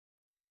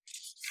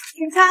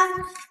你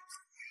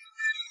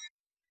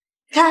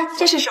看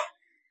这是什么？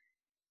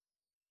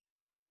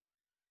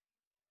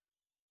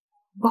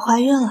我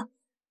怀孕了，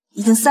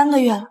已经3个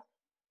月了。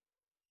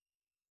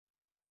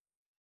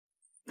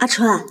阿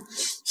春，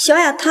小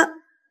雅她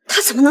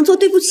怎么能做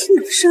对不起你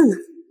的事呢？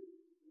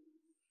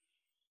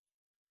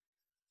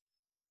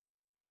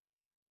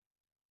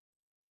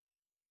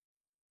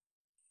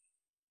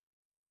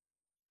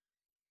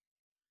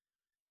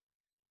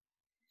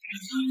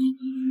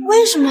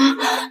为什么？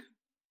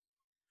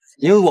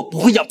因为我不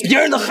会养别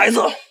人的孩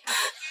子。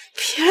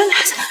别人的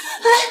孩子？哎，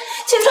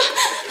青春，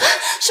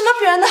什么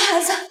别人的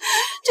孩子？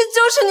这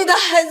就是你的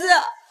孩子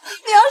呀！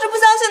你要是不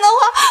相信的话，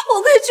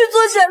我可以去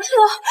做检测，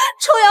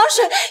抽羊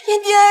水、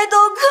验 DNA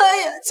都可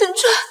以。青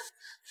春，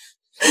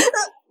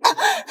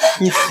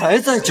你还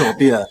在狡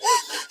辩？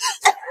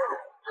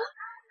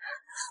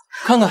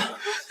看看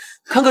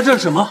这是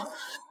什么？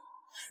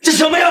这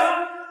什么呀？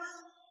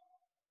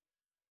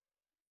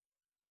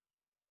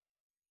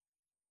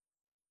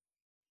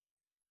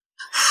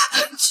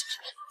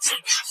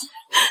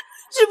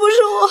这不是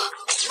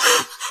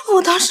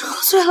我当时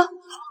喝醉了，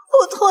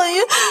我头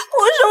晕，我什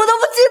么都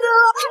不记得了。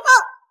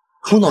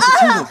头脑不清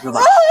楚是吧？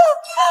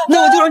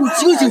那我就让你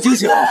清醒清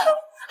醒。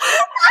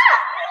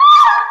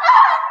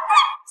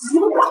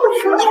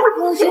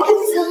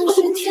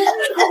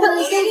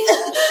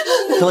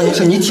当年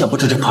是你恬不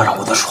知耻爬上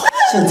我的床，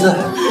现在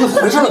又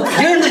怀上了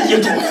别人的野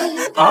种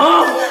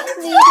啊！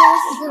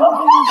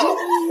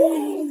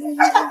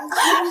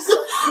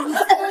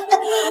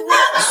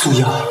苏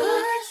雅，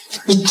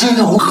你真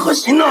让我恶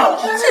心呐！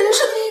青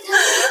春，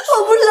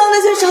我不知道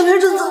那些照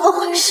片是怎么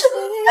回事，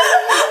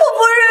我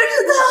不认识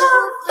他。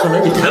看来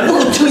你还不够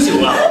清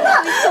醒啊！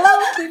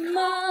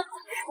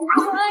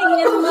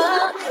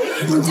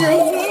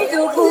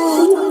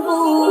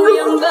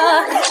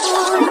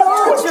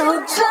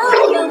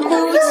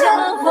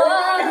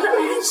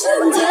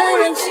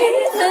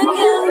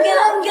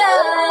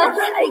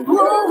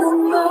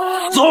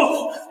走。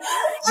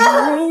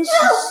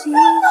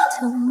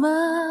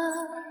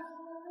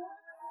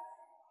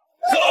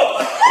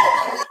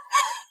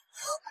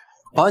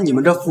把你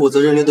们这负责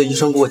人流的医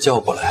生给我叫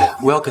过来，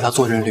我要给他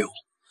做人流，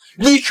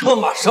立刻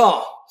马上！先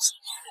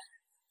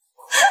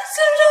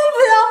生不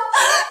要，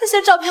那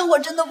些照片我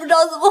真的不知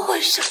道怎么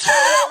回事，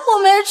我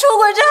没出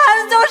轨，这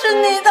孩子就是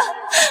你的，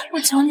我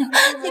求你了，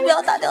你不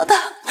要打掉他，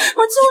我求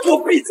你！给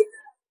我闭嘴！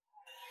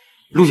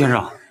陆先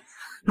生，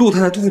陆太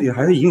太肚子里的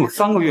孩子已经有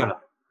3个月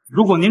了，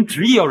如果您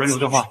执意要人流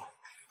的话，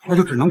那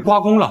就只能刮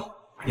宫了，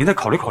您再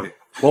考虑考虑。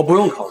我不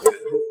用考虑，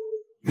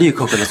立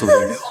刻给他做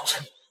人流。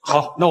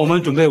好，那我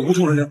们准备无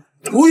痛人流。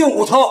不用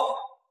无痛，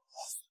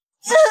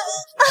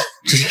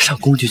直接上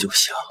工具就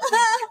行。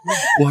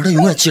我儿子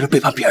永远记着背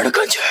叛别人的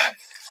感觉。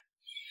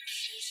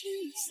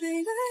听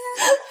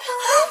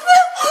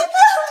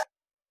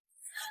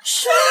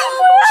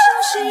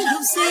我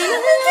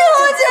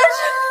解释。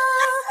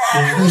我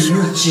儿子永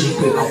远记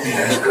着背叛别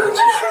人的感觉。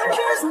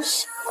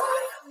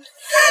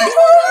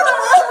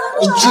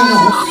你真让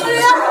我好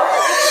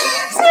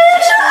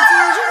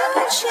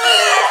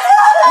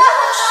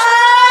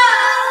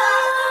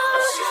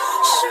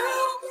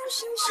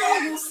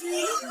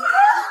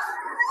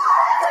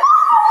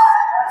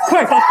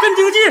快把镇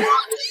静剂！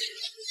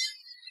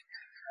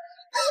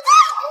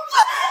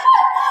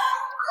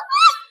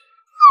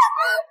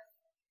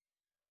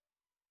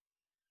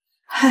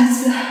孩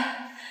子，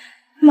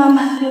妈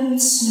妈对不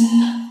起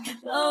你。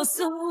告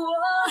诉我，怎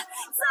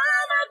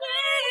么抵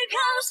抗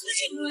心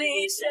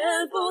里潜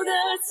伏的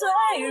脆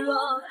弱？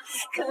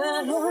可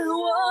能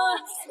我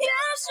也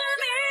是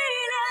迷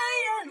恋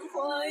烟火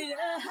越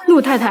海。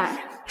陆太太，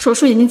手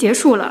术已经结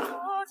束了。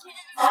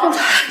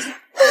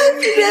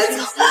你别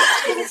走！孩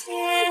子，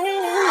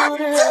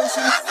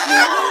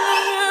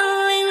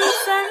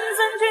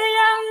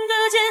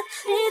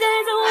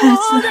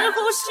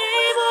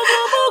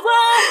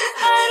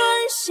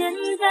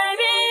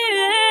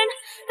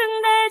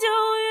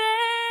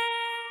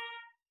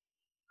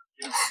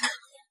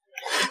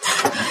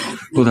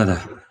陆太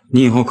太，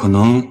你以后可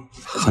能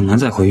很难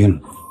再怀孕了。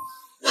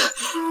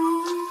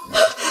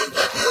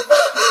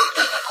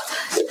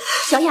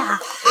小雅，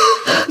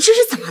你这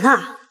是怎么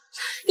了？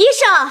医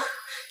生，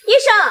医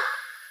生！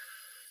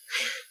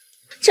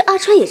这阿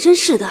川也真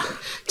是的，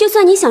就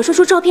算你想说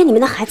出照片里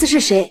面的孩子是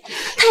谁，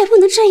他也不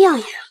能这样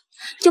呀，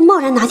就贸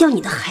然拿掉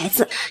你的孩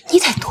子，你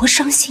得多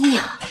伤心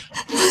呀！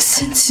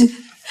欣琪，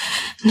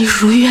你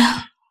如愿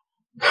了，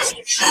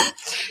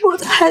我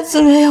的孩子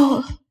没有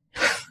了，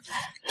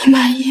你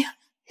满意？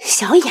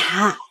小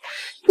雅，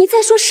你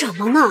在说什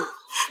么呢？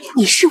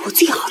你是我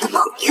最好的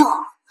朋友，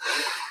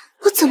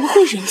我怎么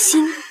会忍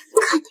心看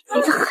你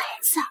别的孩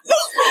子啊？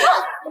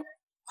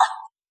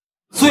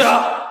苏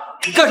雅，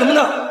你干什么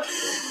呢？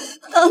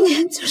当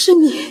年就是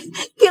你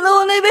给了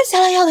我那杯下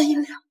了药的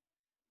饮料，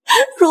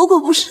如果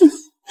不是你，青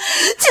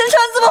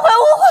川怎么会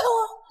误会我？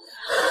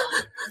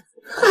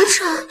阿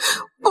川，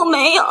我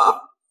没有。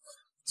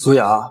苏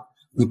雅，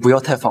你不要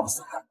太放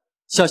肆，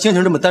像星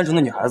星这么单纯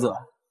的女孩子，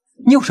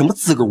你有什么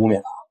资格污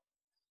蔑她？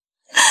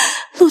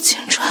陆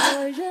青川，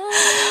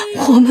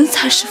我我们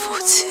才是夫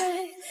妻，你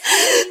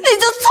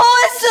就从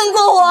未信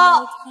过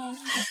我。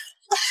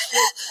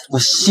我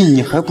信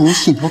你还不如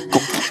信条狗。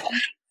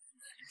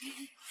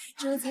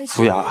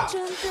苏雅，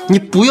你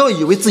不要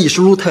以为自己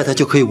是陆太太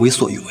就可以为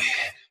所欲为。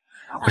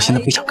我现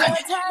在不想看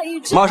见你，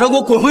马上给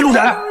我滚回陆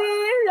宅。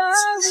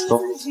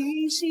走。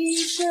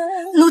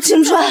陆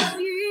青川，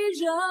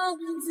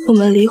我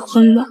们离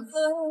婚吧。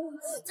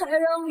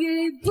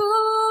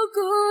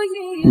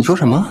你说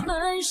什么？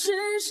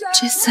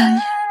这3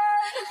年，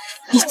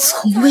你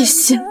从未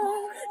信我。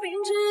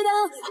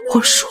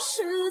我说，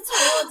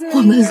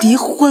我们离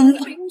婚吧。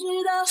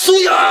苏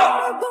雅，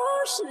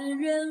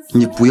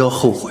你不要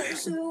后悔。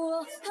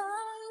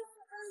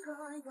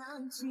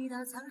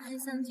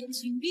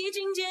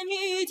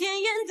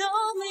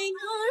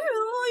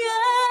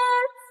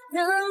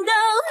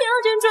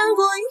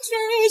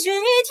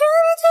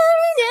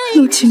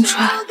陆青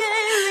川，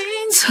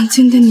曾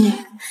经的你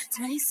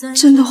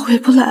真的回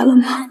不来了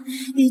吗？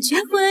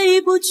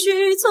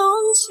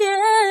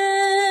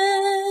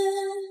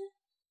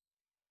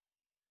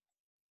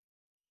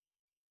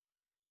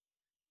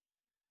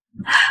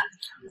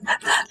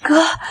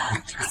哥，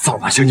造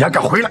反星，你还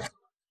敢回来？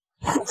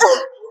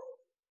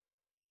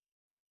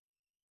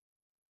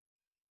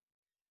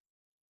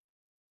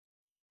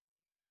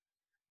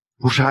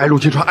不是爱陆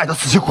金川爱得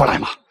死去活来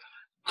吗？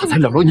他才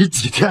冷落你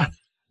几天，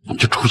你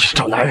就出去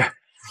找男人，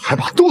还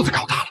把肚子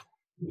搞大了，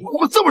怎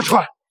么这么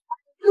蠢？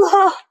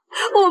哥，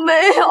我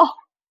没有。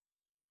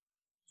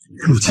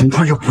陆金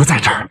川又不在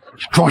这儿，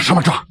你装什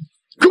么装？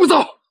跟我走！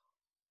哥，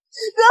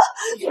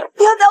你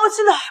要带我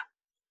去哪儿？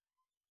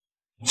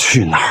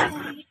去哪儿？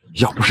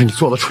要不是你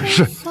做了蠢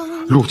事，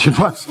陆金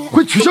川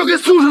会取消跟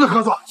苏轼的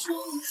合作。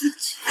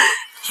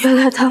原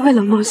来他为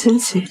了孟仙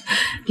琪，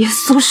连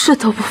苏轼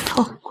都不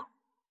放过。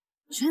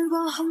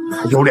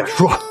还有脸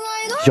说，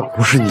要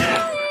不是你，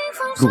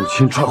陆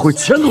金川会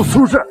迁怒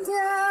苏轼。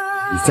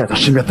你在他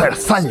身边待了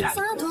3年，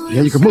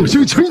连一个梦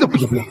星情谊都不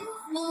懂，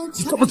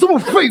你怎么这么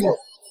废物？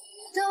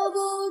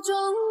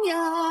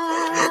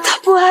他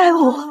不爱我，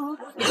我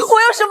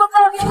有什么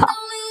办法？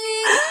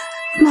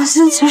孟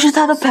仙琪是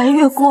他的白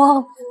月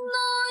光，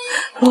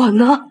我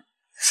呢？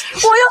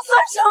我又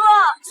算什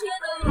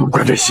么？不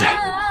管这些，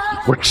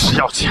我只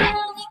要钱，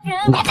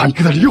哪怕你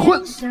跟他离婚，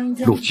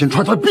陆金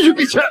川他必须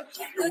给钱。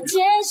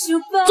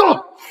走，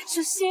哥，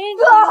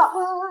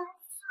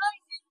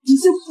你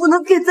就不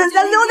能给咱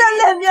家留点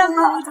脸面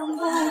吗？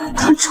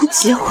当初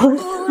结婚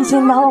已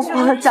经拿我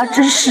花了价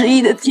值10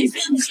亿的地皮，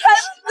还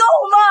不够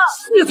吗？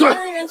闭嘴！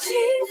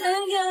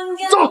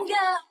走。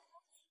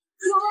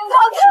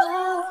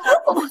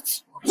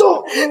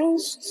走！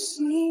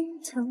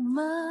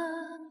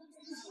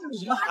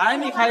你们还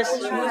没开始，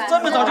这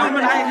么早就你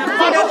们来，你看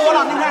8点多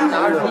了，你看。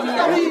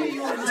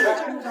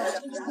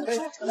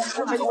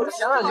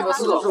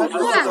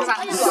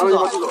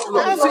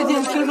最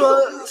近听说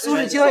苏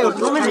轼经常有什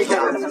么问题？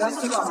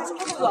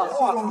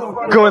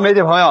各位媒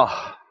体朋友，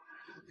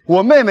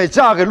我妹妹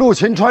嫁给陆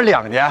秦川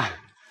2年，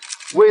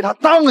为他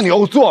当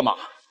牛做马，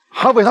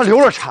还为他流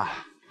了产，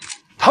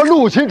他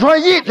陆秦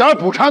川一点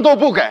补偿都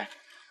不给，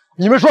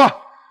你们说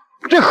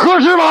这合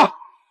适吗？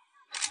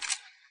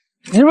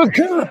你们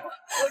看，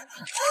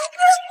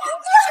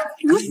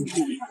那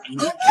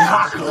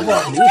可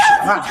不，你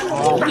看，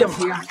变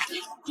不样，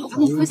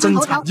真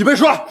惨！你们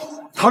说，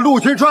他陆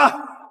秦川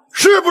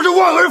是不是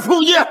忘恩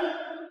负义？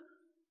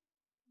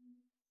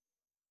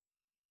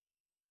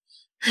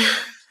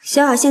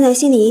小雅现在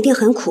心里一定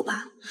很苦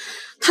吧？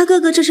他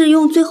哥哥这是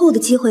用最后的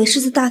机会狮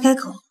子大开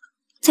口，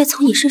再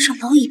从你身上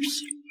捞一笔，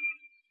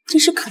真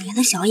是可怜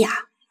的小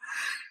雅，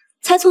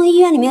才从医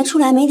院里面出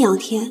来没2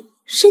天，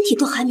身体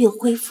都还没有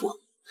恢复，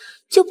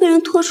就被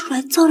人拖出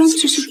来遭人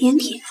指指点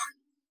点，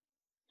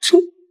真……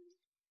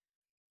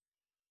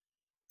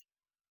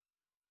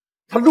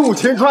他陆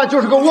秦川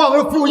就是个忘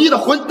恩负义的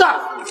混蛋！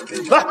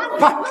来，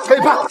判，可以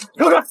判，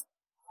停手！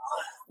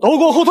都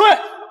给我后退！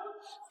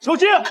手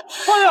机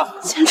放下！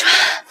秦川，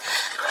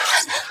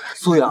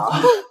苏雅，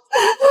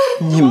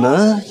你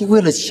们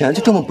为了钱就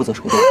这么不择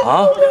手段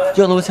啊？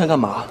要那么多钱干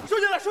嘛？收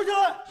起来，收起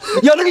来！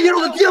养那个野种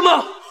的爹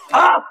吗？啊！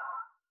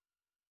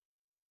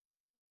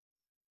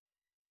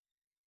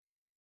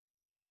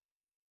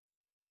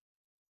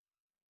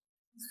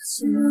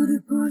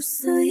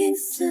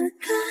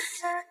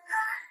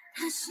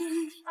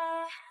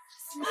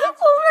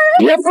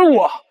别碰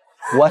我，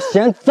我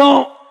嫌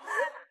脏。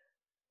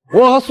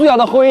我和苏雅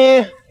的婚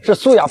姻是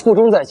苏雅不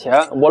忠在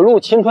前，我陆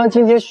秦川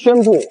今天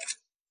宣布，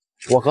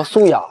我和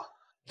苏雅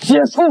解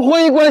除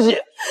婚姻关系。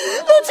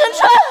陆秦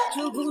川，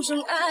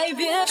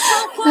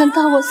难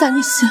道我在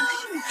你心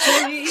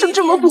里就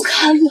这么不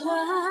堪吗？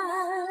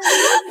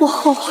我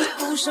后悔了，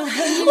我后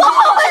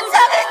悔嫁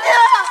给你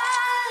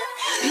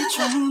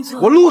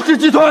了。我陆氏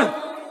集团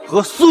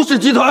和苏氏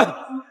集团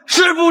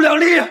势不两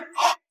立。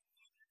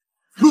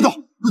陆总，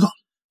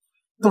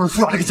都是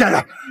苏雅这个贱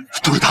人，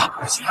都是他。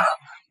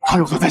他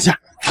有错在先，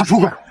他出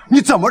轨，你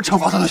怎么惩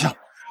罚他都行。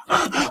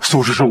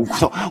苏轼是无辜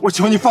的，我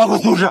求你放过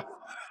苏轼。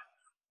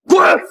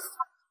滚！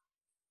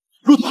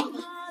陆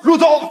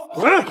总，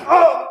滚！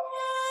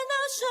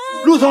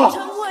陆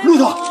总。陆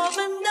总。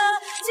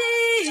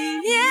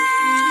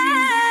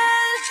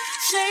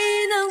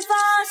谁能发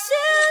现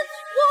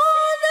我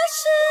的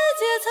世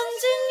界曾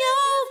经有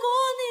过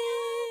你？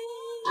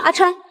阿川，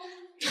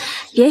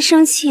别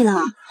生气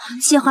了，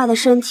细化的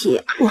身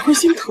体我会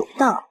心疼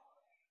的。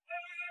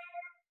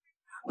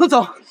陆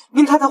总，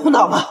您太太昏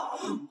倒了。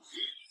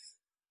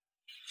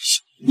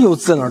又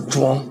在那儿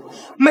装？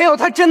没有，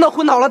她真的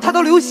昏倒了，她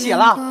都流血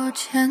了。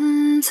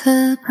千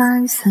次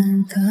百次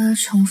的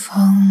重逢，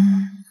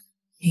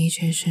你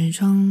却始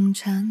终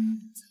站。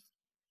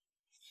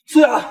苏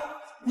雅，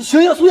你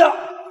醒醒，苏雅，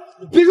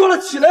你别装了，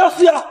起来啊，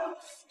苏雅，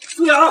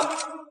苏雅，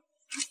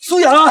苏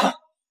雅。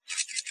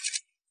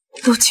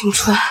陆晴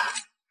川，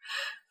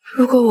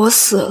如果我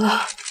死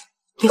了，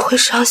你会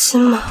伤心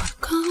吗？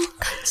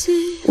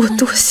我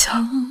多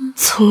想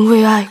从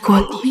未爱过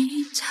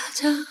你。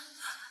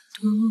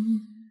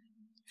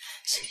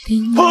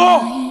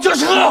报，叫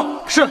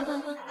车。是。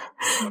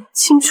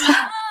晴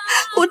川，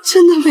我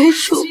真的没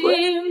出轨，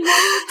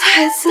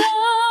孩子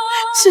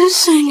真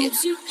是你的。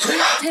苏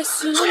雅，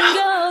苏雅，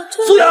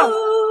苏雅。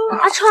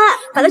阿川，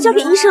把他交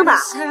给医生吧。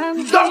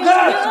让开！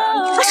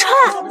阿川。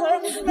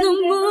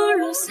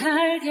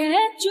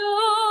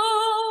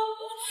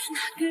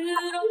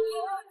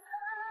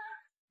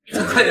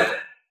快点！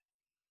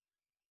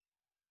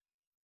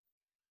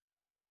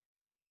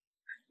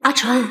阿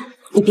川，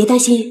你别担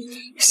心，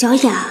小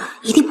雅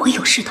一定不会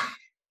有事的。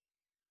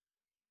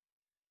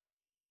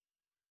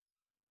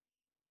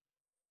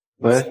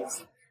喂，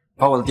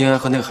把我的 DNA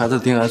和那个孩子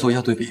的 DNA 做一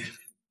下对比，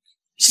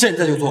现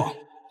在就做。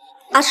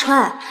阿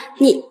川，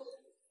你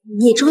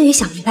终于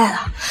想明白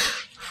了，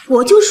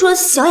我就说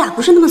小雅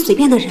不是那么随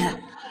便的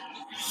人。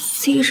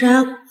虽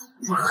然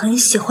我很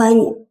喜欢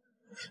你，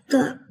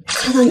但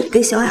看到你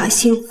跟小雅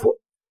幸福，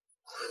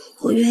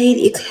我愿意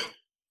离开。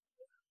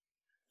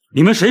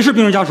你们谁是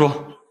病人家属？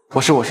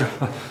我是。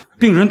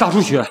病人大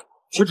出血，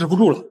血止不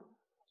住了。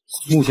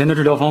目前的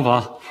治疗方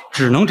法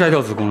只能摘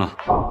掉子宫了。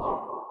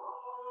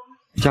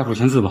家属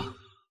签字吧。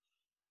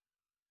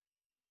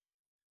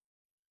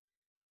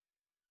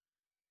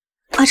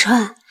阿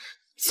川，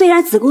虽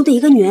然子宫对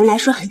一个女人来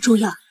说很重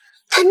要，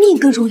但命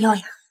更重要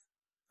呀。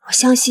我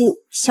相信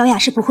小雅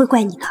是不会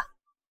怪你的。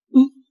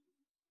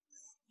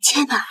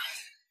签吧。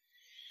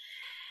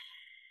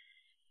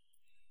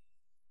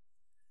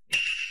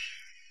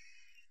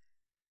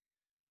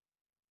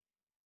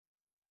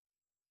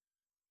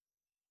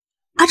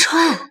阿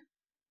川，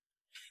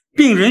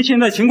病人现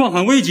在情况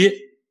很危急，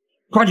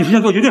抓紧时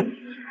间做决定。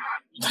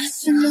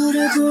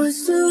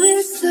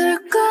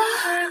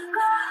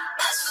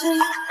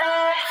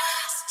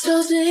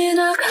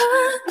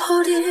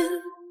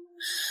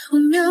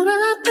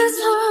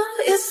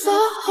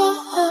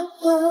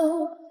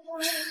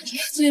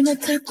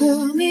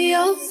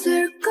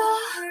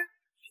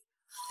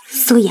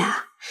苏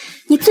雅，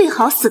你最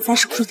好死在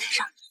手术台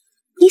上，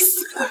你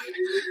死了，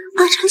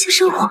阿川就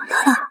生我的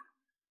了。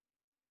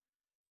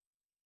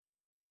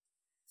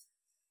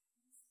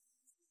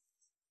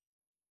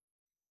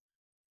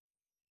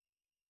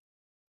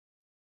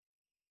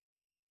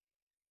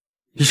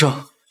医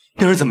生，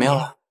病人怎么样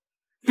了？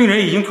病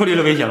人已经脱离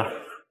了危险了。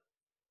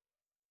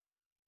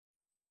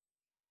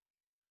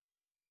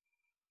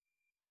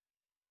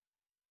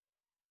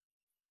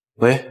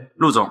喂，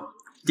陆总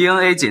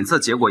 ，DNA 检测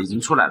结果已经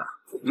出来了，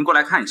您过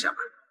来看一下吧。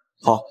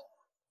好，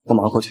我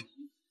马上过去。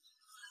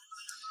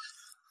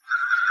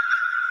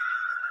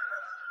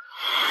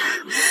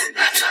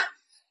阿川，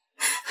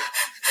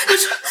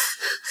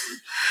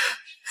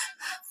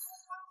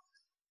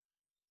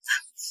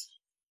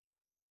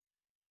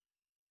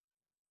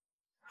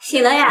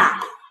醒了呀？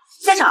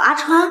在找阿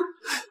川？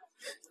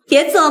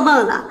别做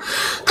梦了，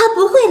他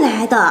不会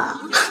来的。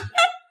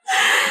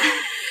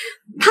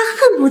他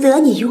恨不得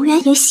你永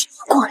远也醒不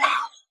过来。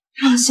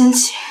让仙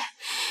琪，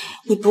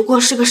你不过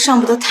是个上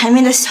不得台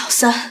面的小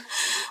三，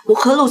我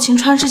和陆晴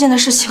川之间的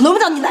事情轮不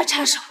到你来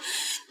插手，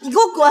你给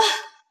我滚！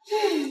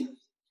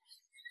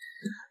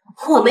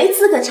我没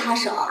资格插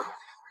手，我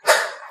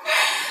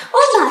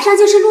马上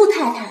就是陆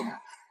太太的，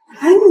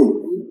而你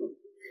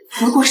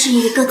不过是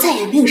一个再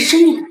也没有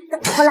生命的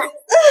拖拉。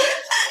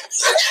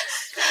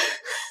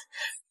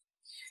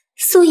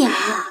苏雅，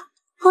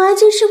我还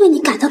真是为你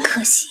感到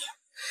可惜。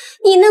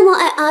你那么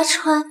爱阿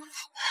川，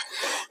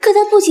可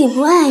他不仅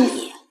不爱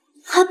你，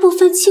还不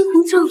分青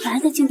红皂白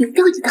的就流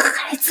掉你的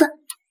孩子，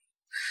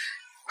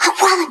还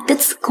挖了你的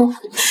子宫。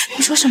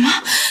你说什么？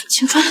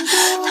晴川，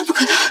他不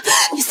可能！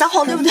你撒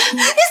谎对不对？你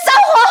撒谎！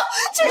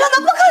晴川，他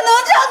不可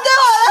能这样对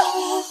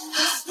我。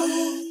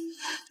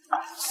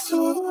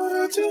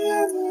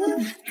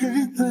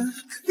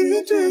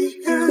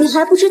你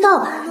还不知道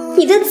吧？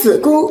你的子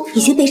宫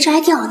已经被摘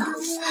掉了，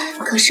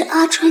可是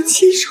阿川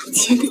亲手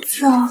签的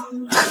字哦。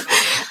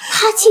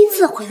他亲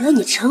自毁了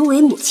你成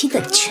为母亲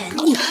的权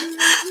利。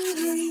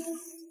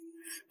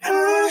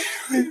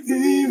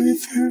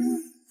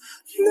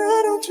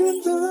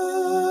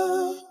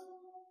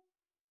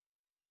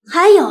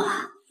还有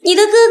啊，你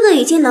的哥哥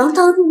已经锒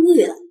铛入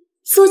狱了，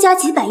苏家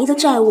几百亿的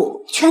债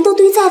务全都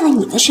堆在了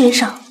你的身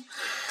上，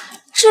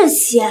这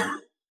些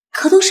啊，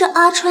可都是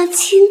阿川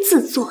亲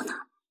自做的。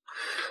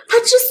他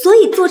之所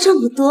以做这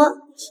么多，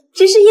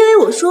只是因为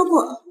我说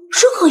过，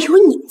如果有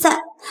你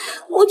在，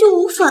我就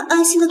无法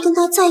安心的跟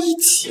他在一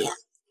起。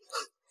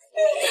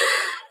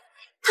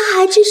他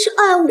还真是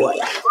爱我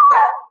呀！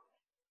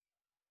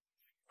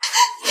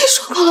你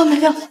说够了没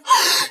有？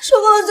说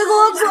够了就给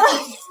我滚！滚！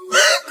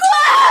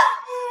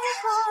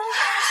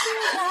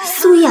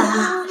苏雅，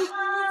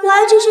我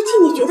还真是替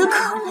你觉得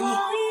可悲。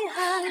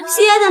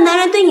心爱的男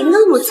人对你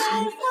那么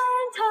残忍，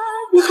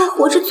你还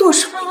活着做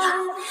什么呀？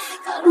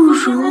不如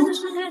算了。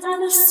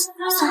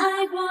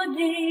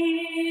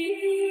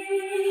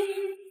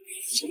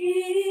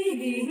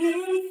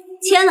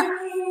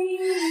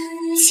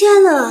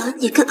签了，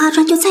你跟阿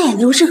川就再也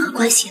没有任何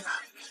关系了，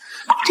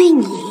对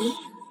你也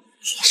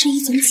是一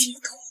种解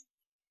脱。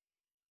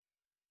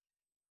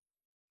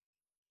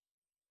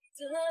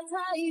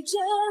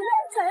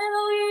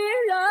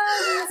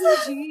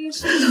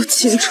陆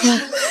晴川，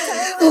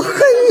我恨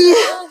你！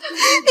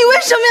你为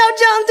什么要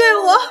这样对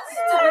我？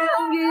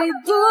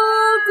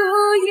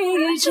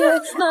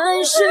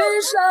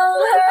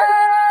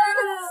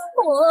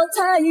我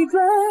太笨，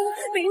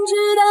明知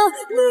道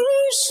你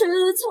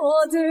是错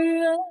的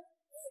人。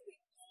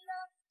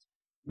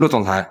陆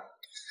总裁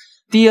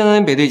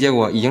 ，DNA 比对结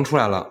果已经出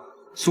来了，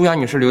苏雅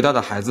女士流掉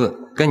的孩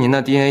子跟您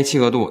的 DNA 契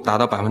合度达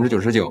到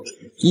99%，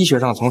医学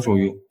上从属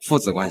于父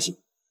子关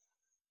系。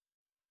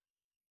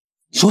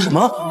说什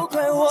么？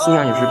苏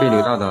雅女士被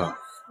流掉的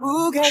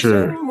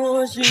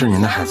是您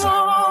的孩子。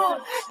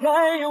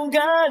敢勇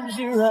敢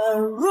去软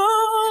弱，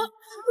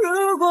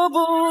如果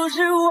不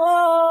是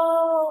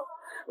我。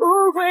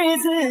不会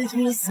自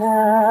己洒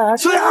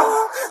脱，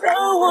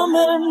让我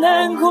们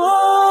难过。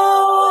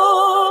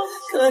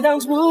可当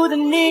初的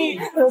你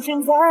和现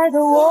在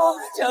的我，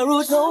假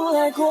如重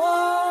来过，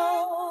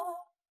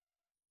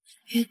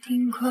约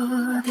定过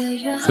的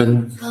远方。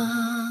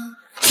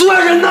苏雅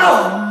人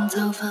呢？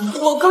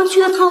我刚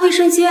去了趟卫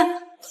生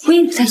间，我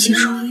也不太清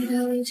楚。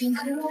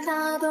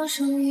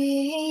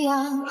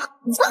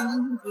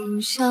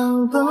不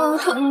想不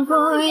痛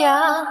不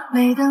痒，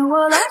每当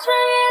我拉着月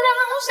亮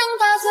想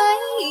打碎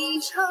一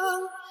场，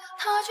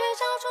他却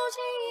交出记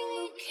忆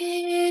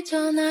里遇到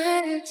那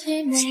日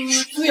寂寞。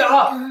苏雅，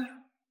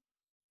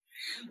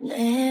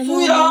苏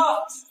雅，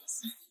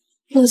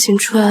陆晴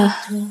川，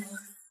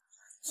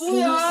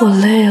我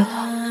累了。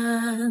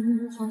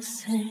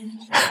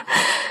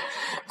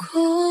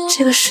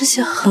这个世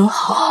界很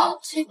好，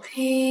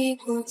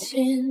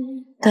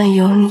但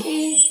有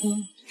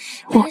你，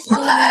我不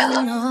来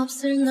了。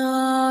苏雅，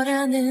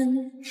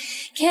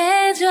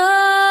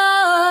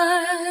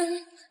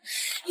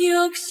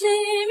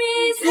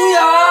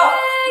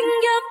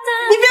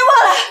你别过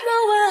来！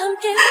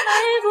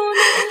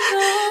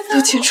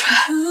陆晴川，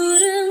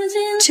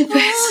这辈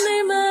子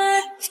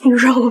你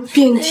让我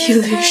遍体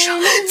鳞伤，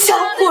家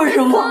破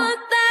人亡。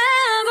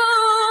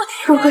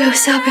如果有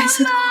下辈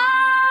子的话，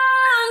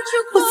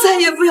我再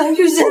也不想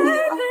遇见你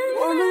了。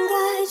我们的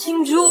爱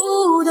情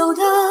主动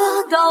的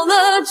到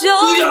了救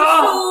赎，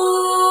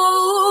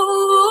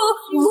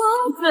我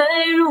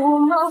坠入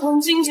冒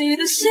风荆棘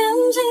的陷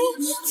阱，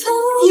曾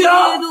一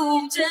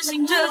度坚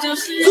信这就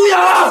是苏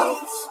雅，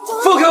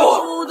放开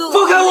我，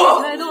放开我！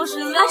阿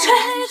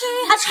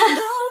川，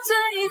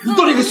你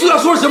到底给苏雅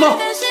说了什么？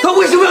她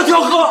为什么要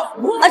跳河？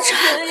阿川，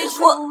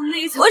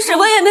我什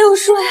么也没有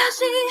说呀，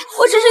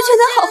我只是劝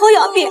他好好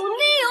养病。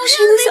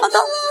谁能想到，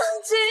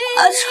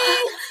阿川，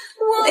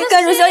没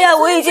看出小雅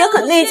我已经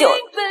很内疚了，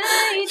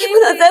你不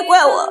能再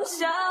怪我。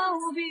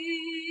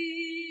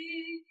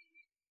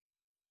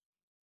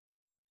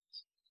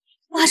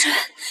阿川，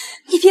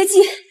你别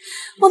急，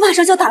我马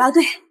上就打了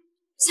队，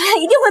小雅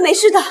一定会没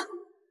事的。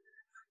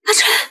阿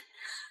川，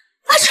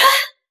阿川。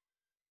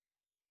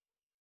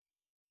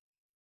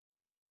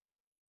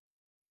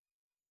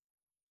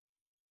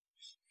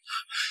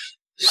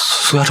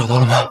苏雅找到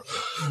了吗？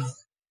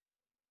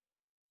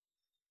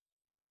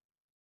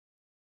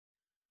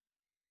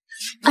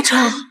阿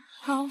川，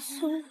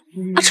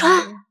阿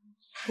川，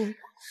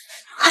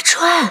阿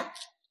川，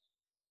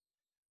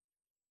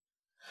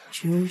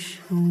只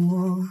剩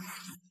我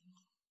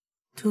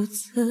独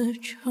自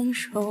承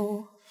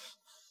受。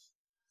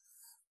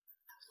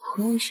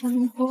回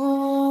想过，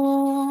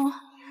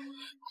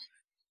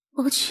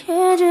我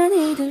牵着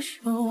你的手。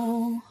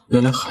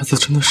原来孩子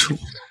真的是我。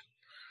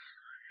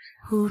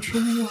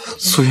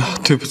苏雅，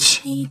对不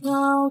起，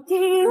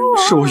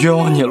是我冤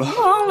枉你了。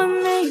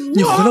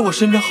你回来我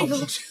身边好不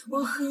好？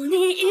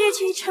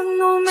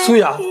苏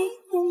雅，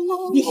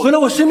你回来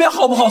我身边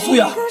好不好？苏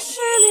雅，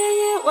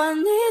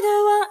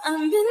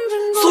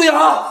苏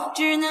雅，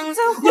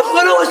你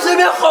回来我身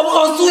边好不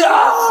好？苏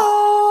雅，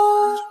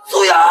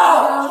苏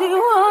雅，你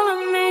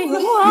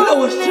回来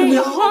我身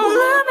边好不好？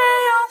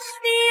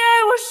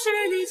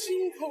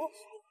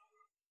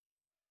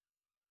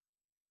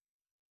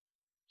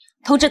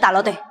通知打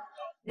捞队，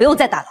不用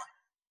再打了，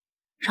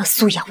让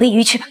苏雅喂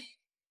鱼去吧。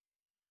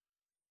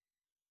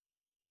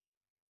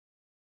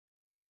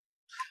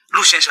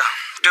陆先生，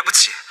对不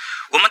起，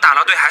我们打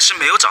捞队还是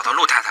没有找到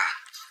陆太太。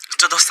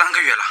这都3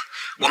个月了，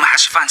我们还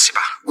是放弃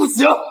吧。不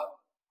行，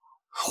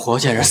活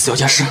见人，死要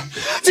见尸，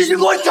继续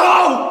给我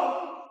找！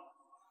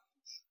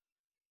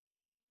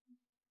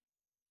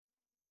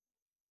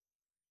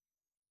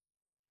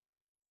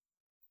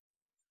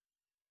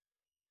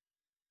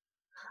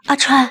阿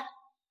川，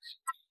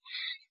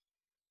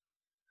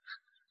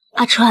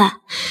阿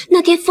川，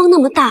那天风那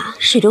么大，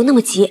水流那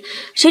么急，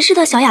谁知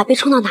道小雅被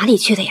冲到哪里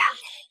去的呀？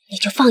你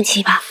就放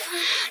弃吧，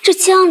这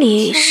江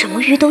里什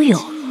么鱼都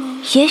有，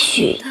也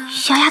许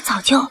小雅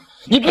早就……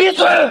你闭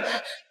嘴！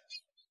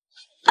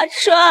阿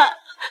川，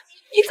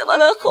你怎么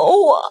能吼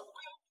我？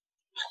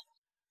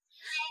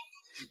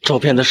照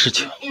片的事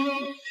情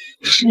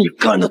是你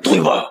干的，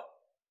对吧？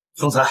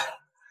总裁，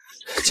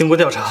经过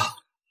调查，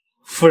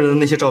夫人的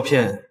那些照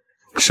片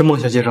是孟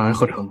小姐让人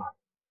合成的。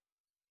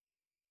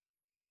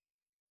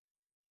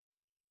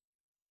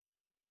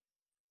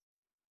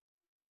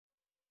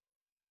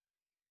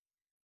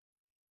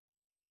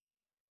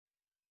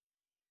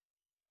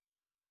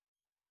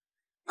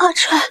阿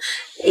川，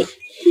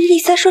你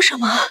在说什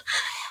么？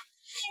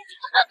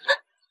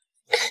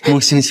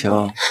孟星晴，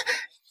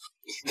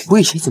我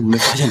以前怎么没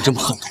发现你这么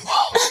狠毒啊？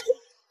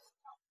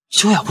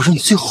小雅不是你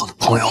最好的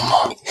朋友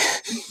吗？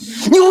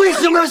你为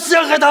什么要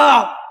陷害她？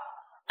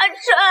阿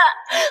川，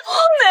我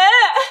没。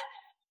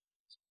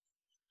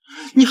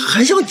你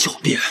还想狡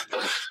辩？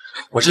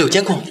我这里有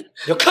监控，你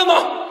要看吗？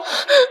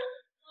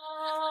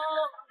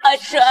阿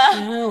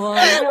川，我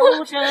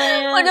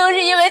就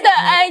是因为太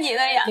爱你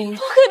了呀，我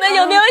根本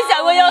就没有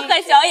想过要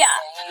害小雅，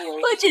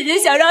我只是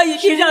想让雨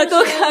萍上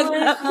多看看。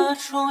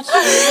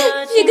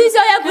你跟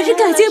小雅不是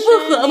感情不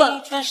和吗？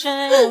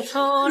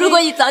如果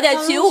你早点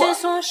娶我，这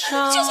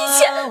一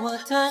切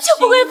就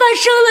不会发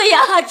生了呀，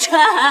阿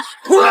川。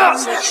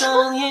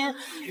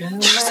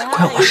你是在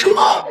怪我什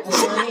么？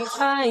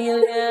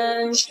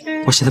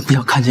我现在不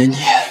想看见你，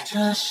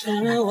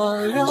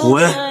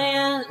滚！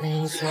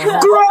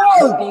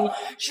滚！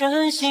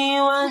真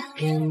心万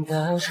遍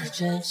的是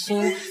真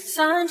心，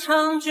散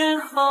场之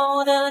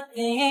后的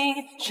电影，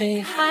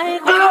谁还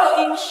会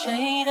听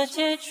谁的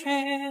结局？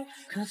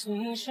可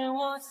其实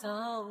我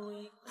早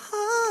已。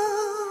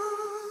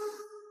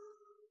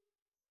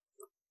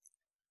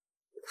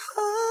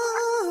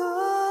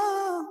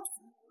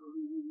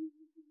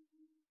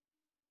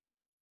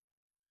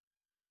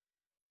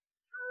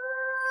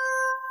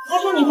他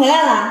说你回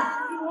来了，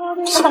我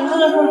把你做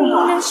的收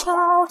拾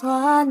好。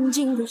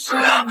景川，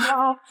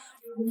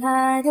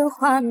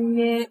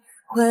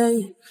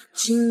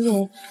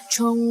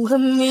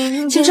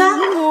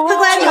快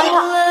过来尝尝，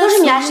都是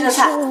你爱吃的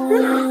菜。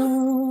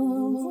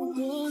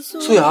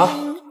苏雅，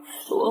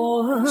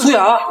苏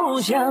雅，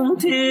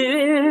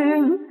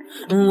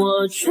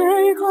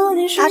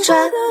阿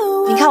川，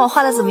你看我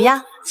画的怎么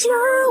样？苏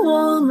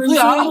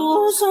雅，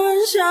苏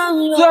雅，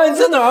你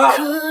在哪儿？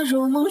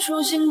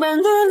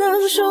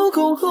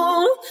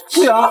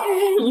苏雅，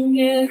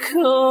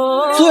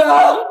苏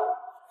雅。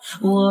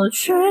我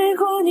吹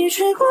过你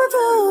吹过的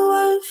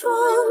晚风，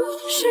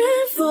是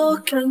否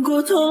看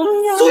过同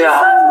样的风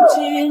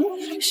景？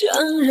想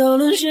绕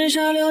轮写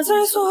下留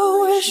在所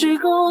谓时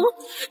空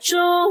中，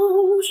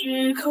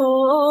时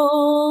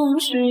空，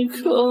时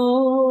空。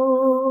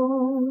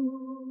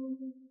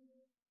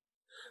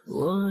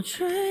我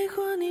吹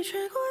过你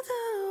吹过的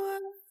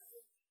晚风。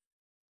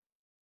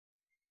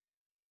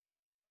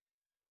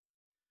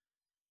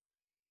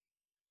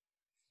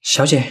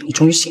小姐，你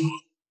终于醒了，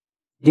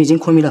你已经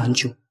昏迷了很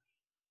久。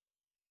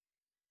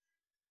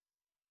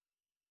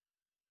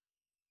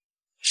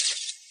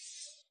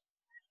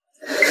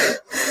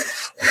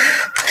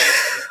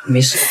没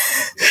事，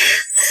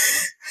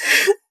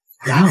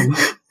你还好吗？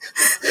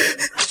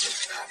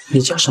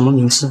你叫什么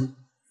名字？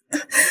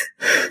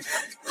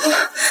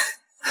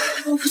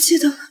我不记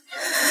得了。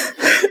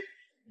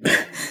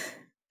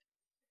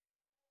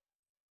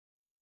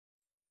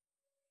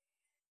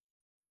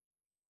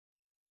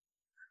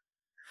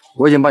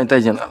我已经把你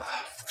带进来了，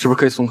是不是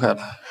可以松开了？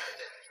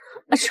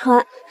阿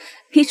川，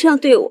别这样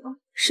对我，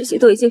事情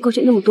都已经过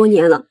去那么多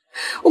年了，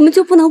我们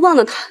就不能忘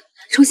了他，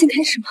重新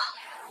开始吗？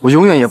我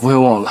永远也不会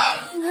忘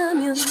了。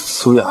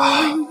苏雅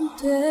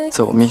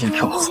在我面前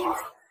跳河，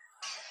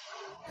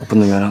我不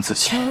能原谅自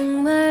己，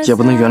也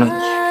不能原谅你。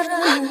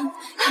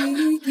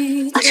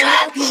阿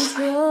川，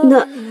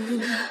那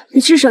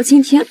你至少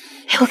今天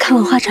陪我看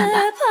完画展吧。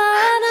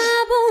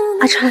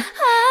阿川，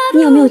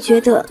你有没有觉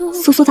得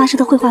苏苏大师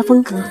的绘画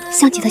风格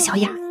像极了小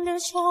雅？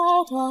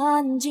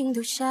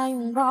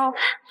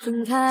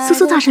苏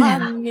苏大师来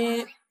了。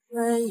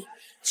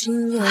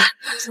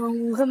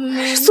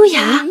是苏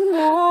雅？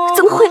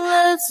怎么会？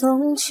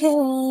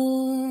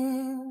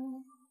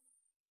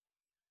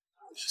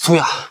苏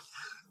雅，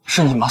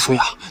是你吗？苏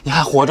雅，你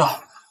还活着？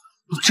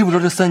你知不知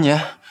道这3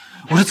年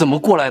我是怎么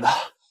过来的？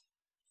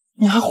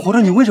你还活着，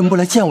你为什么不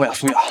来见我呀，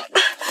苏雅？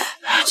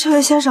这位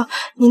先生，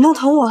你弄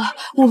疼我了，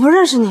我不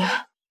认识你。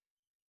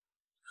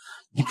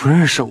你不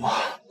认识我？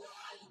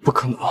不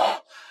可能，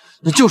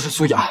你就是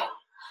苏雅。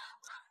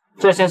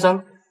这位先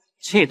生，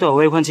请你对我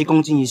未婚妻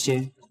恭敬一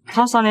些。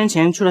她3年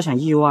前出了场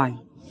意外，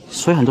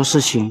所以很多事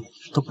情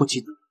都不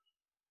记得。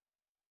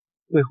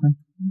未婚。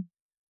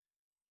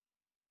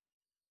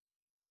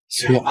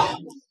苏雅，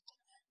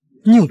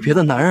你有别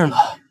的男人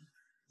了，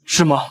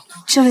是吗？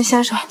这位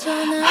先生，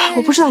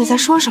我不知道你在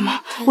说什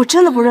么，我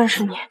真的不认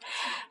识你。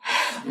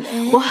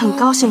我很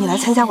高兴你来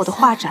参加我的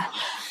画展，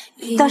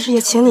但是也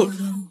请你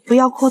不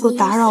要过度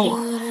打扰我。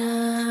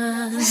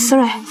思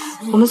睿，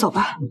我们走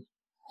吧。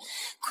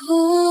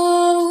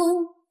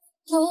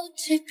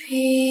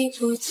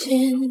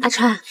阿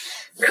川，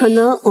可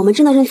能我们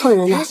真的认错了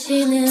人了。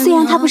虽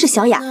然她不是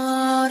小雅，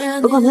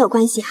不过没有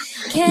关系啊，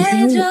你和我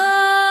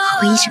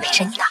会一直陪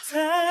着你的。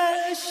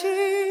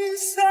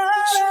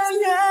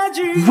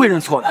不会认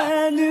错的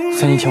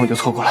，3年前我就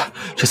错过了，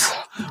这次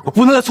我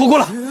不能再错过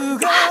了。阿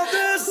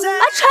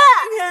川，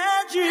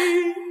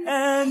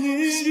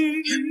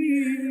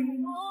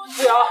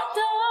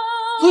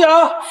苏雅，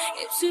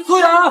苏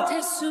雅，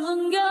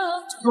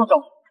陆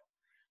总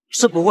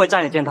是不会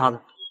再见他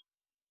的。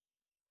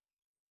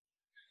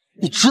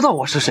你知道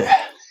我是谁？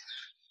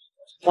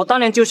我当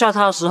年救下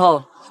他的时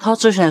候，他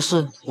之前的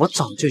事我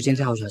早就已经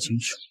调查清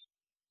楚。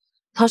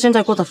他现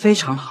在过得非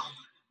常好，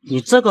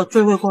你这个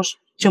罪魁祸首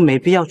就没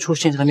必要出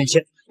现在他面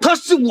前。她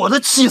是我的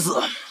妻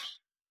子。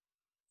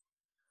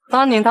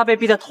当年他被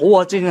逼得投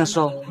我进的时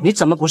候，你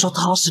怎么不说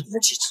她是你的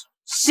妻子？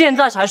现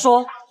在才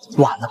说，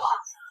晚了吧？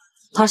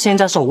她现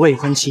在是我未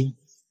婚妻，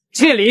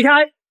请你离开。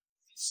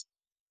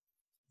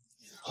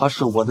她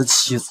是我的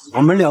妻子，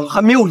我们两个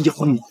还没有离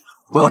婚呢。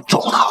我要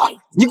找她，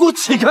你给我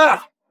起开！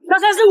那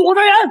才是我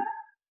的人。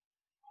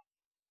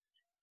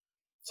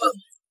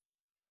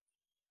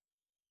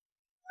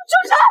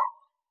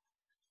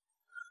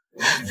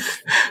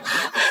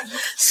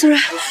思睿，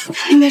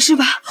你没事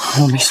吧？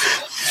我没事，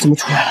怎么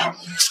出来了？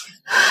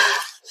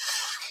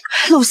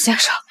陆先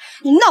生，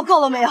你闹够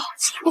了没有？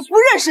我不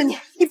认识你，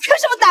你凭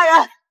什么打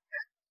人？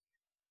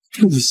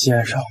陆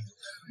先生，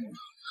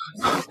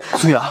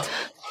苏雅，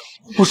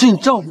我是你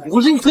丈夫，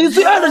我是你曾经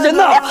最爱的人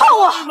呐！别碰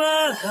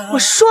我！我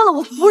说了，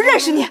我不认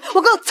识你，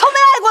我更从没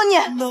爱过你。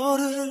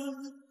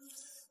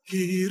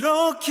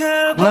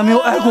从来没有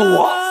爱过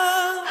我。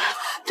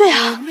对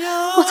啊，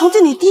我从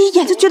见你第一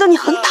眼就觉得你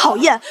很讨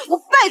厌，我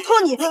拜托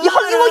你以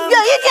后离我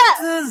远一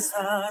点。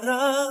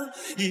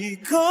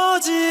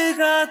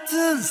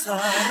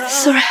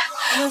思睿，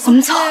我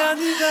们走。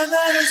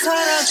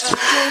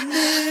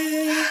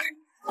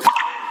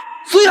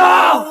苏雅，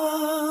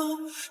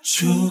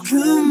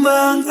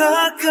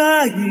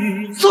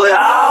苏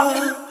雅，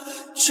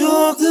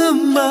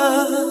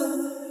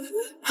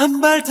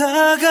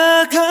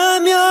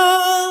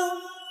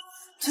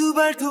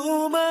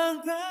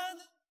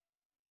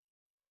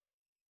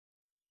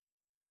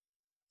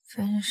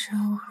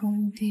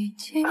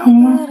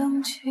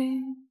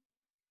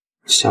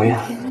小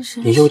雅，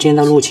你又见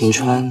到陆晴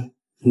川，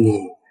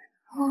你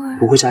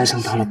不会再爱上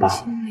他了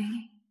吧？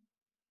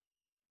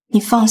你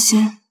放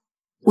心，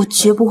我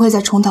绝不会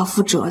再重蹈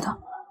覆辙的。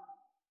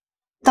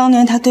当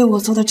年他对我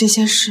做的这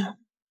些事，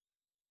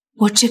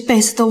我这辈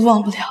子都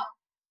忘不了。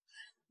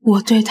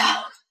我对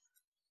他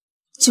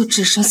就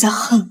只剩下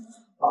恨。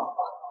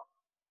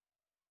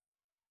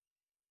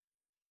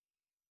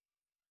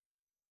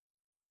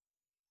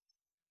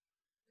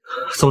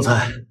总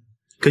裁，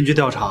根据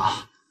调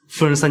查，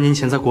夫人3年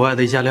前在国外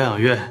的一家疗养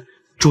院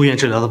住院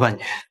治疗了半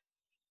年。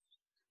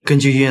根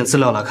据医院资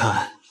料来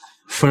看，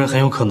夫人很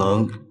有可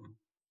能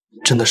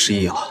真的失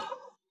忆了。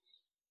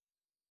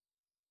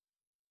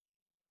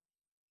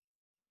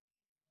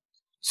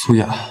苏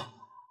雅，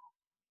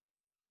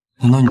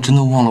难道你真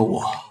的忘了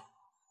我，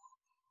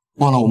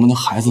忘了我们的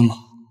孩子吗？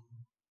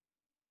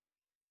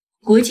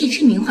国际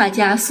知名画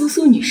家苏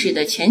苏女士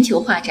的全球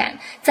画展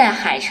在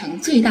海城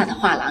最大的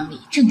画廊里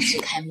正式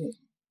开幕。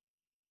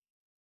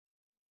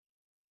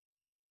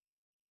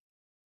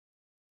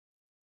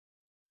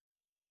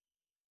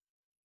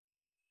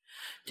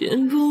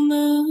填不满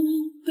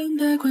等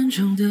待观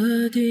众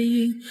的电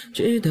影，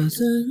直到怎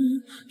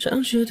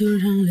场却突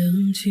然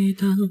亮起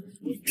灯，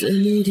字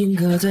里停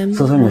格在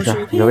思思女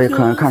士，有位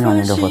客人看上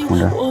您这幅童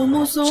真，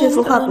这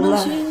幅画不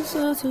卖，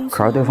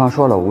可是对方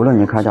说了，无论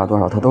您开价多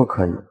少，他都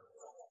可以。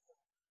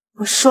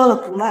我说了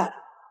不卖。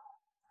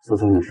思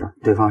思女士，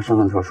对方身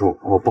份特殊，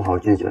我不好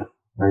拒绝，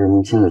还是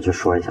您亲自去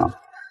说一下吧。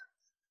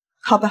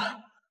好吧。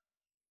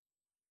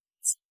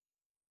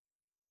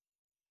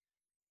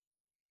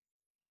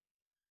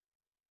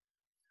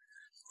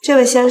这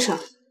位先生，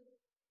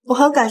我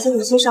很感谢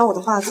你欣赏我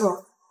的画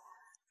作，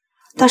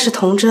但是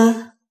童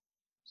真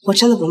我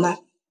真的不卖。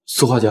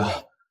苏画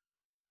家，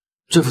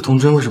这幅童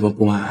真为什么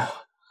不卖啊？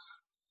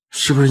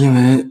是不是因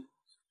为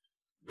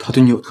它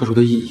对你有特殊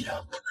的意义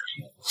啊？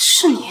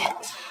是你，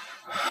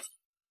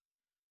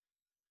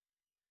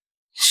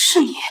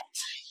是你，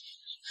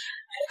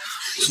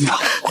苏雅，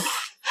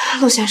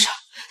陆先生，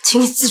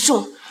请你自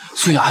重。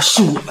苏雅，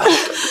是我们。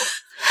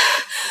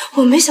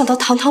我没想到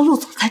堂堂陆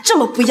总裁这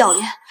么不要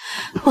脸。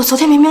我昨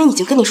天明明已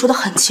经跟你说的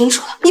很清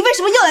楚了，你为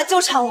什么又来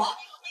纠缠我？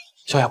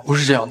小雅，不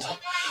是这样的，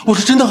我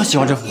是真的很喜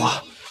欢这幅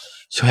画。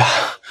小雅，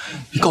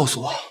你告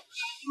诉我，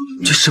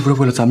这是不是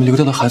为了咱们刘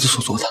家的孩子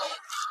所做的？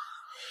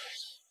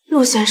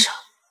陆先生，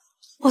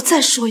我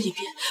再说一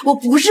遍，我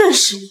不认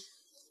识你，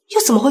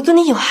又怎么会跟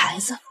你有孩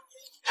子？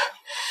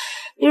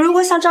你如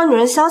果想找女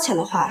人消遣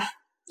的话，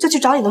就去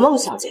找你的孟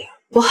小姐。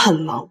我很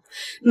忙，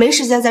没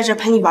时间在这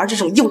陪你玩这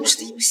种幼稚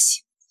的游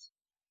戏。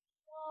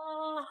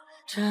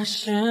这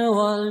是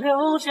我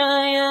流着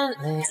眼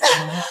泪。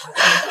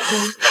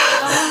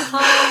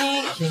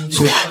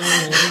苏雅，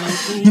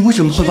你为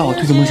什么会把我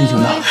推给孟星星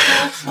呢？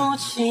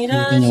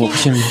那年我不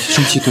信任你，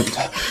生气对不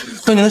对？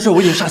当年的事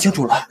我已经查清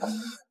楚了，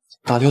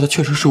打掉的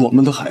确实是我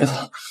们的孩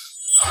子。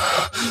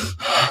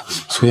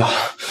苏雅，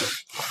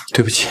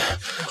对不起，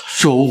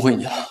是我误会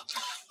你了。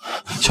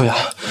小雅，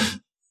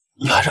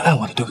你还是爱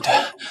我的，对不对？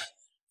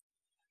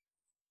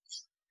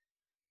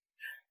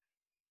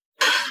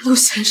陆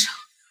先生，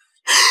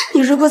你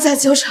如果再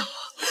纠缠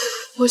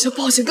我，我就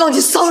报警告你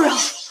骚扰。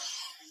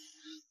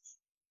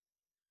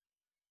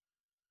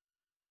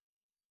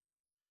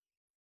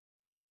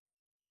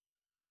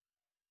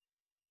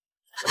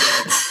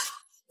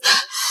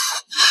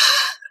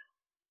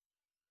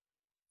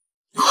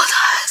我的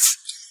孩子，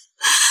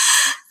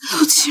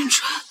陆青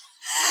川，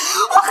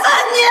我恨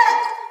你！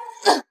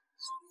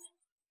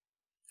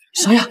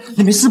小雅，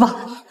你没事吧？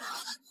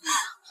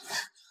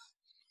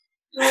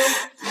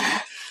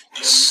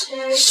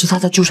是他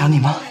在纠缠你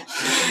吗？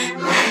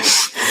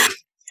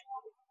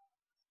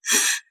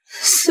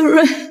思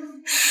睿，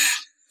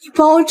你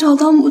帮我找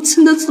到母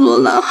亲的紫罗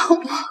兰好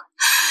吗？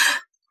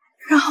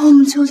然后我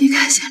们就离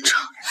开现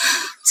场，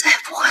再也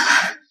不回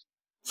来。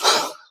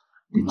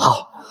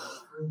好，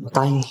我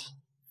答应你。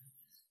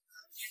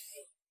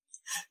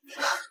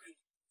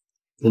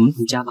我们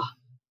回家吧。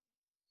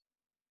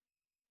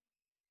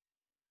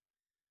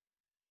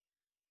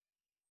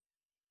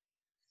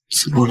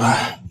紫罗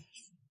兰，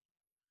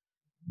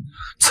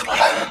紫罗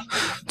兰，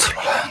紫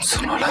罗兰，紫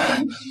罗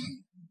兰。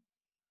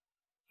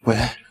喂，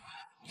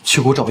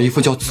去给我找一幅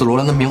叫紫罗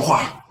兰的名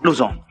画。陆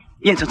总，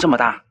燕城这么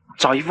大，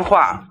找一幅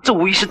画，这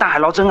无疑是大海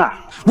捞针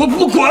啊！我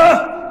不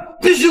管，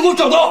必须给我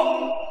找到。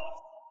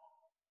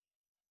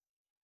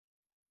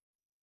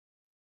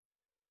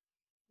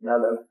来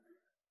了。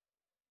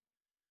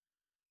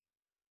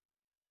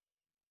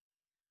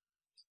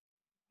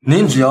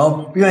您只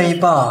要愿意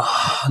把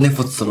那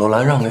幅紫罗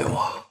兰让给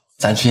我，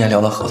咱之前聊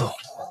的合同，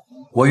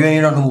我愿意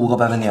让出5个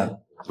百分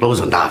点。陆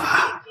总大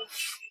法，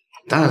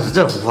但是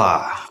这幅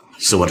画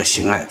是我的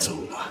心爱之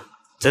物啊，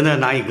真的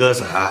难以割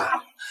舍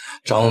啊。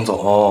张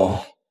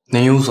总，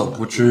您有所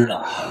不知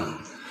啊，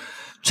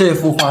这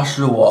幅画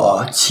是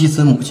我妻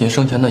子母亲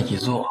生前的遗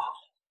作，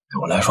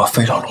对我来说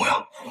非常重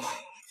要。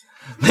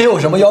没有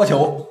什么要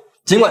求，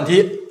尽管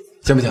提，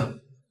行不行？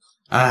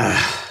哎，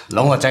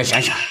容我再想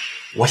想。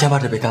我先把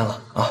这杯干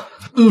了啊！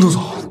陆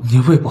总，你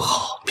胃不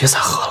好，别再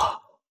喝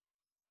了。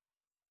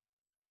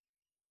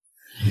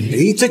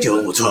你这酒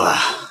不错啊，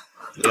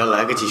要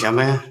来个几箱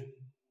没？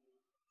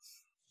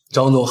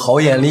张总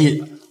好眼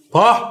力，宝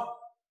儿，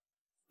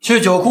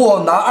去酒库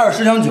拿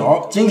20箱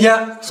酒，今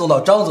天送到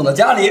张总的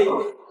家里。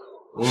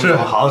是，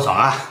豪爽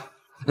啊！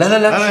来，这。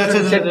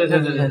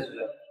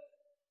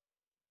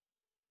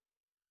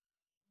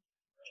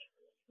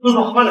陆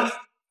总，慢点。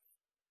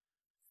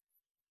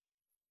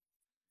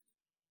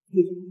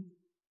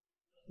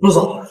陆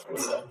总，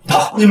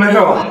你没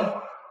事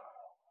吧？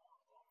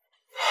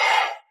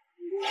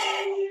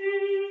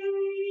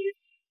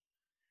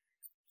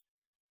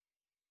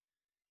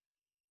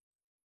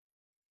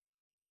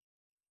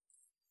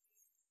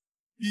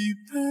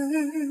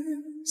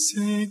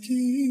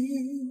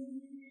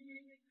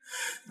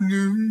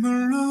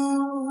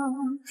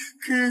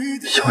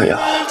小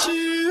雅，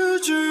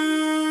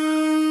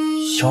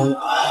小雅，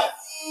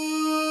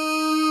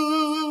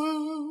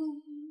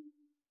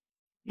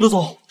陆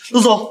总，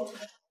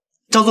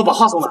张总把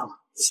话送来了。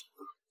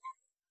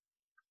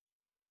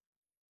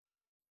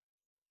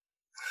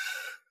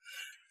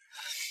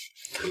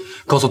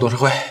告诉董事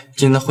会，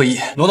今天的会议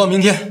挪到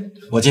明天，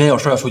我今天有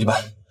事要出去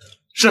办。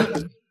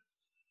是。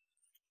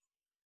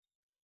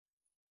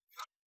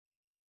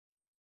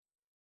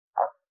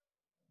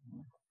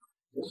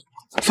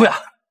苏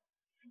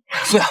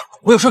雅，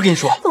我有事跟你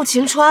说。陆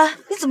晴川，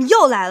你怎么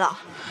又来了？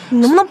你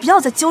能不能不要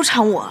再纠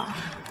缠我啊？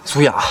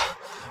苏雅，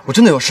我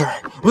真的有事，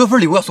我有份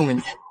礼物要送给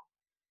你。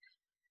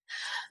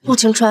陆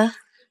晴川，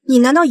你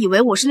难道以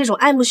为我是那种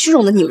爱慕虚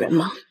荣的女人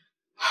吗？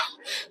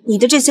你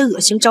的这些恶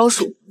心招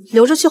数，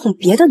留着去哄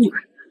别的女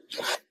人。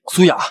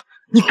苏雅，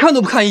你看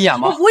都不看一眼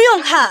吗？我不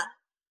用看，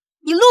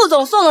你陆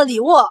总送的礼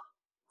物，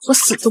我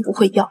死都不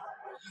会要。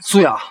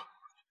苏雅，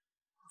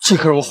这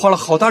可是我花了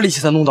好大力气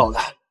才弄到的，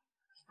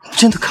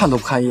真的看都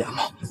不看一眼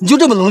吗？你就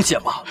这么冷血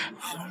吗？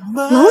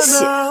冷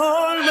血？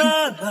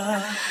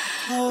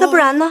那不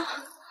然呢？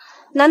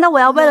难道我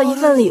要为了一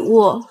份礼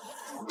物，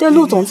对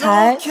陆总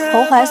裁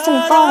投怀送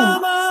抱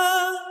吗？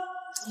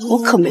我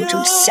可没这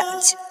么下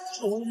贱。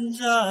苏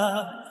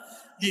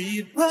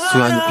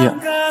雅，你变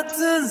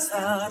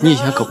了，你以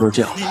前可不是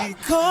这样的，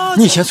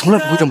你以前从来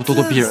不会这么咄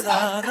咄逼人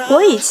的。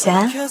我以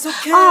前？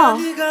哦，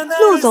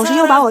陆总是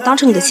又把我当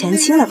成你的前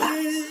妻了吧？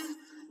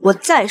我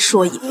再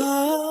说一遍，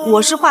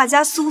我是画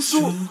家苏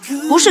苏，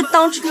不是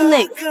当初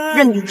那个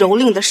任你蹂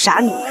躏的傻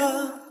女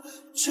人。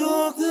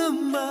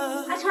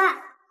阿川，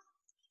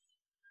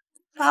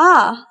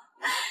啊，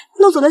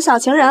陆总的小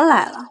情人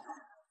来了，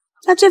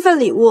那这份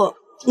礼物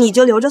你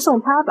就留着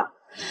送他吧。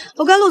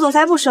我跟陆总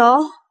裁不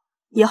熟，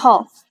以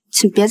后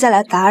请别再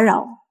来打扰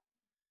我。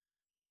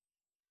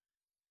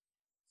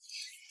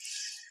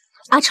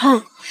阿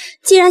川，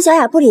既然小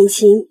雅不领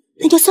情，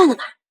那就算了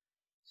吧。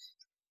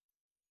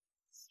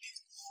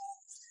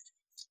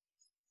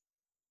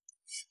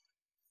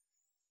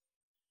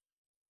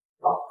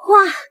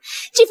哇，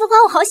这幅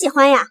画我好喜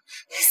欢呀，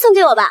送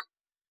给我吧。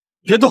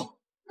别动！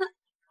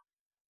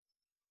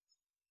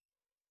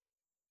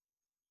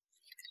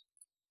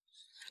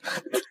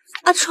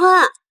阿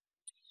川，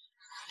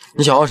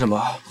你想要什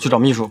么去找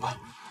秘书吧，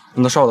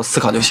让他刷我的4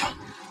卡就行。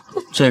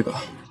这个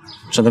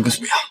只能给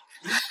苏雅。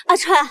阿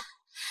川，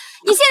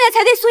你现在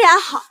才对苏雅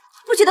好，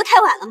不觉得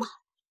太晚了吗？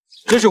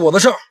这是我的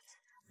事儿，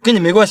跟你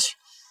没关系。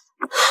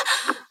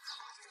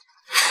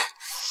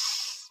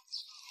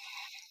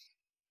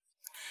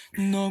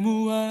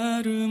 너무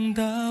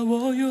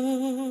아름다워요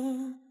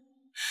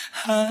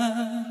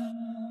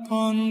한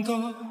번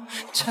더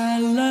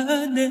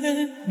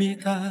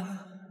잘라냅니다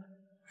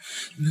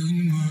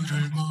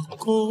눈물을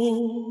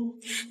먹고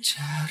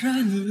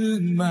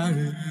자라는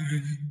마음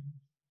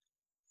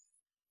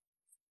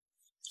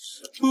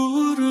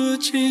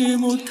부르지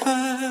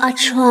못한 阿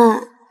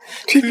川，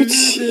对不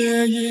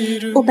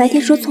起，我白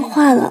天说错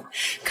话了，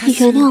你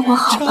原谅我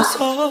好吧？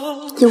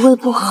你胃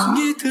不好，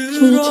你一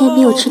天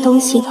没有吃东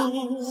西了。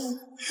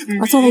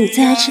 我做了你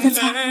最爱吃的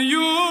菜，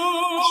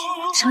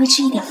稍微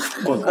吃一点吧。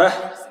滚开！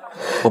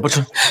我不吃。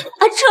阿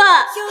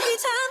川，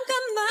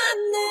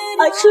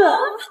阿川，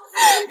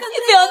你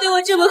不要对我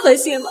这么狠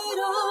心嘛！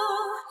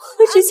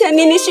我之前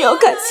明明是有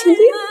感情的，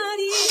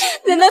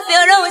难道非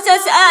要让我像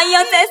小雅一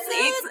样再死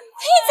一次，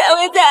你才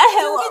会再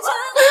爱我吗？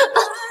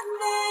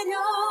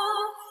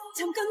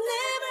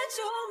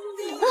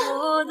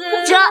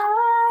这，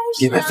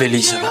因为费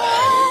力气了，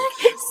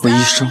我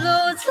一生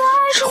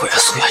只为了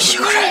苏雅一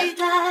个人。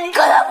 可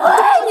他不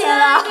爱你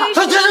了，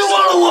他真是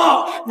忘了我，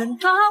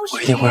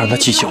我一定会让他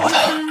记起我的。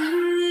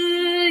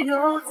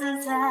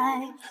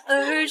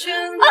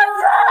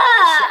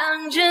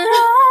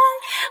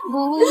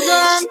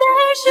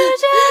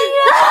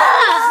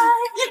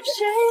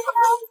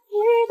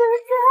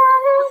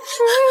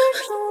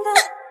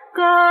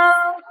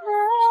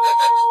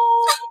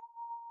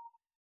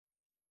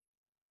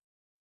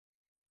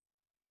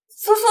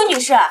苏苏女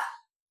士，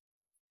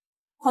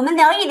我们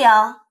聊一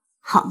聊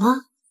好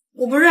吗？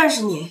 我不认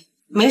识你，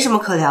没什么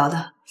可聊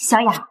的。小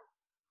雅，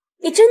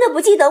你真的不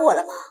记得我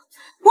了吗？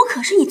我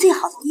可是你最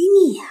好的闺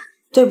蜜呀。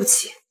对不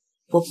起，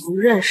我不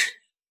认识你。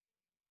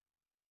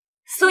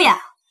苏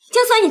雅，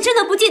就算你真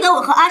的不记得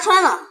我和阿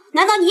川了，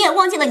难道你也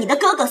忘记了你的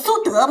哥哥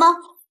苏德吗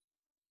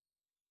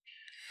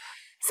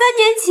？3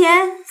年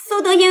前，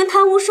苏德因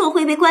贪污受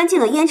贿被关进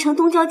了燕城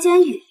东郊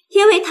监狱，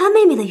因为他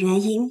妹妹的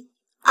原因，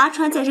阿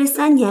川在这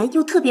3年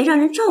又特别让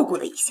人照顾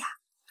了一下。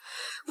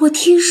我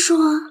听说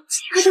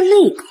他的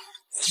肋骨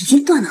已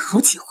经断了好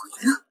几回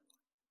了，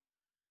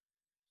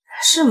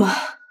是吗？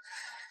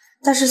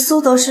但是苏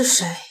德是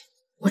谁，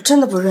我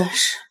真的不认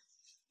识。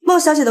孟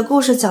小姐的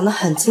故事讲得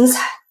很精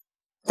彩，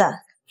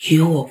但与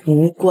我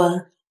无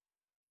关。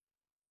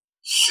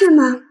是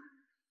吗？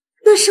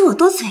那是我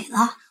多嘴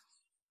了。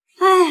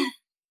哎，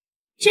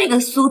这个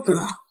苏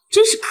德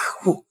真是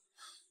可恶，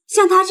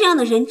像他这样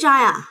的人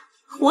渣呀，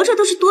活着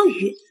都是多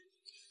余。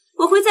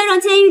我会再让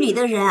监狱里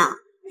的人啊，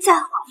再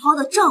好好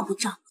的照顾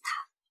照顾。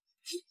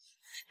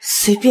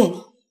 随便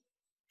你，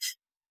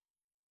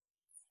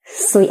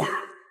苏雅，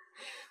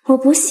我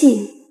不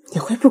信你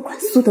会不管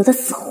苏德的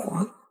死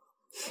活。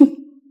哼！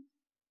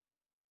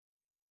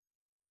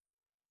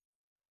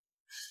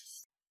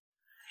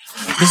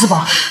没事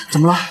吧？怎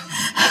么了？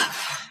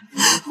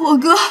我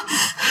哥，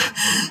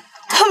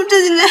他们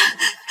这几年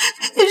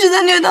一直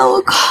在虐待我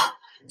哥。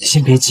你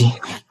先别急，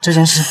这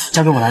件事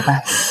交给我来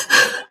办。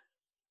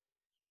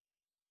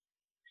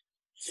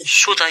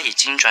苏德已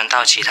经转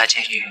到其他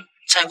监狱。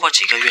 再过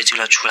几个月就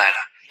能出来了，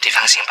你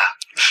放心吧。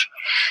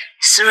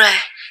思睿，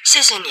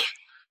谢谢你，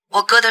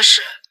我哥的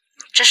事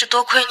真是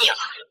多亏你了。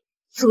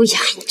苏雅，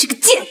你这个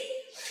贱，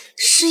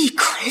失忆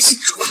果然是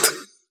装的。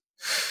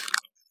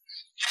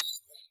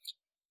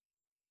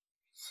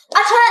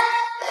阿川，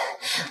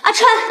阿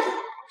川，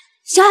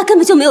小雅根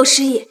本就没有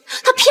失忆，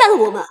她骗了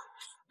我们。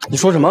你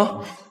说什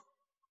么？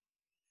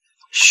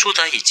苏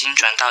德已经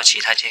转到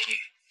其他监狱，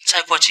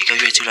再过几个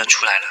月就能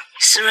出来了。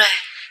思睿，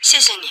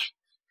谢谢你，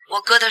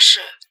我哥的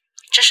事。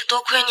 真是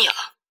多亏你了，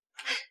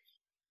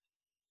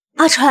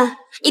阿川，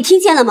你听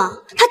见了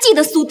吗？他记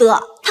得苏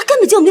德，他根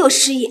本就没有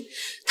失忆，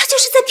他就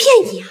是在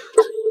骗你啊！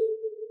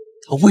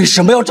他为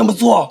什么要这么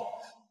做？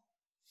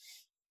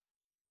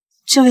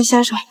这位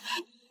先生，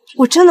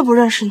我真的不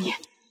认识你，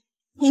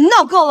你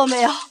闹够了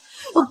没有？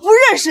我不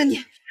认识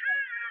你。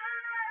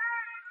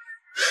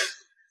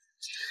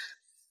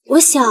我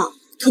想，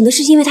可能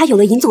是因为他有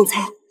了尹总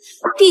裁，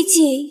毕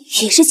竟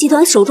尹氏集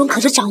团手中可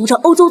是掌握着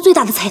欧洲最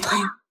大的财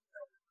团啊。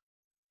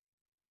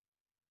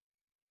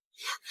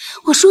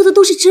 我说的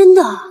都是真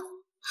的，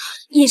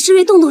尹世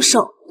瑞动动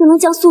手就能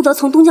将苏德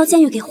从东郊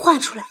监狱给换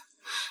出来，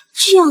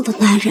这样的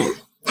男人，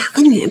哪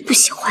个女人不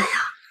喜欢呀？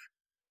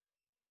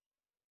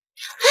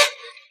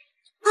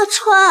阿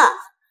川，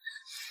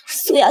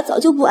苏雅早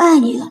就不爱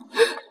你了，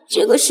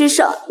这个世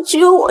上只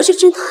有我是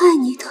真的爱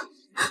你的，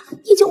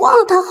你就忘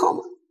了他好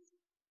吗？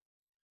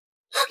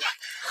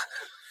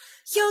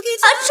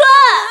阿川，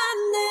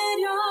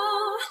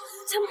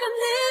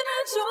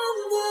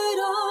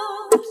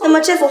那么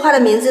这幅画的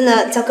名字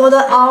呢，叫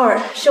Golden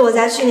Hour， 是我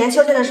在去年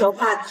秋天的时候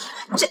画的。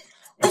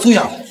苏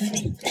雅，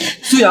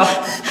苏雅，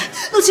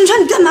陆晴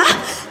川，你干嘛？你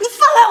放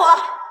开我！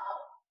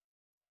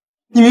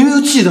你明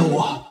明就记得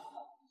我，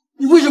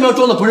你为什么要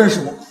装的不认识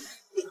我？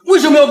为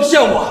什么要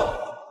骗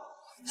我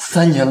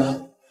？3年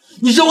了，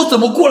你知道我怎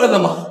么过来的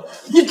吗？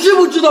你知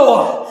不知道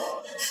啊？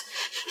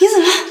你怎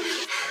么？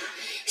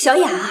小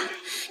雅，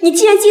你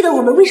既然记得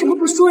我们，为什么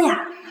不说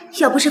呀？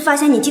要不是发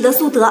现你记得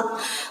苏德，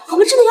我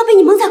们真的要被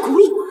你蒙在鼓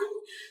里吗？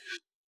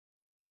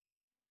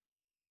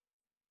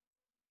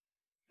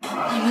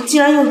你们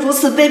竟然用如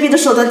此卑鄙的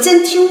手段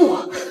监听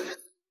我！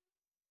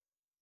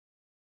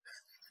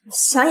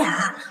小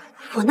雅，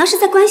我那是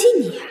在关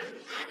心你。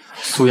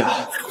苏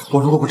雅，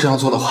我如果不这样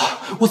做的话，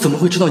我怎么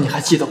会知道你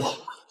还记得我？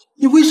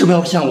你为什么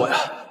要骗我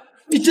呀？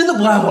你真的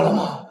不爱我了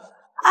吗？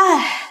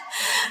爱，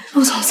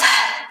陆总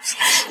裁，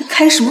你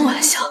开什么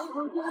玩笑？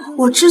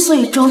我之所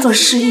以装作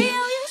失忆，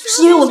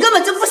是因为我根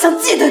本就不想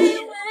记得你。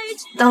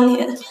当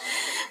年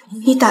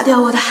你打掉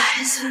我的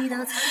孩子，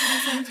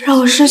让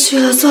我失去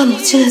了做母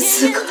亲的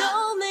资格。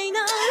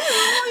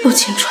陆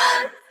晴川，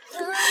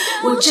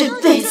我这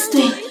辈子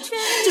对你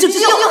就只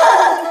有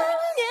恨。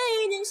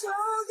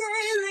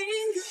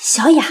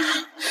小雅，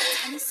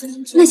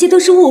那些都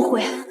是误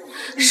会，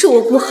是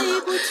我不好，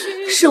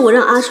是我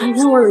让阿川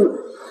冤枉了你。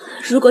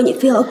如果你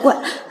非要怪，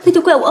那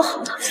就怪我好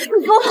了。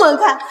你给我滚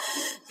开！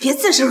别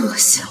再这恶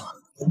心我！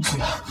苏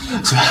雅，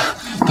苏雅，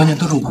当年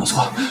都是我的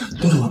错，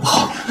都是我不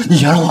好，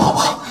你原谅我好不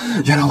好？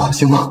原谅我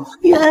行吗？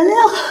原谅？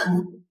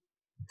你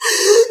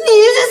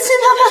一句轻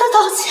飘飘的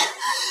道歉，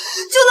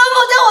就能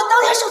抹掉我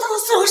当年受到的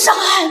所有伤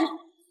害吗？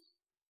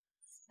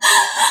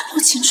陆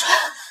晴川，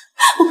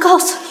我告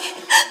诉你，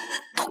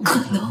不可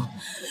能，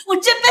我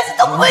这辈子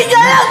都不会原谅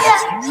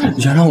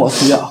你。原谅我，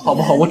苏雅，好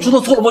不好？我知道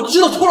错了，我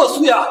知道错了，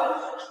苏雅。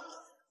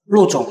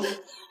陆总，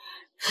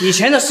以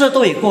前的事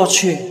都已过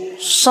去，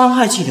伤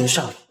害既留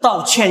下，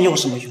道歉又有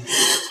什么用？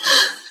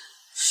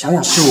小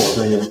雅是我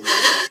的人，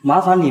麻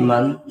烦你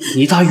们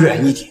离她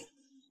远一点。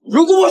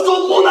如果我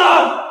说不呢？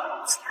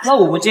那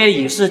我们接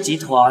影视集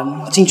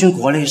团进军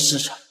国内市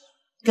场，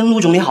跟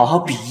陆总你好好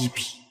比一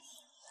比，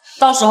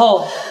到时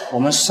候我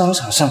们商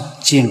场上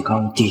见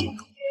高低。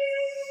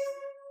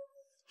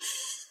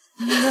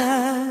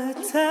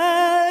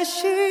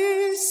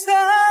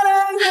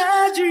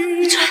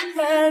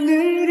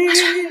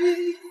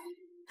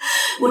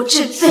我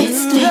这辈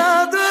子对你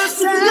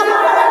只有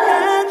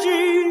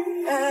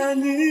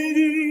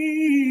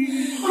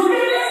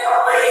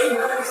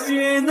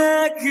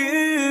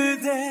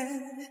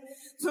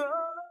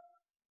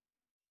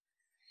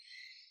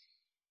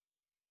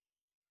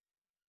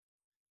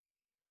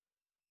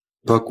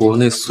把国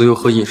内所有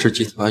和影视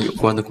集团有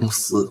关的公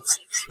司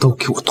都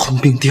给我吞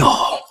并掉。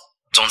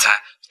总裁，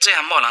这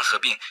样贸然合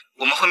并，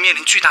我们会面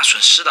临巨大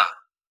损失的。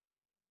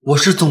我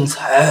是总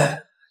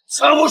裁，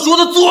按我说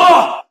的做。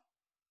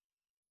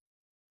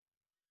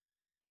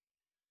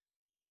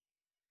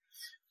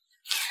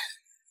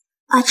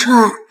阿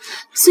川，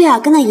苏雅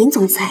跟那尹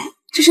总裁，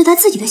这是他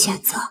自己的选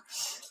择，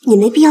你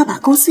没必要把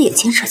公司也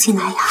牵扯进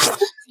来呀。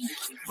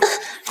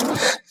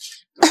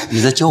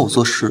你在教我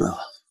做事啊？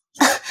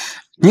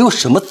你有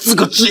什么资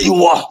格质疑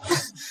我？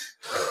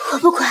我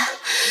不管。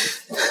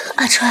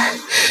阿川，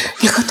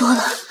你喝多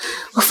了，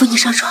我扶你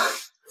上床。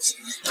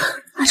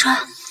阿川。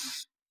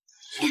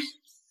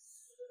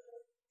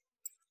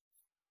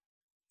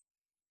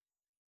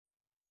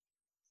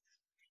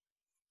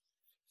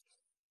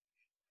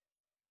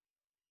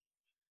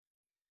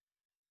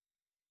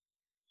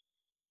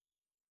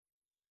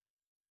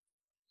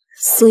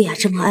苏雅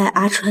这么爱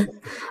阿川，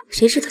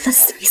谁知道他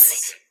死没死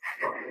心？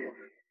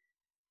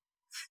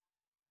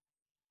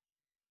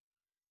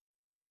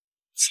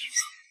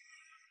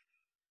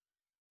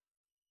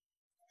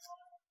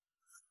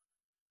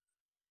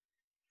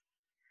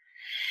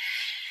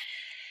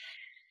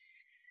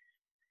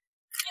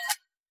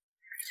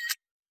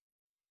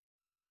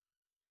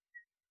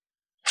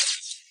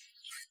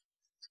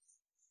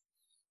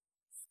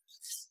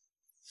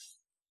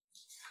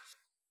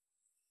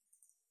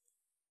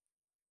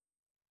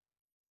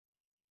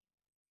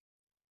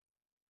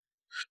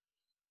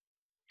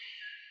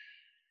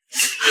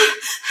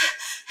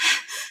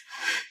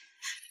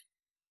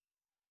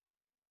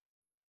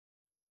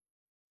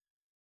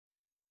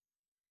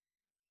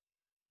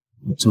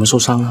怎么受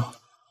伤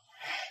了？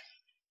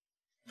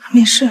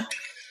没事。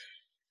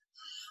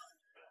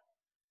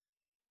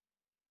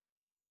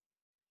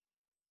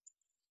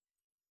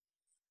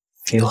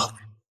给我。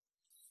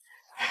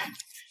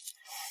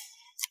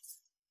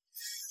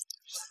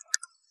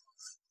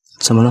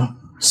怎么了？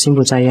心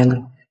不在焉的？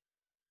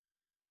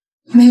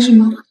没什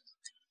么。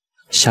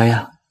小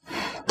雅，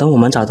等我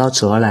们找到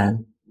泽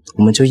兰，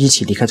我们就一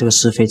起离开这个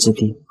是非之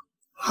地。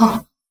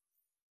好。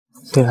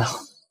对了，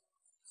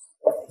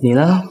你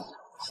呢？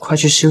快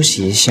去休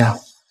息一下，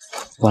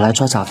我来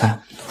做早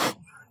饭。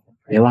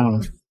别忘了，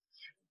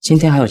今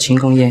天还有庆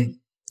功宴，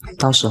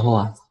到时候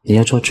啊，你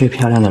要做最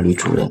漂亮的女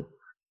主人。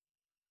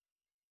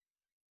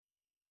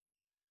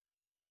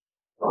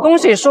恭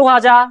喜书画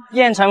家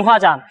燕城画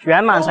展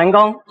圆满成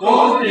功！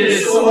恭喜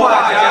书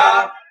画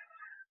家！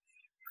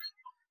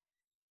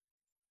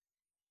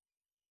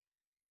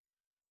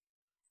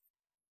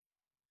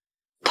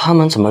他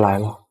们怎么来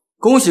了？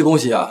恭喜恭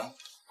喜啊！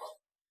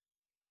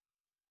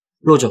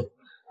陆总，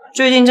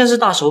最近真是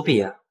大手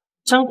笔啊，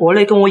将国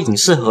内跟我影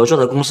视合作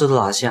的公司都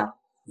拿下。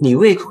你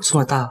胃口这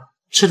么大，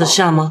吃得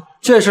下吗？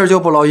这事儿就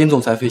不劳尹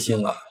总裁费心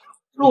了。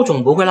陆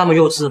总不会那么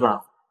幼稚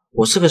吧？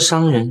我是个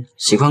商人，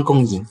喜欢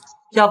共赢，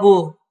要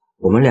不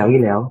我们聊一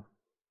聊？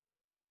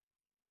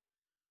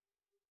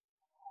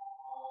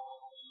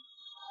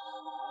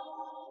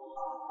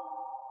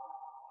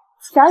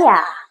小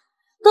雅，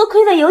多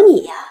亏了有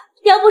你呀，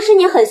要不是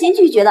你狠心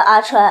拒绝了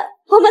阿川，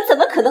我们怎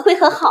么可能会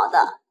和好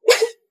的？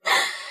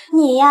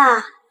你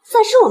呀，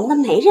算是我们的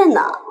媒人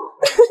呢。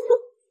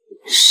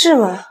是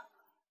吗？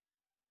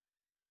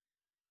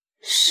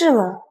是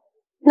吗？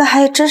那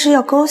还真是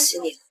要恭喜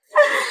你。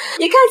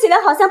你看起来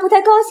好像不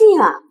太高兴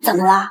啊，怎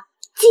么了？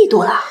嫉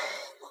妒了？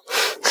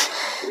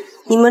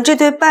你们这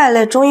对败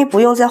类终于不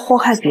用再祸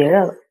害别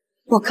人了，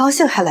我高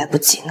兴还来不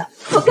及呢。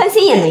不甘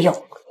心也没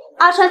用，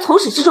阿川从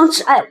始至终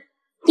只爱我，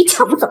你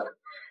抢不走。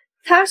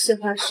他喜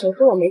欢谁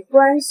和我没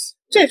关系，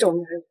这种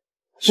男人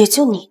也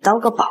就你当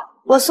个宝，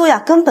我苏雅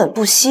根本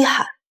不稀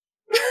罕。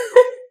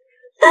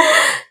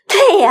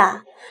对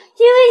呀，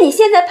因为你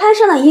现在攀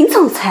上了尹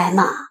总裁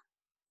嘛。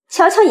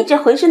瞧瞧你这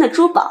浑身的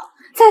珠宝，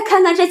再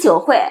看看这酒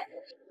会，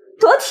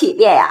多体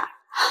面呀！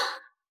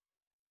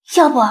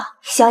要不，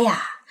小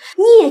雅，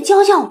你也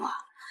教教我，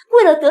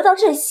为了得到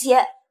这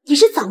些，你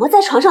是怎么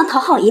在床上讨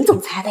好尹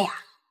总裁的呀？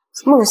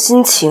孟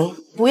心晴，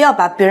不要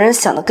把别人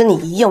想的跟你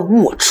一样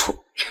龌龊。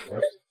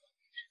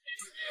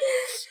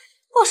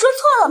我说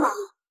错了吗？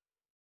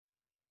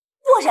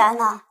不然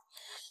呢？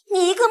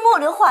你一个末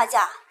流画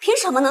家，凭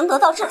什么能得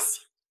到这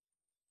些？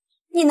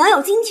你能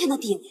有今天的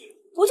地位，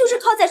不就是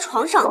靠在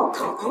床上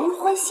讨男人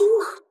欢心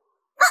吗？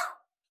啊！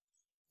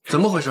怎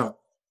么回事？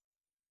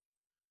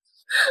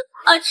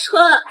阿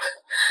川，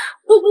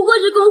我不过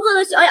是恭贺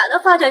了小雅的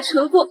发展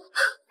成功，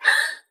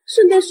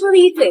顺便说了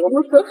一嘴我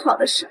们和好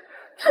的事，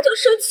他就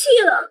生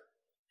气了。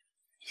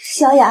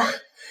小雅，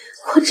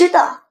我知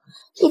道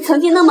你曾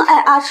经那么爱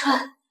阿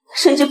川，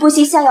甚至不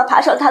惜下药爬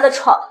上他的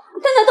床，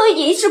但那都已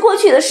经是过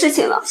去的事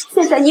情了。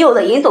现在你有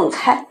了尹董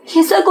开，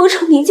也算功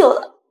成名就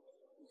了，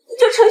你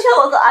就成全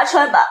我和阿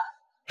川吧。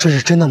这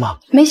是真的吗？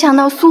没想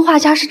到苏画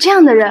家是这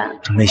样的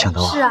人。真没想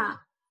到啊！是啊。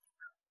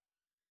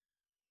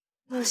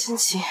孟心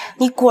晴，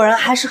你果然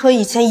还是和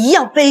以前一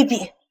样卑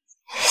鄙。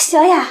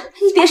小雅，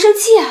你别生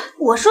气啊，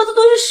我说的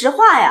都是实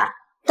话呀。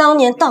当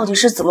年到底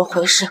是怎么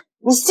回事？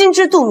你心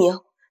知肚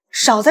明，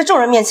少在众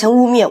人面前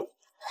污蔑我。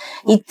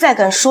你再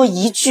敢说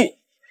一句，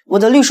我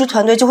的律师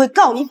团队就会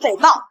告你诽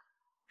谤。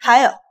还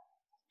有，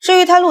至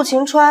于他陆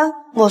晴川，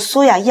我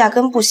苏雅压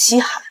根不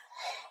稀罕。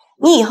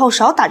你以后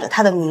少打着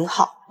他的名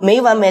号，没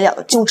完没了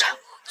的纠缠。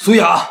苏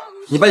雅，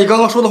你把你刚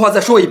刚说的话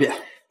再说一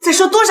遍。再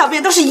说多少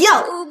遍都是一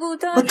样的。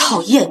我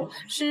讨厌你，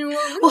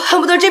我恨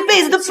不得这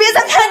辈子都别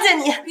再看见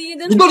你。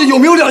你到底有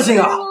没有良心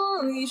啊？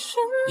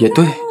也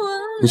对，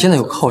你现在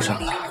有靠山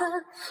了，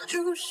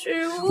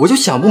我就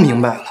想不明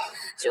白了，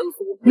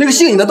那个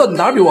姓尹的到底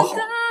哪儿比我好？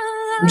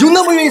你就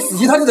那么愿意死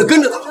心塌地的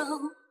跟着他？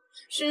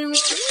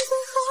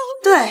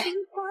对，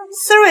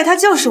思睿他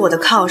就是我的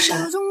靠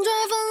山。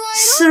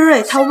思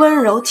睿他温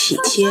柔体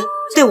贴，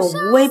对我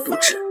无微不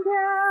至，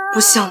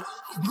不像你。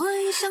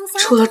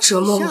除了折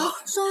磨我，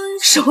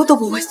什么都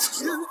不会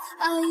做。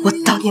我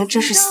当年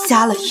真是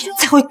瞎了眼，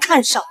才会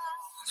看上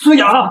你。苏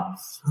雅，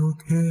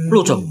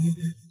陆总，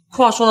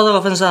话说到这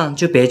个份上，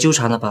就别纠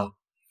缠了吧。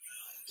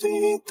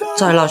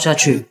再闹下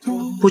去，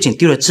不仅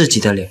丢了自己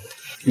的脸，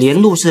连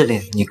陆氏的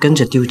脸也跟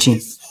着丢尽。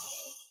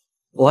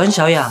我跟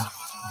小雅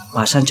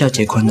马上就要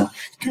结婚了，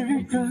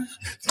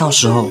到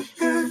时候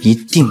一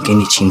定给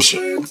你请帖。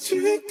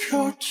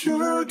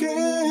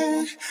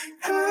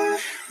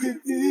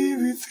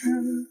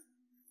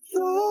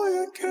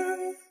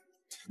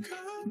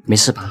没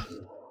事吧？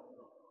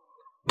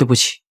对不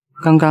起，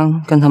刚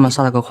刚跟他们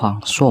撒了个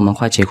谎，说我们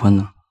快结婚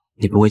了，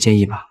你不会介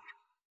意吧？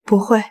不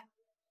会。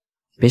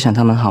别想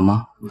他们好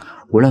吗？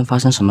无论发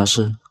生什么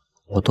事，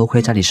我都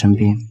会在你身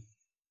边。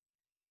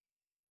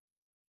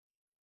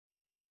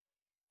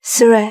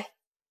思睿，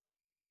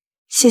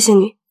谢谢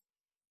你。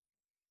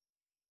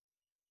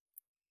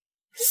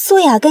苏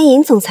雅跟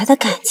尹总裁的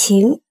感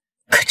情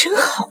可真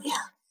好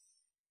呀。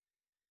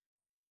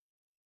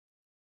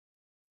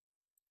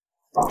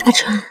阿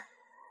川，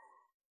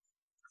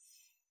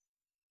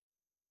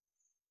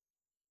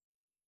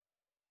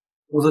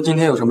公司今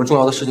天有什么重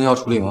要的事情要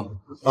处理吗？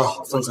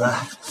总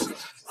裁，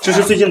这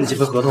是最近的几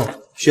份合同，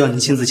需要您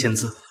亲自签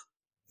字。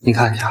您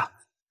看一下。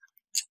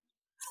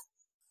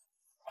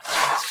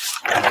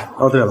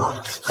哦，对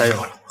了，还有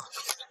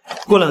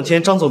过2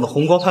天张总的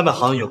红光拍卖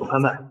行有个拍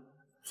卖，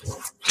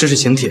这是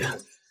请帖，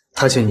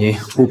他请您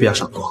务必要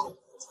赏光。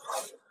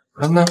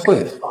拍卖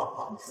会？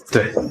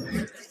对，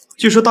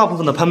据说大部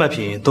分的拍卖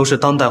品都是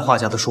当代画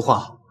家的书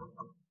画。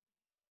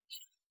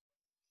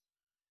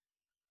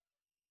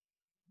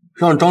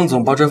让张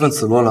总把这份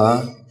紫罗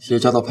兰也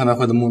加到拍卖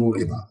会的目录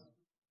里吧。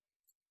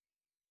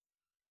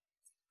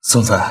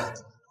总裁，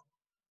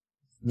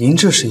您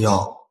这是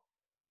要？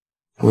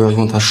我要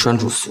用它拴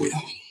住苏雅。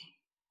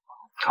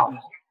好。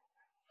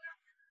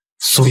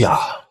苏雅，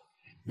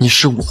你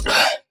是我的，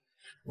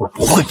我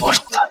不会放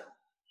手的。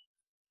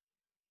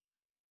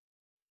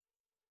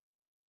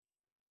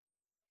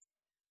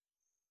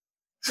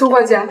苏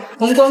画家，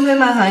红光拍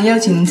卖行邀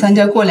请您参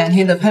加过2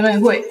天的拍卖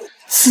会。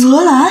紫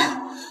罗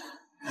兰，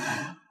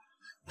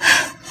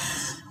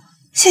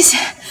谢谢。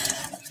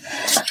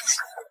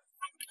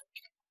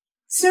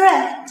思睿，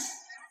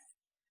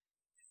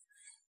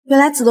原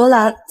来紫罗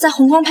兰在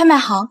红光拍卖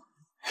行，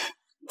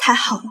太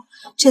好了！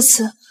这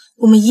次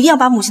我们一定要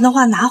把母亲的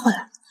画拿回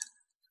来。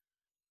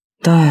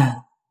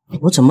但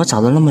我怎么找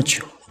了那么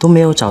久都没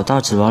有找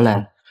到紫罗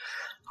兰，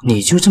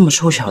你就这么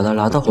凑巧的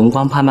拿到红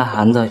光拍卖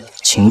行的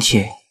请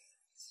帖？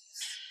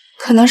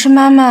可能是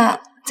妈妈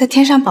在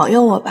天上保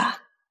佑我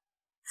吧。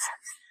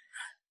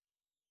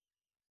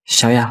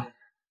小雅，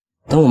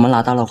等我们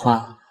拿到的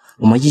话，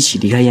我们一起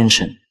离开燕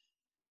城。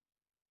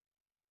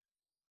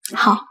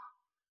好。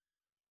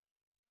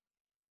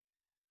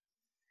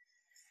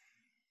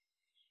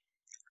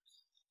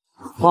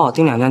帮我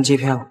订2张机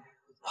票，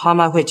拍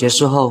卖会结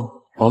束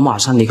后，我马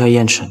上离开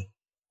燕城。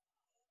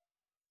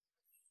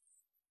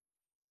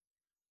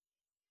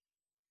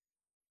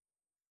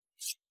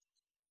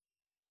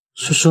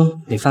叔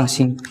叔，你放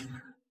心，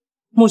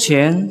目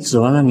前紫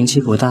罗兰名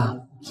气不大，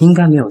应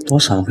该没有多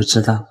少人会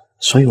知道，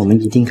所以我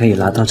们一定可以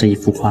拿到这一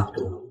幅画。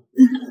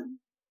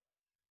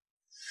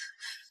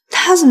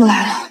他怎么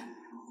来了？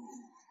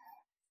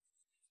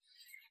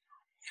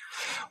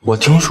我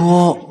听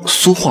说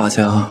苏画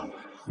家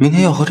明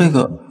天要和这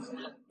个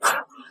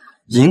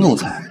尹总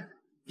裁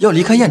要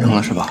离开燕城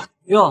了，是吧？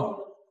哟，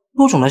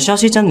陆总的消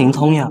息真灵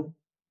通呀！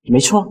没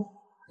错，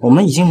我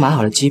们已经买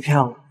好了机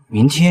票，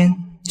明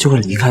天就会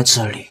离开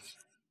这里。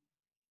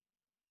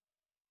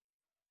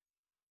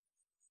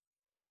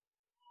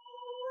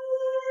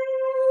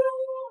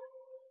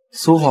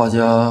苏画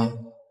家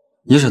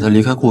也舍得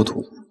离开故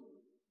土，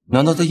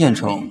难道在燕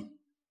城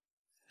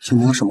就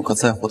没有什么可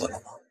在乎的了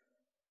吗？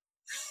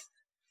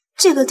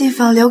这个地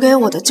方留给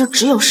我的就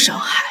只有伤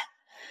害，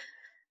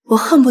我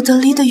恨不得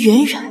离得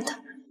远远的，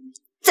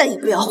再也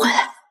不要回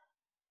来。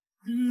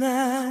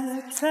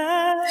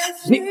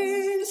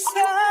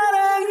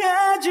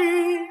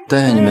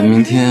但愿你们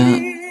明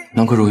天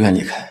能够如愿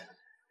离开。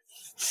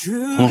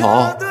很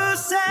好，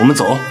我们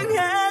走。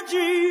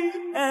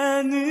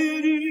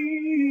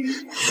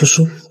叔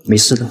叔，没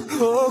事的。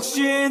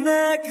今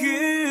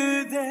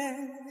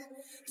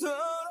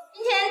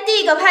天第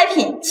一个拍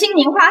品青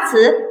柠花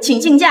瓷，请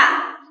竞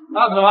价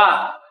20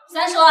万、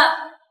30万、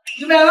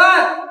100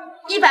万、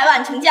 100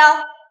万成交。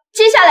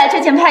接下来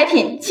这件拍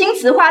品青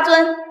瓷花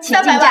樽，请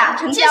竞价。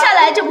接下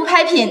来这部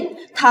拍品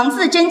唐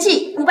字真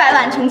迹，500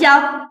万成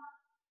交。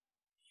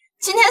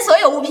今天所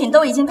有物品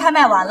都已经拍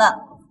卖完了，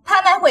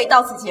拍卖会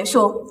到此结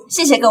束，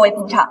谢谢各位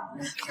捧场。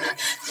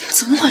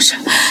怎么回事？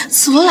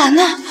紫罗兰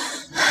呢？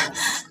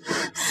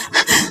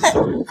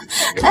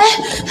哎，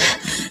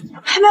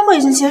拍卖会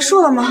已经结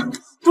束了吗？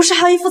不是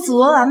还有一幅紫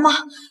罗兰吗？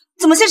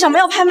怎么现场没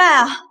有拍卖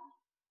啊？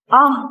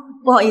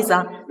不好意思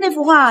啊，那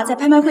幅画在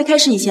拍卖会开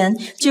始以前，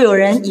就有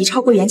人以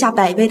超过原价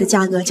100倍的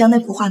价格将那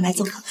幅画买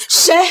走了。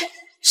谁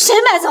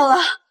买走了？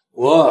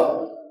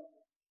我。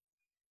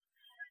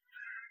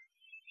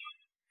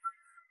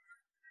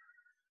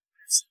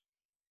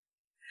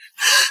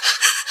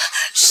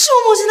是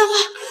我母亲的画。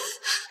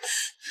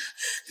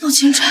陆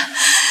清川，你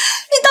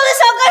到底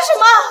想要干什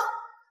么？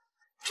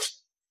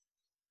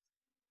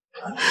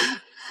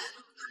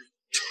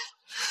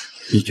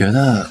你觉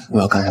得我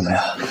要干什么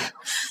呀？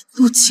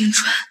陆清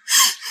川，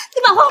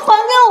你把画还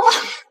给我吧。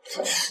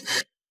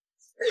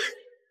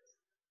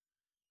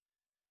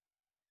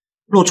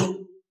陆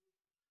总，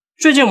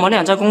最近我们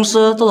俩在公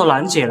司斗得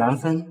难解难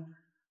分，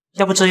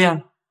要不这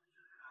样，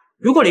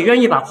如果你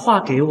愿意把画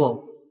给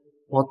我，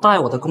我代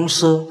我的公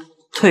司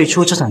退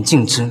出这场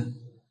竞争。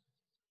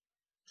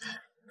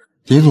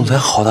林总裁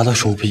好大的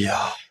手笔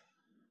啊！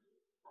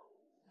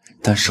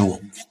但是我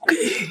不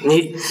给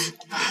你。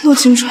陆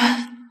清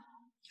川，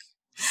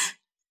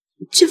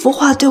这幅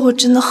画对我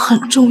真的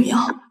很重要，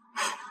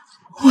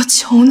我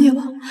求你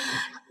了，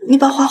你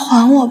把画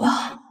还我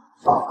吧。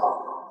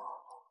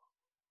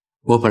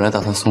我本来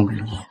打算送给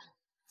你，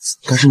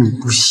但是你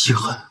不稀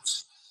罕，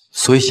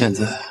所以现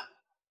在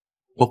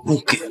我不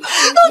给了。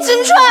陆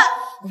清川，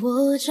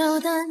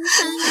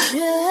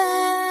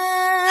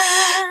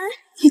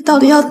你到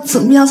底要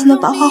怎么样才能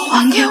把画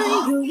还给我？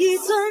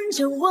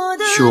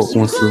去我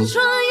公司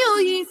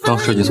当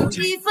设计总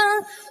监。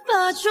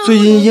最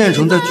近燕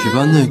城在举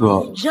办那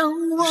个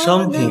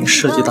商品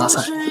设计大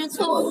赛，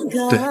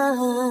对，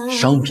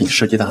商品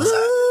设计大赛，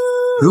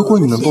如果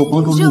你能够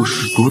帮助陆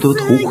氏夺得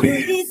头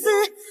盔，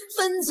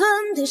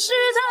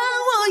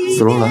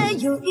紫罗兰，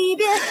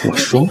我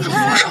双手奉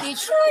上。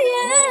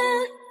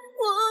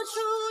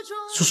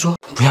叔叔，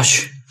不要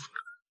去，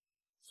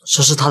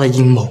这是他的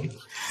阴谋。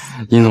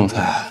殷总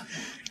裁，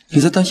你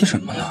在担心什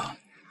么呢？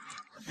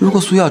如果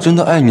苏亚真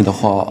的爱你的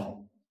话，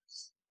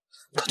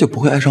他就不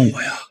会爱上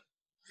我呀，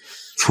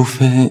除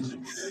非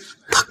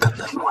他根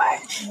本不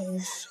爱你。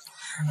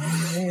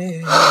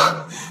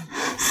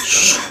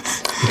叔叔，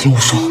你听我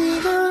说，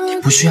你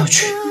不需要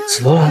去，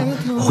紫罗兰，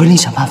我会另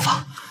想办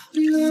法。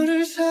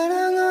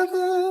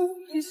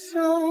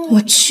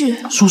我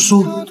去。叔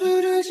叔，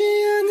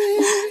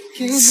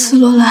紫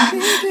罗兰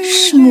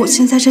是母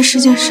亲在这世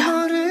界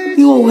上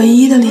与我唯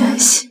一的联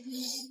系。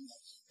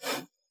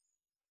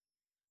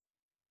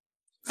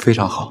非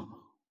常好。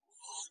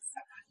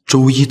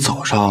周一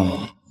早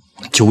上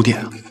9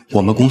点，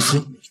我们公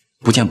司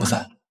不见不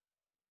散，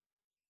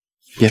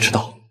别迟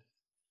到。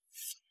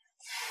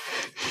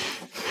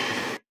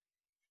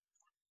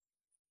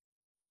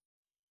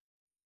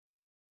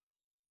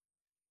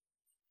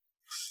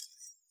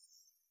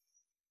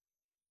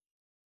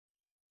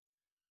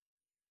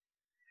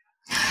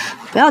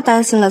不要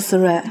担心了，思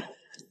睿，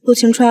陆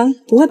晴川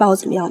不会把我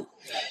怎么样的。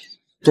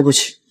对不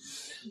起，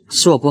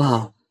是我不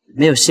好，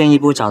没有先一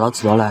步找到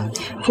紫罗兰。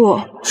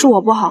不是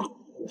我不好，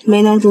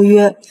没能如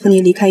约和你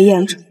离开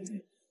燕城。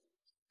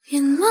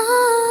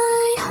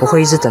我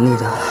会一直等你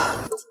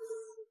的。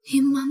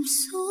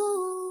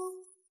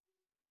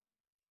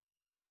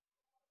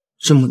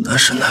这么难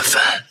舍难分，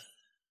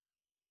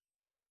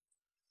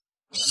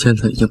现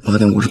在已经8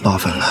点58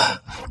分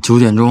了，9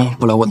点钟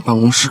不来我的办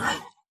公室，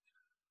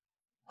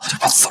我就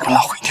把紫罗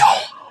兰毁掉。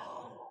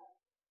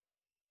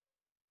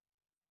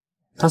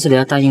但是你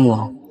要答应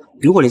我，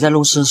如果你在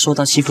陆氏受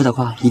到欺负的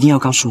话，一定要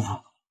告诉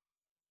我。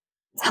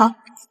好，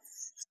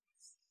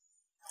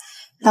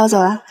那我走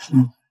了。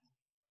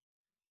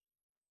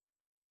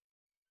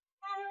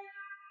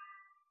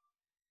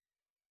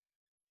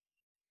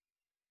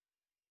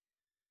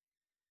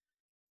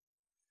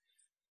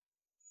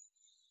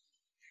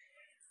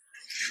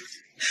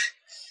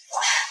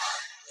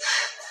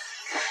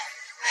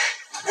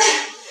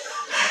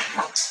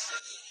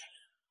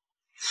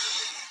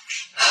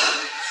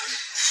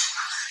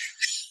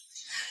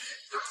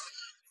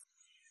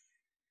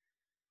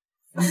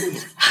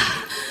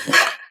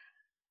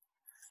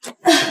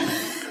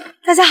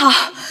大家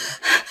好，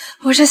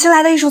我是新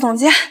来的艺术总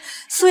监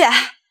苏雅，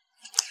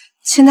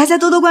请大家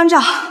多多关照。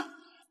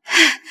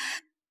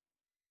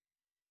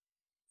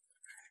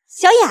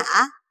小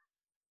雅，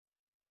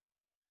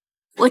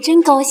我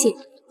真高兴，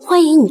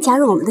欢迎你加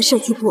入我们的设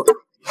计部。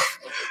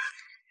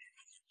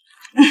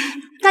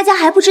大家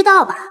还不知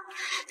道吧？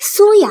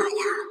苏雅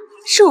呀，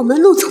是我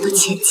们陆总的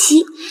前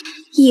妻，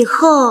以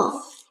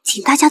后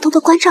请大家多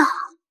多关照。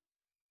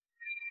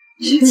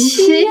前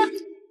妻？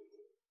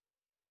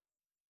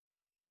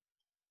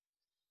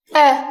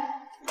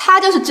哎，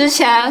她就是之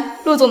前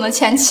陆总的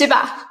前妻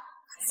吧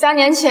？3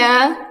年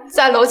前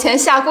在楼前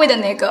下跪的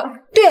那个。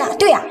对呀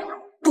对呀，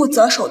不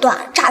择手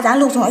段榨咱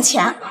陆总的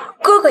钱，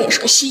哥哥也是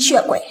个吸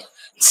血鬼。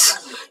切，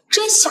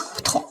真想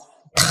不通，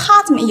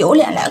他怎么有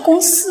脸来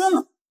公司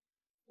呢？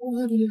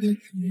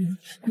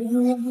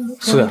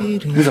苏雅，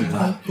你怎么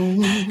了？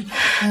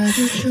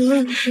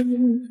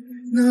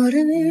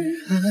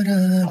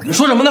你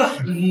说什么呢？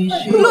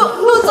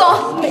陆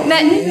总，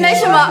没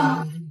什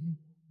么。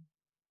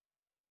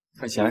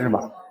看钱是吧？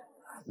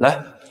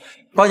来，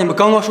把你们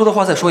刚刚说的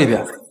话再说一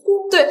遍。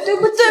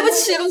对不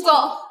起，陆总。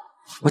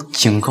我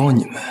警告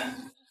你们，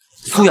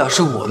苏雅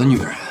是我的女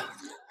人，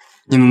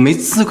你们没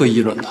资格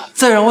议论她。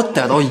再让我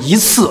逮到一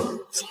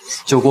次，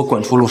就给我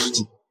滚出陆氏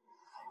记，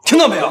听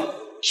到没有？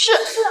是。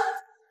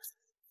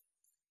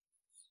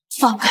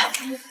放开。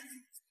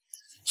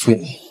苏雅，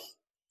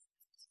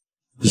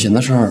以前的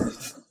事儿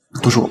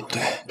都是我不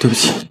对，对不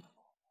起。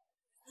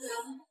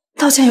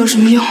道歉有什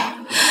么用？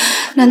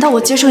难道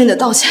我接受你的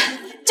道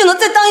歉就能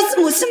再当一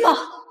次母亲吗？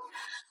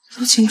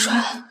陆晴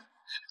川，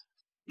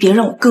别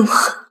让我更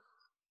狠。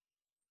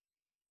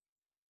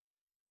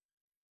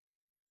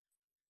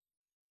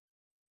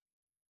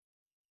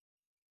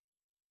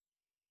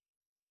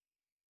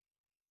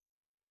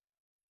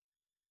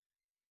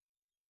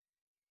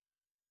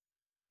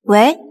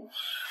喂，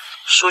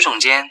苏总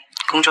监，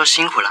工作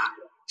辛苦了，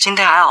今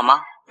天还好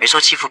吗？没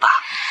受欺负吧？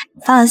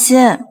放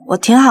心，我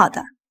挺好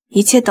的，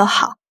一切都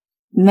好，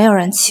没有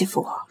人欺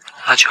负我。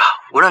那就好，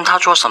无论他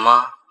做什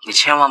么，你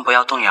千万不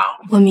要动摇。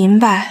我明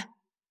白，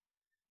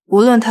无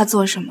论他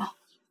做什么，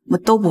我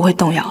都不会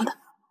动摇的。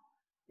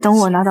等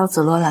我拿到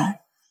紫罗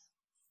兰，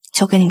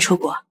就跟你出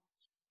国。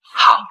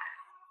好。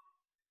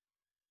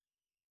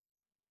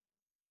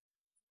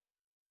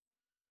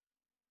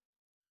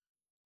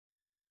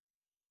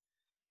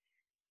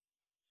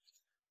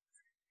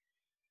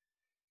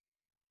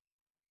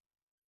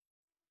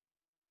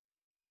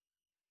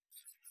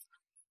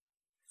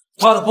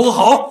画的不够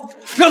好，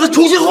让他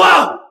重新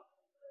画。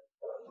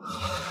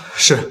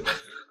是。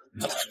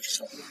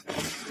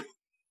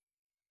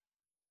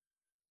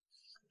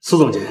苏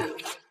总监，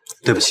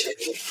对不起，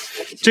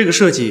这个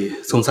设计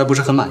总裁不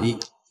是很满意，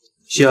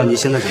需要你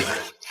现在就改。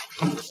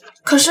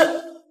可是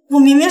我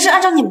明明是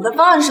按照你们的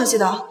方案设计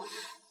的，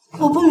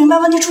我不明白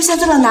问题出现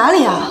在了哪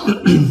里啊？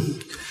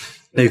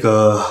那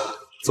个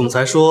总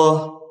裁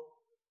说，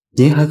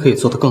您还可以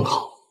做得更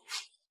好。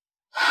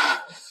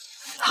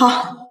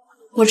好，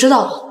我知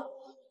道了，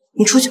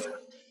你出去吧。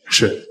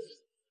是。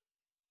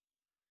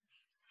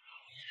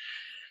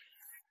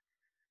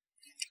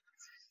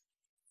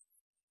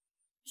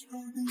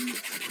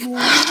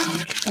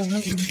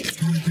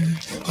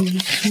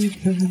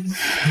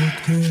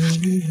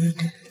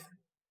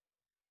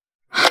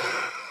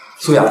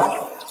苏雅，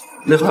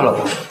累坏了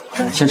吧？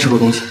先吃口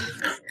东西。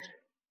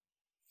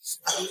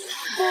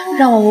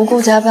让我无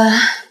故加班，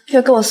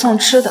又给我送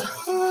吃的，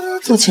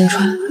陆晴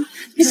川，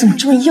你怎么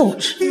这么幼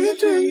稚？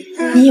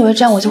你以为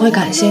这样我就会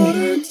感谢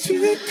你？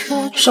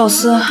寿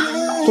司，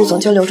陆总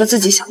就留着自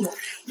己享用。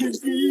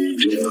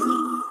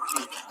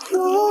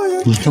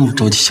你这么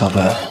着急下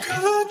班，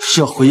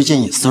是要回去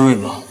见尹思睿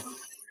吗？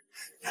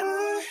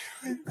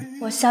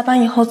我下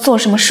班以后做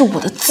什么是我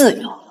的自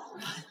由，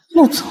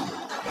陆总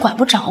管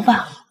不着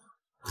吧？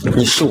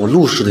你是我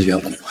陆氏的员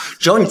工，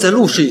只要你在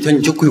陆氏一天，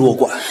你就归我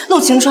管。陆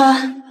晴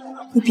川，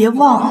你别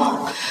忘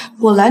了，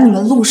我来你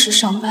们陆氏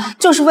上班，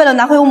就是为了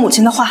拿回我母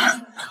亲的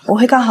话。我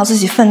会干好自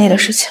己分内的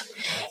事情，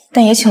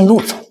但也请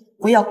陆总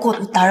不要过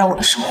度打扰我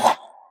的生活。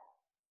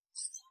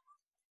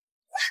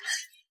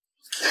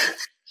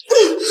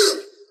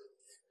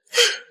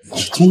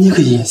你对那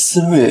个尹思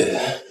睿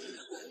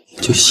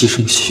就牺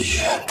牲喜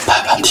悦，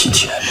百般体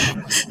贴，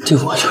对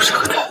我就这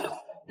个态度，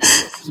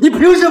你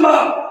凭什么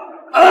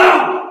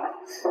啊？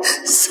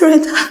思睿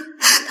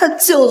他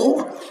救了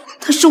我，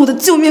他是我的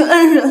救命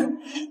恩人，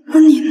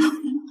而你呢？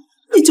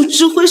你就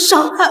只会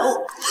伤害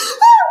我。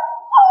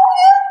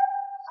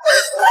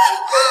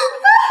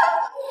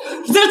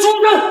你在冲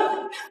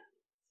着！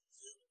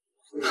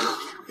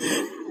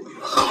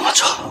我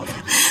操！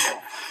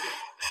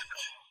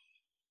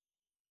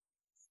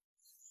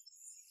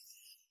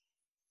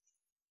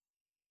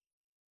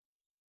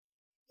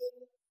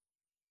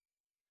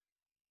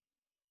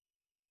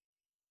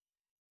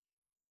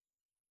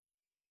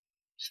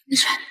没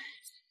事。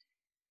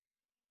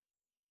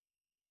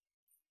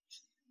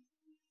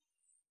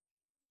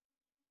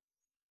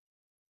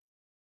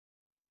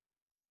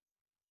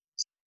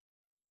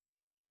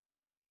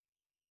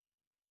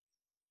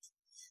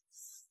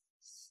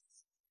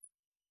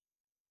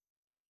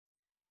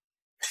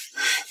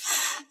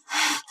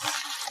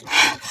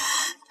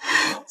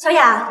小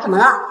雅，怎么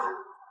了？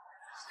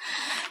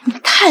你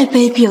太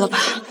卑鄙了吧！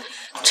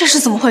这是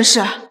怎么回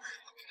事？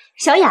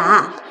小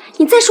雅，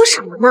你在说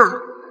什么呢？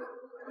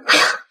哎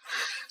呀，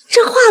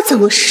这话怎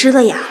么湿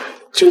了呀？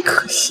真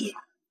可惜。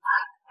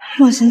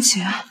莫心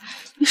晴，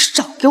你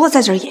少给我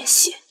在这儿演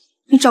戏！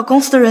你找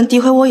公司的人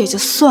诋毁我也就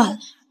算了，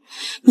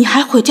你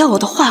还毁掉我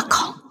的画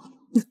稿，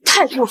你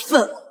太过分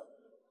了！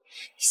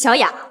小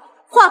雅，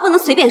话不能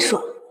随便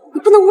说，你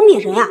不能污蔑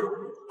人啊！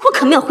我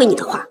可没有毁你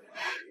的画。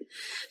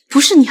不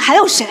是你还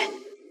有谁？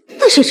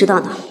那谁知道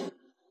呢？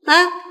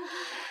哎，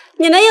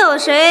你们有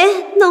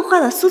谁弄坏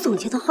了苏总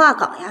监的画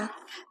稿呀？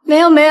没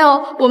有没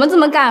有，我们怎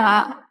么敢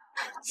啊？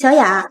小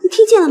雅，你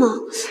听见了吗？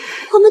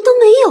我们都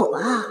没有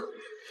啊。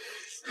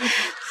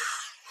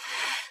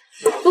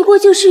不过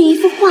就是一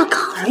幅画稿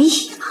而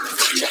已嘛，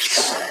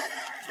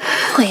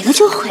毁了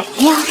就毁了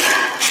呀，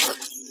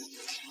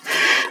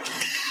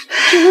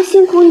只能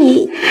辛苦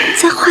你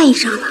再画一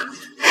张了。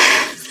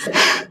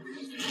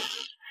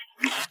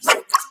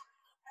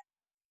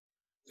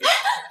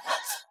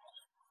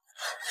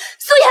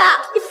苏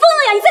雅，你疯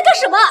了呀？你在干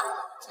什么？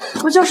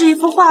不就是一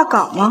幅画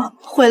稿吗？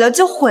毁了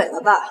就毁了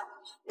吧。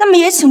那么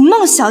也请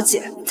孟小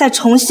姐再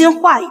重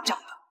新画一张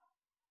吧。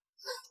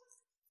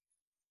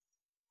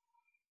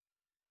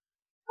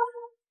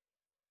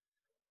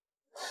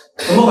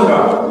怎么回事？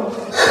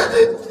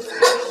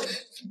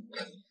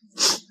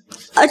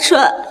阿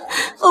川，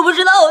我不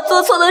知道我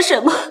做错了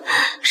什么，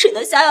使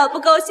得小雅不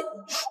高兴，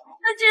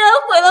她竟然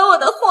毁了我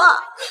的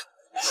画。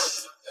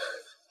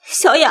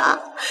小雅，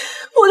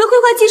我的绘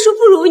画技术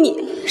不如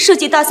你，设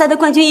计大赛的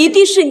冠军一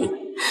定是你，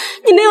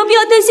你没有必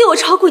要担心我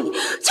超过你，就毁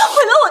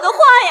了我的画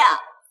呀。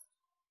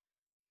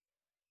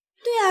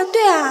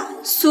对啊，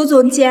苏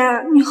总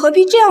监，你何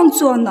必这样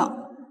做呢？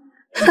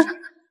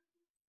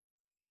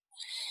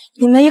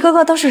你们一个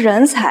个都是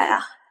人才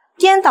啊，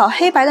颠倒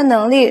黑白的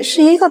能力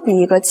是一个比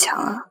一个强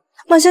啊。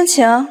孟心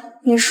晴，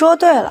你说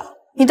对了，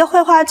你的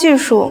绘画技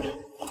术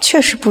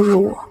确实不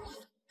如我。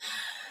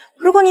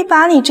如果你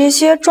把你这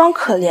些装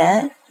可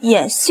怜、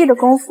演戏的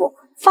功夫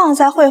放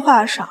在绘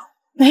画上，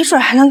没准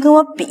还能跟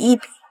我比一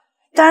比。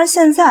但是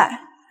现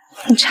在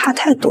你差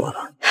太多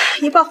了，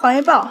一报还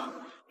一报。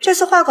这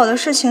次画稿的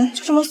事情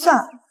就这么算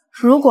了，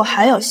如果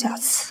还有下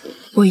次，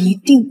我一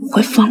定不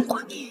会放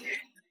过你。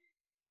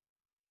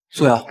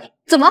苏雅，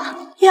怎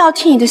么又要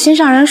替你的心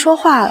上人说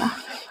话了？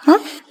啊？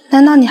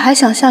难道你还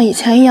想像以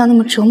前一样那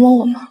么折磨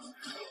我吗？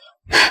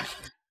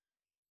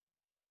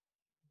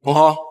洪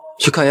豪，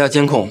去看一下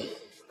监控，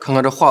看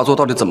看这画作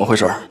到底怎么回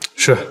事。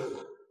是。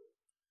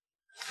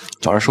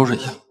找人收拾一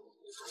下。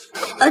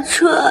阿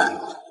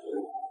川，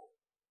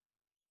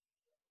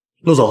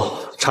陆总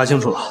查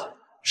清楚了，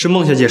是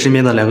孟小姐身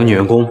边的2个女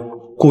员工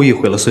故意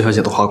毁了苏小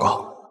姐的画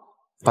稿，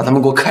把他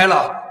们给我开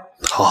了。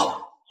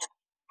好，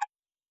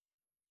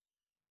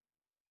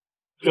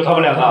就他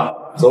们2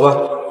个，走吧，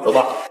走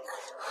吧。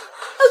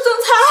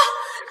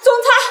总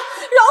裁，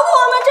饶过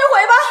我们这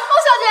回吧！孟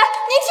小姐，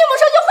您替母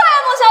说句话呀，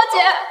孟小姐，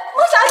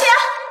孟小姐，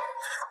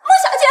孟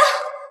小姐。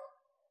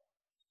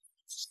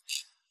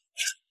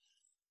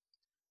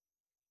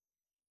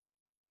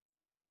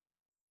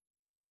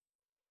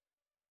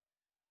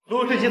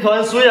陆氏集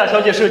团苏雅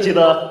小姐设计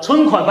的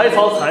春款百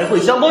草彩绘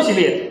香包系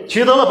列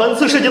取得了本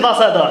次设计大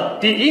赛的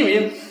第1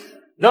名，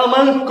让我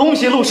们恭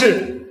喜陆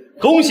氏，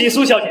恭喜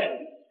苏小姐。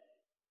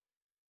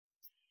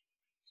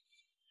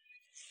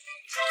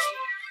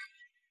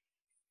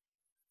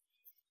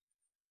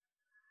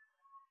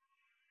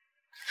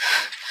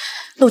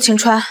陆晴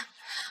川，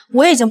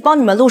我已经帮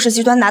你们陆氏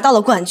集团拿到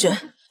了冠军，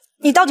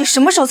你到底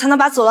什么时候才能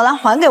把佐罗兰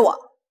还给我？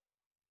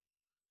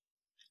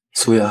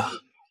苏雅，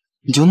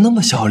你就那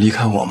么想要离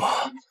开我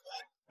吗？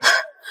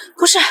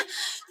不是，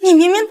你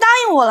明明答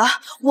应我了，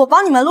我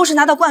帮你们陆氏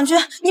拿到冠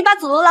军，你把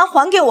佐罗兰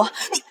还给我，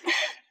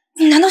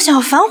你难道想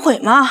要反悔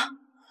吗？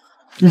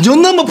你就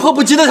那么迫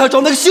不及待想找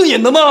那个姓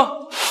尹的吗？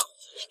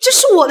这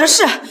是我的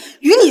事，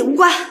与你无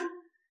关。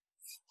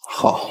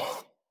好。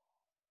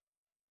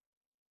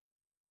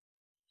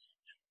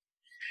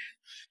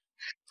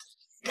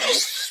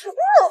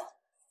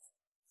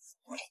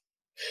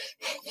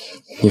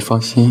你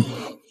放心，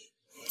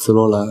紫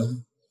罗兰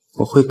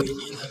我会给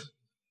你的。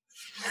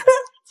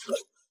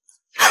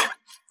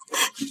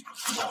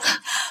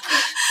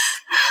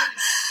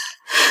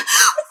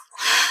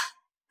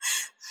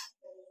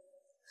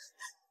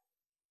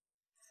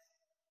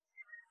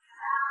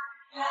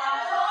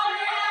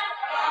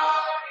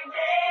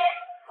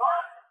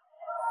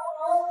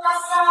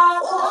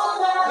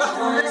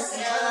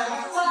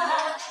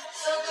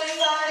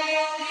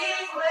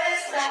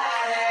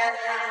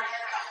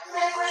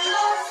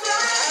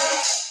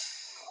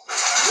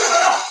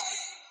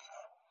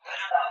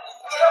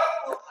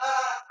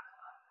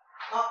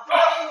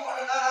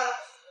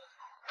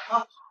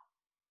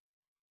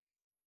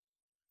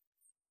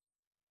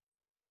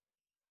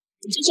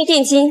这是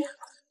定金，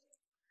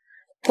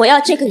我要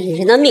这个女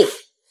人的命。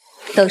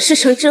等事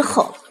成之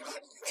后，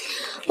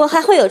我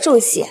还会有重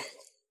谢。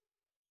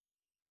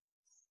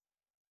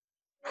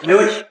没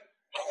问题。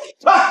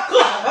来，喝，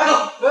来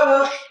喝，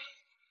来。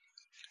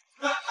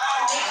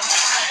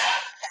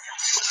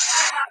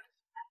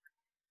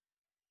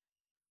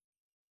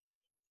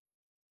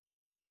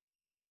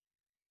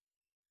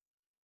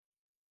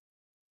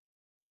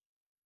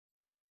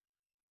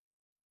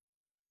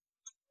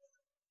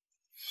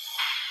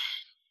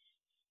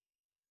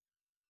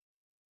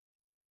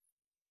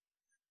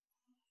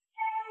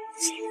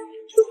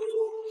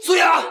苏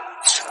雅，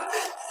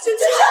这是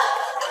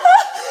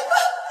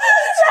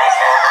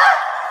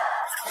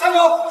三狗，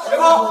别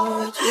跑！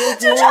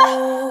警察！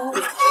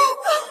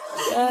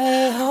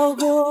再好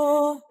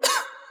过，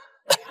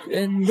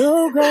人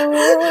都怪我。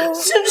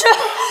警察！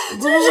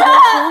警察！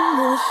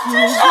警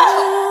察！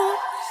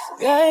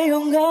该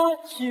勇敢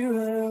去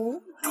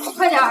忍。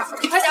快点，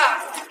快点！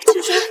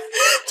警察，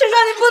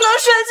你不能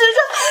睡，警察，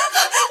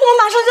我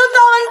马上就到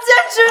了，你坚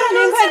持，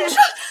您快点。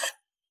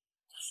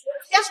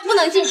钥匙不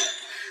能进。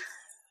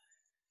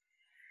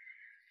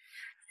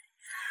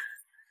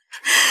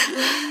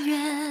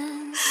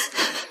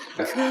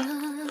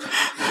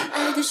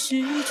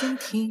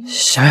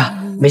小雅，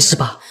没事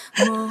吧？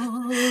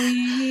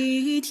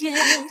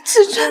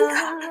子川，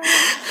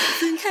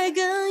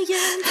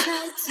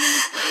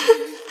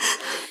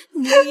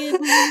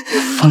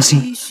放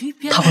心，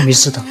他会没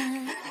事的。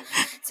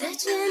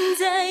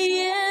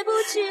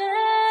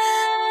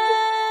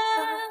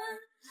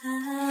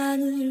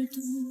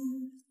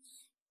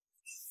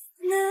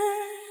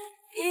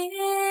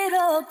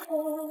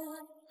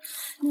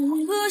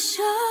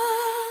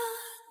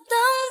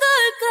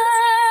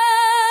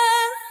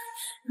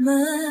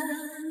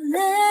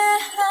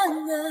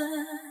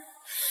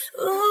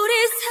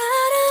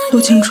陆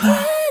晴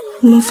川，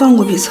我们放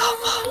过彼此好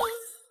不好？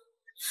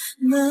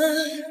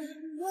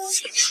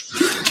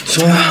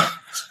小雅，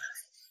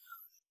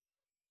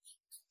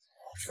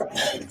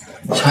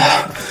小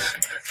雅，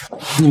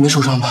你没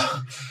受伤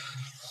吧？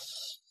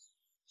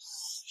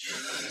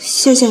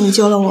谢谢你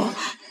救了我。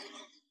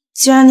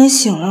既然你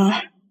醒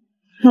了，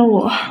那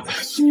我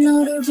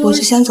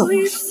就先走了。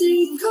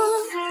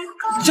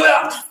小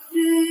雅，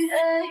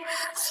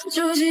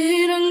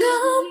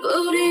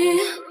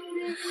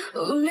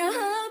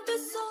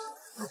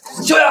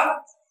小雅，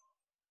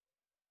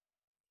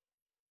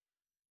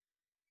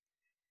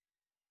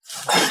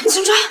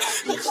青川，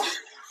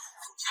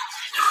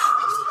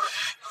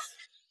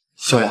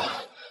小雅，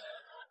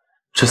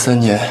这3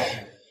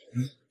年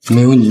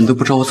没有你，你都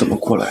不知道我怎么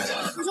过来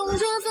的。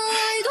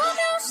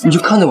你就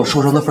看在我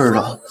受伤的份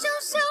上，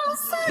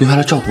留下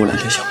来照顾我2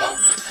天行吗？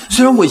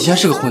虽然我以前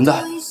是个混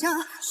蛋，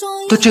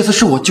但这次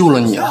是我救了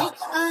你啊！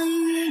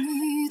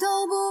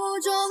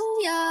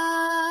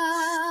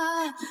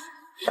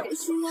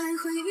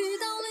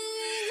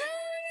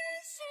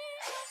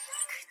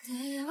 I'm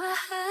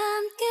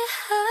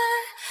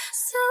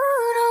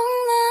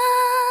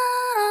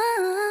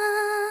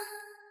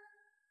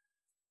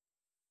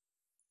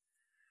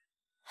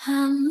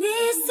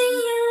missing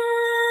you,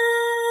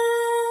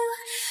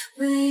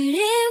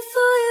 waiting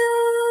for you.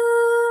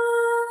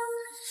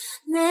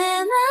 내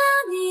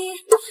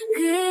맘이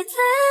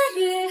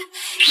그대를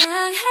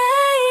향해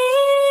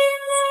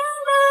있는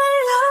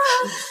걸로.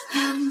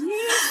 I'm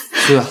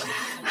missing. 苏雅，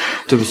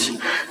对不起，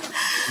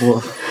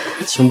我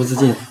情不自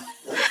禁。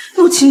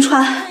陆晴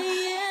川，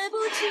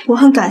我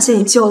很感谢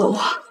你救了我，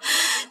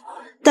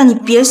但你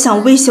别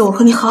想威胁我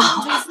和你和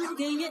好了，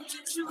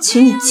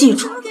请你记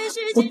住，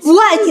我不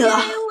爱你了。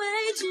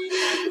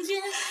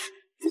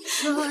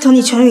等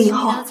你痊愈以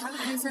后，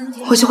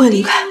我就会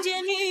离开。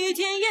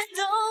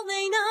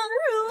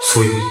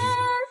苏雨，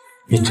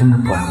你真的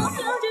不爱我了吗？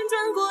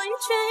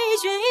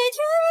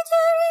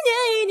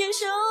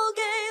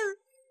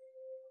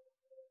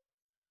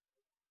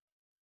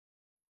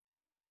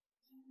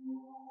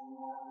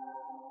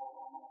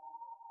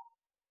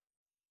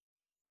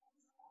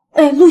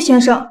哎，陆先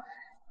生，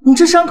你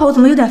这伤口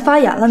怎么有点发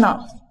炎了呢？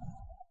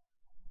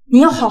你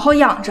要好好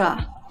养着，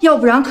要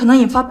不然可能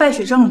引发败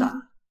血症的。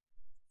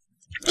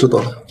知道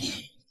了。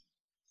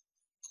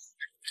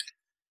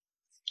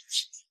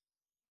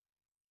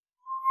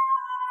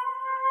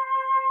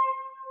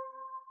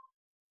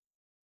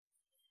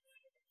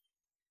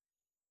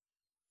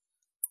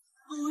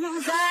不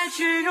用再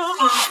去弱，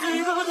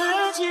最后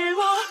的结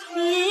果，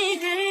你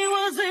给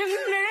我最美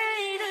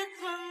的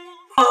承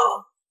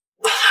诺。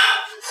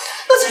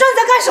陆晴川，你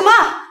在干什么？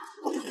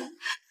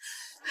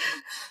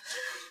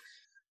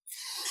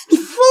你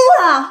疯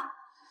了！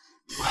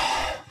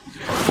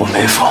我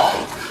没疯，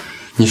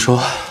你说，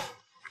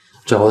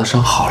只要我的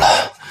伤好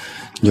了，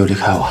你就离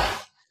开我。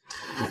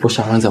我不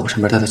想让你在我身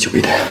边待的久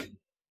一点。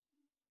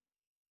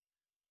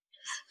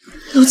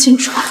陆晴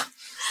川，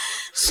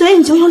所以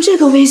你就用这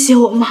个威胁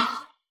我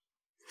吗？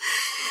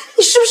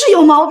你是不是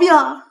有毛病？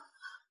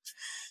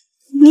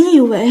你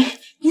以为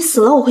你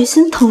死了我会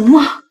心疼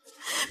吗？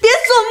别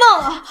做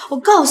梦了！我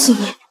告诉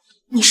你，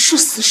你是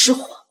死是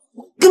活，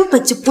我根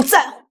本就不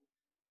在乎。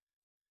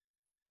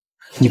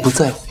你不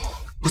在乎？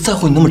不在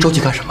乎你那么着急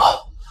干什么？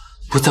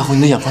不在乎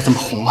你的眼眶怎么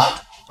红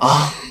了？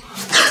啊？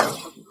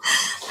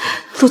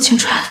陆晴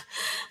川，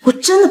我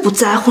真的不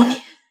在乎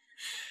你。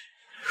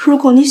如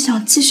果你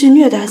想继续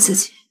虐待自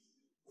己，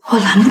我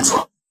拦不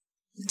住，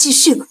你继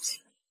续吧。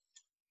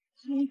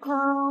你靠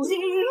近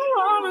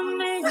我了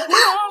没？我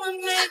了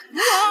没？我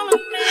了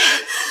没？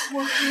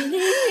我和你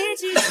一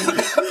起去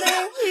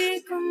每一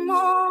个梦，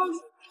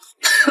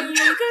每一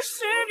个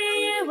失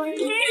眠夜晚，一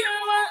个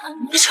晚安。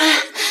阿川，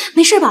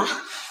没事吧？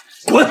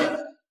滚！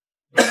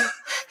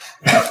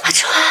阿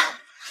川，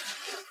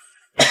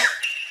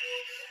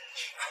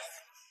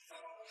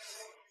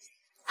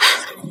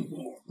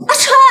阿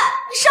川，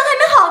你伤还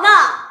没好呢。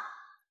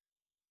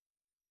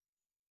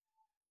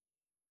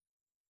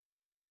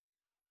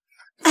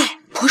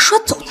不是说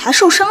总裁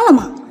受伤了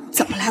吗？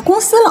怎么来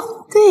公司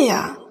了？对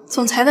呀，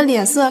总裁的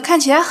脸色看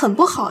起来很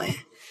不好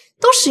哎，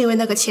都是因为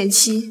那个前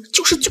妻。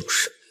就是。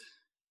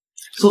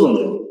苏总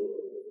监，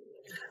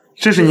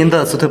这是您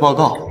的辞退报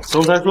告。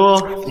总裁说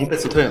您被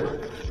辞退了，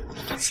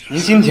您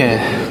今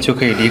天就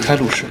可以离开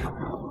陆氏了。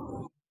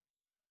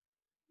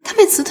他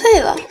被辞退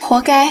了，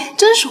活该，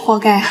真是活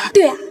该。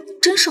对啊，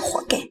真是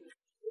活该。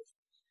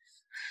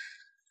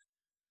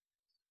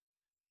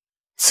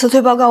辞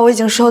退报告我已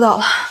经收到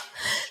了。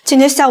今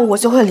天下午我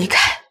就会离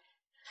开。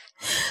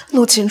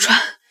陆晴川，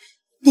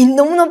你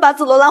能不能把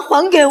紫罗兰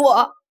还给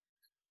我？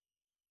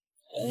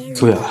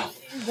苏雅，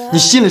你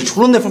心里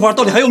除了那幅画，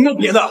到底还有没有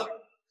别的？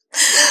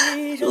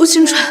陆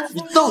晴川，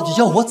你到底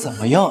要我怎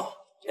么样？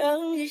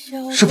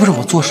是不是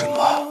我做什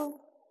么，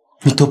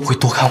你都不会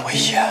多看我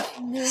一眼？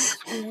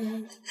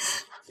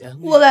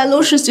我来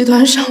陆氏集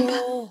团上班，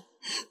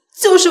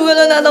就是为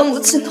了拿到母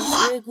亲的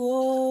画。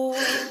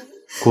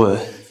滚！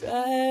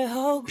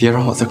别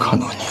让我再看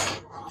到你。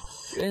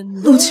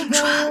陆晴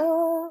川，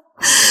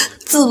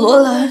紫罗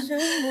兰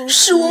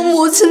是我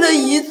母亲的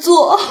遗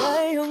作，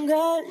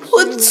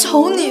我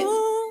求你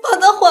把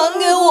它还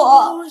给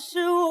我。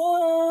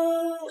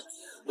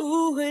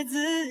我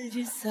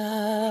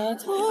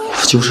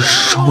就是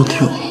烧掉也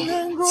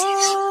不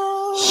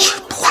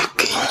会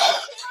给你。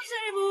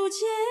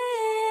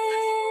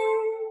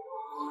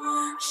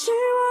是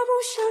我不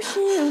小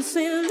心揉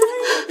碎了你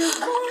的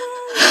花，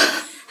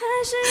还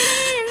是你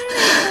眼泪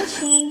把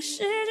情失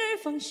去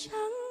方向？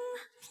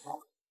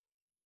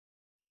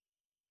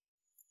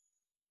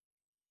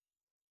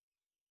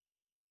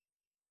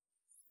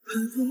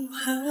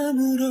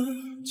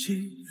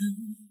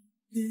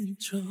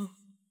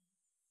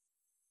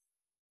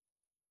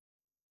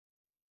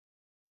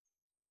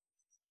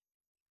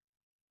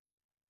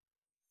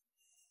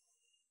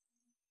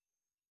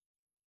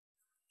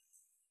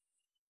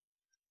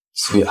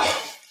苏雅，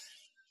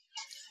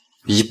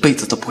一辈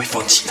子都不会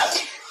放弃的。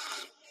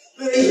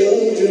没有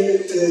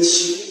人的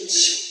亲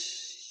情，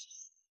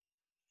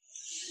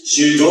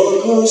许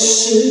多故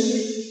事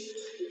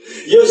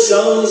有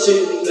伤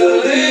心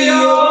的理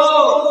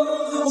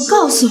由。我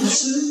告诉你，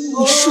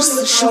你是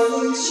死是活，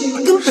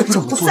根本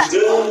就不在乎。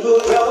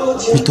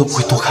你都不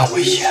会多看我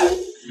一眼。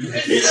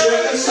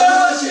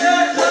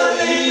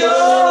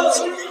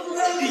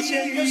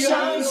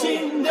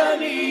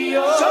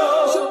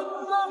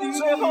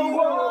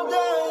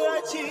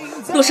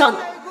陆少奶，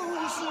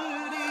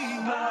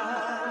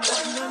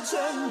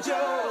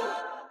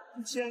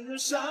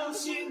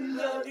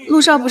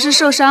陆少不是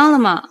受伤了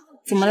吗？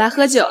怎么来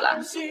喝酒了？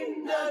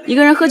一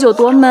个人喝酒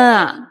多闷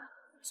啊！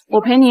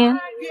我陪您。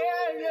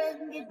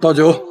倒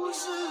酒。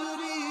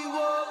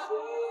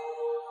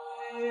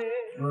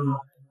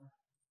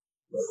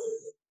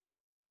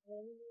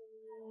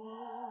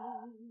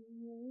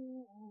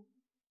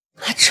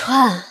阿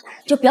川，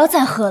就不要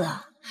再喝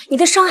了，你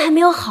的伤还没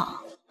有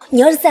好。你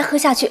要是再喝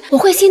下去，我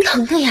会心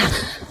疼的呀。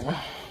哎呀，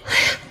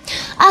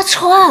阿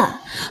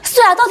川，苏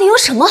雅到底有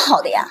什么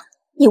好的呀？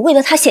你为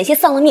了她险些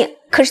丧了命，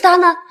可是她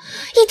呢，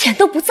一点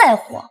都不在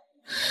乎，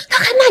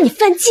她还骂你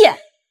犯贱。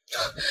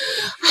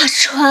阿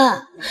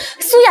川，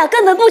苏雅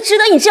根本不值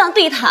得你这样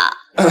对她。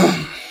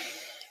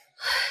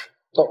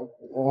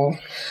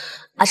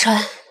阿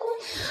川，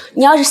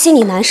你要是心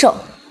里难受，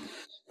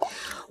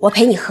我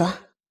陪你喝。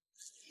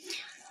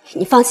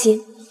你放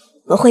心，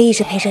我会一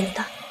直陪着你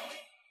的。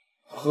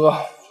喝。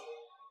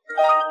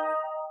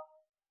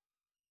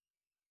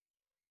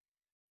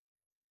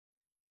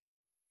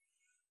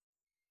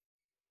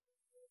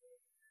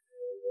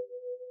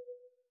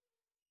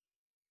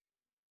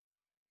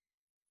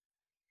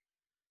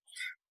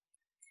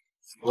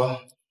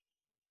哥，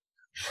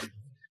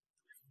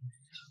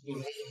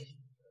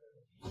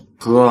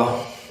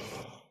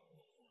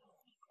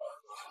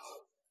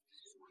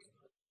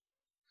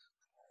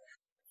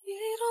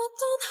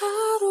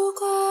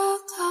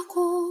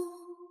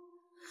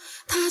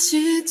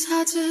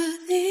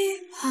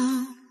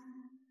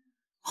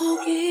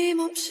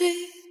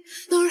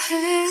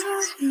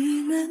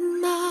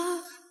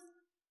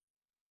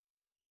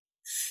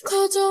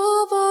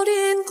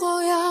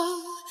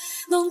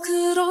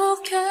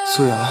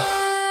苏雅，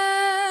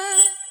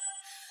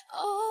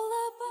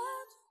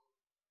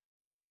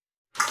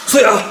苏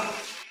雅，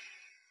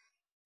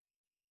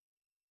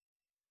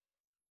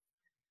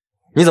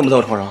你怎么在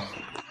我床上？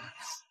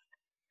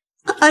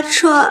阿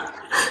川，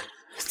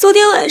昨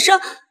天晚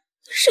上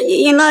是你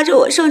硬拉着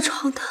我上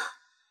床的。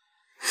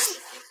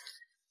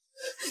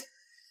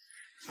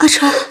阿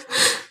川，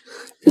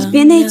你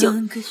别内疚，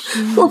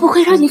我不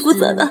会让你负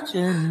责的。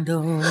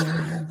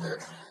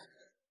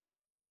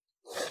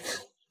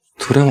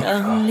昨天晚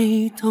上，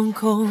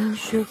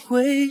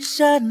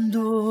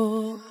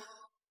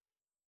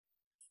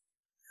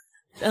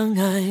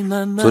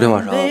昨天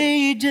晚上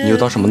你又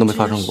当什么都没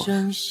发生过。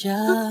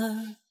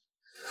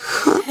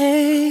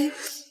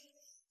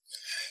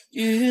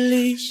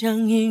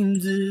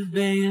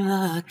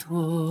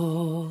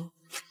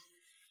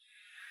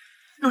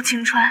陆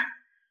晴川，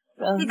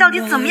你到底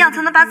怎么样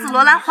才能把紫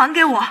罗兰还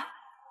给我？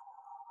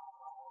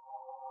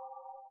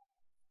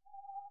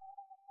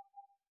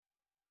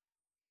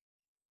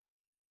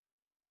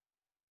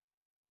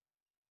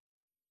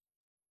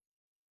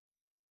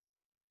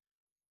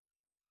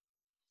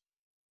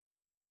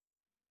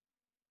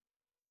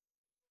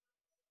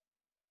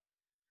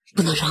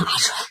不能让阿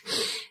川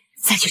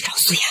再去找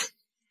苏雅。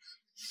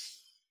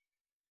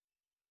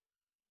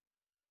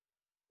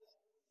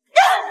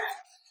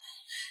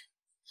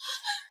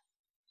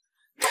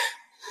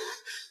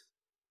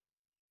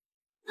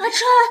阿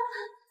川，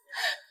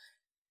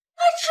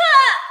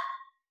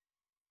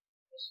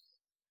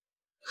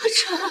阿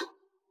川，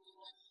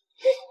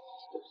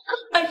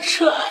阿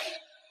川，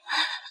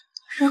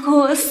如果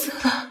我死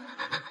了，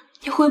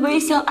你会不会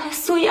像爱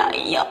苏雅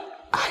一样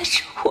爱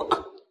着我？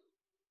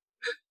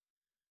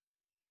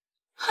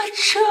阿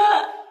川，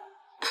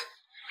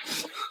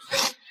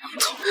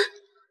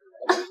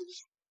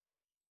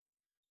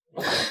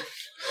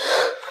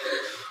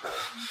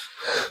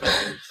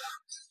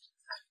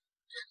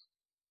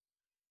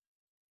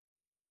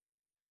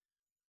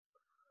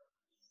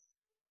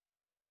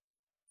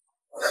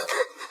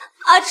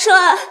阿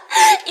川，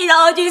你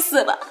让我去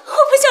死吧！我不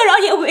想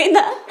让你为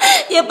难，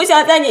也不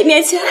想在你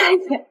面前爱你。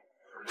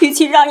与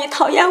其让你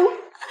讨厌我，不如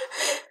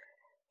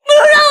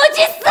让我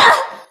去死！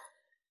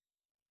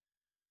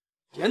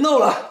别闹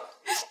了，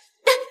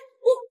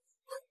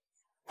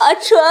阿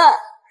川，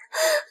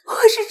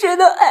我是真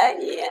的爱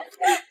你，我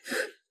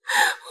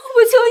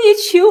不求你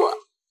娶我，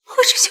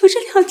我只求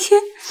这2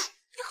天你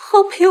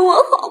好陪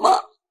我好吗？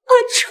阿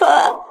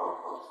川。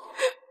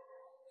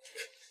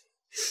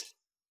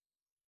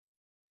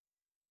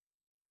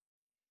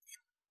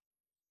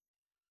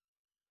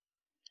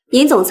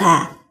尹总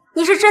裁，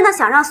你是真的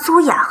想让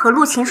苏雅和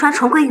陆晴川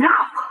重归于好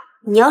吗？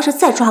你要是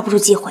再抓不住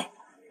机会，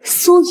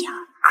苏雅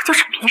可就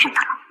是别人的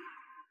了。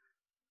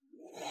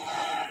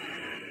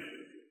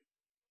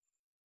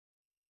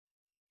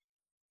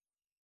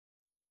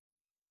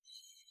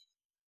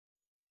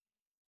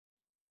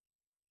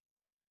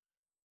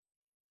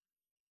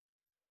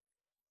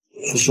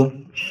你说，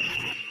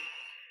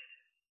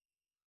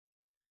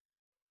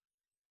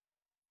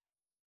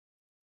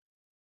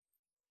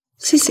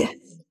谢谢。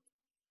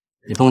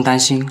你不用担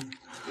心，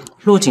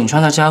陆景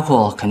川的家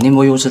伙肯定不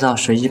会又知道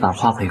随机把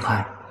画毁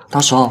坏，到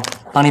时候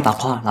帮你把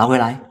画拿回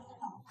来。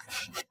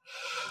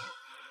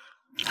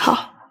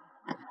好。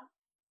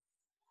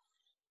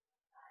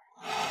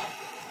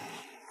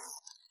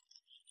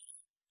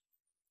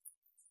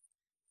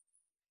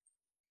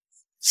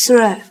思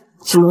睿，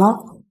怎么了？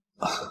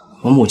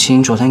我母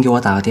亲昨天给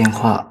我打个电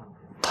话，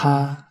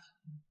她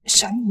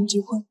想与你结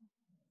婚。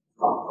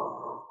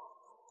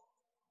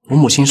我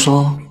母亲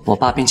说我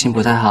爸病情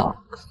不太好，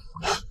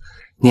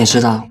你也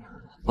知道，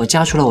我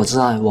嫁出了我之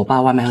外，我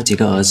爸外面有几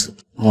个儿子，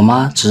我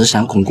妈只是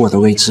想巩固我的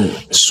位置，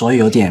所以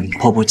有点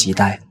迫不及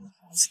待。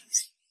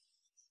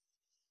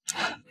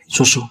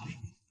叔叔，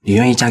你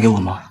愿意嫁给我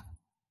吗？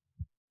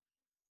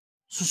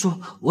叔叔，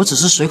我只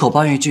是随口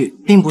抱怨一句，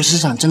并不是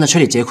想真的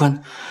催你结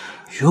婚。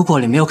如果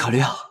你没有考虑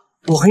好，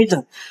我可以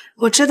等。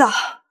我知道，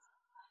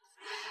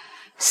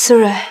思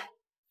睿，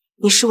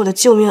你是我的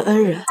救命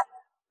恩人，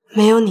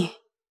没有你，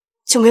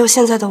就没有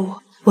现在的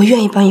我。我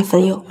愿意帮你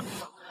分忧。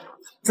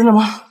真的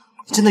吗？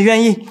你真的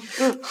愿意？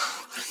嗯。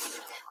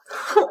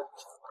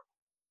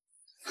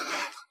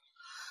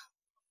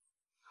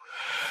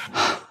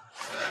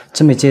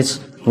这枚戒指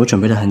我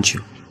准备了很久，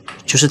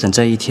就是等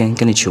这一天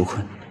跟你求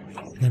婚。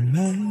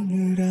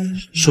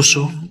叔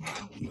叔，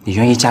你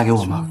愿意嫁给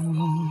我吗？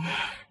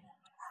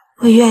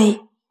我愿意。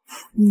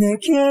你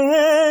听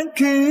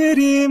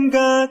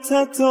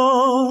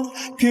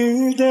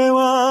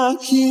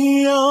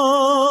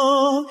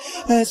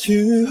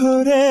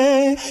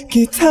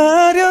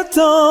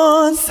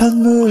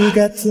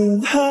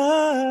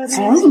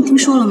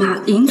说了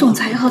吗？尹总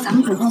裁要和咱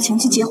们本方前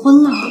妻结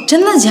婚了。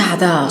真的假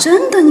的？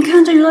真的，你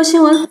看这娱乐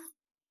新闻。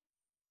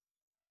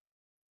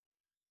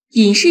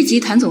尹氏集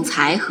团总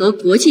裁和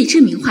国际知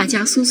名画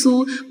家苏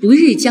苏不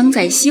日将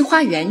在西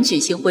花园举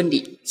行婚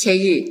礼。前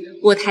日，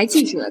我台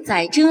记者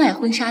在真爱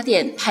婚纱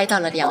店拍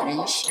到了两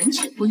人选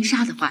取婚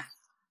纱的画面。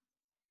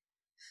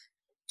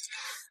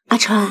阿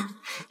川，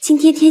今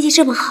天天气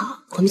这么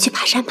好，我们去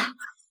爬山吧。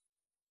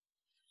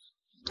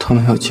他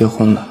们要结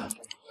婚了。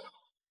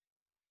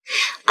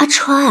阿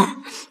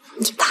川，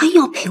你答应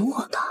要陪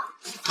我的。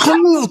他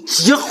们要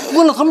结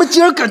婚了，他们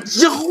竟然敢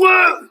结婚！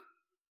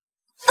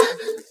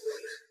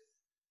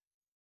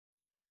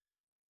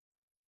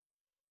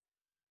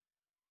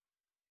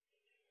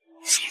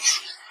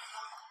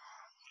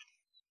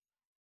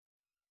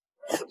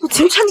陆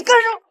晴川，你干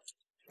什么？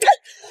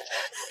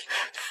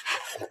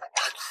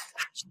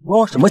玩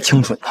我什么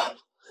清纯呢？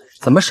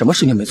咱们什么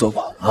事情没做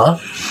过啊？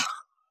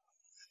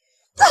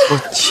我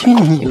亲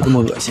你也这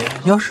么恶心，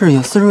要是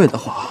尹思睿的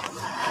话，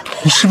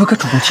你是不是该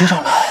主动贴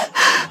上来？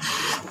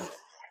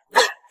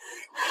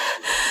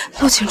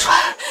陆晴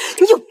川，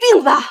你有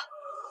病吧？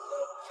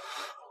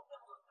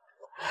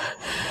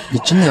你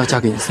真的要嫁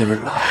给尹思睿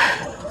了？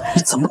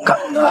你怎么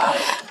敢呢？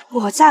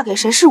我嫁给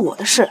谁是我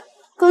的事，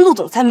跟陆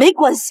总裁没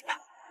关系吧？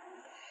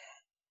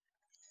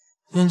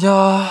人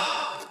家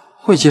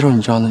会接受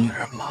你这样的女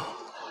人吗？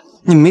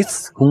你没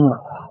子宫啊！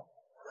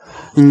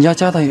你家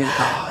家大业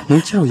大，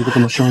能接受一个这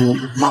么生育的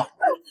人吗？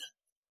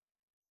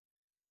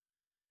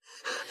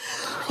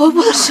我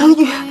不能生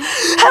育，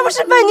还不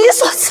是被你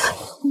所赐。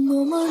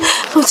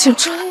陆晴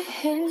川，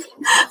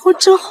我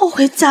真后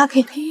悔嫁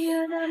给你。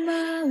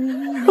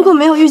如果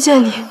没有遇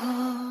见你，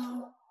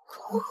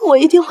我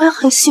一定会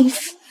很幸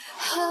福。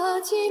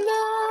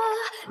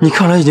你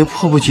看来已经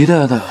迫不及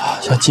待的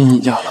想进你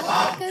家了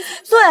吧？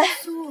对，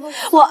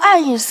我爱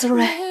尹思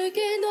睿，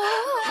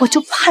我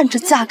就盼着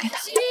嫁给他。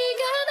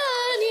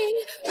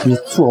你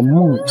做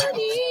梦呢！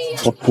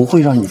我不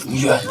会让你如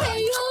愿的。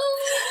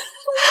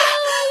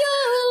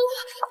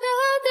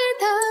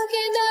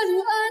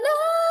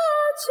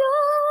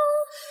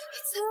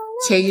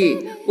前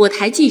日，我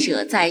台记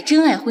者在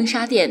真爱婚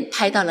纱店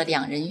拍到了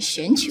两人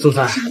选取婚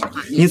纱的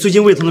画面。您最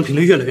近胃疼的频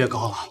率越来越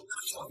高了，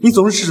你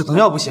总是吃止疼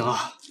药不行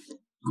啊，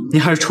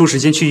您还是抽时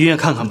间去医院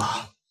看看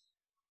吧。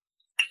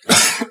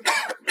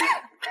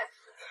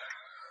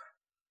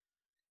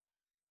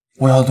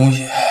我要的东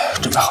西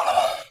准备好了吗？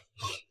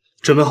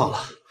准备好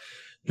了，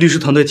律师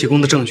团队提供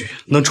的证据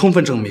能充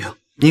分证明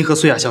您和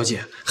苏雅小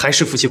姐还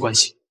是夫妻关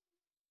系。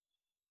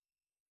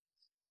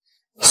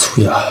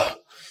苏雅，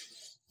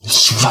你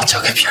休想嫁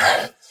给别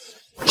人，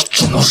你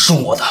只能是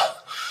我的。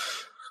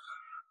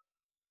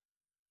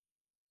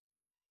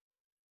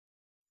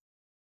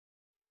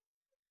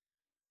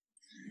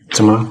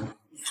怎么了？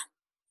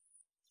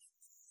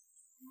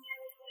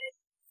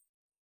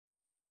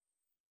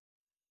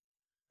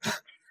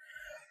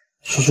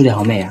叔叔你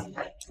好美啊，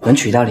能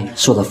娶到你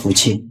是我的福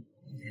气。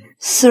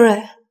思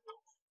睿，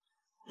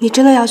你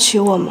真的要娶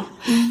我吗？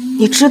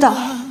你知道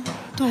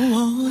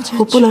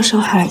我不能生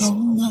孩子。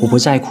我不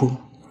在乎，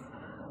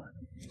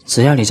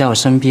只要你在我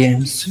身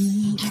边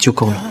就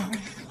够了。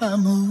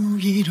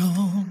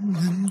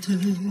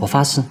我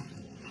发誓，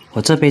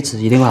我这辈子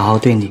一定会好好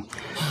对你，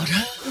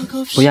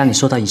不让你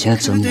受到以前的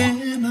折磨。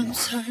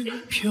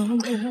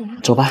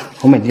走吧，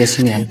我美丽的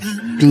新娘，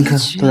宾客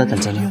都在等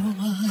着你。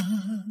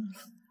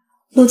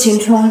陆晴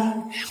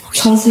川，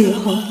从此以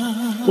后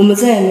我们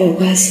再也没有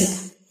关系了。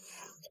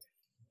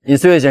尹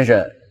思睿先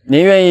生，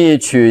您愿意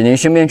娶您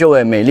身边这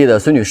位美丽的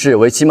孙女士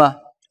为妻吗？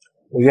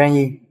我愿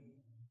意。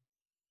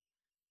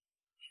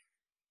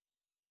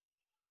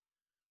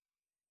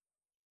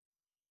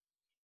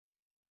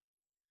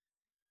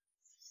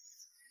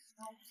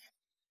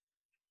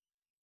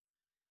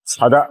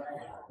好的，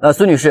那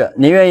孙女士，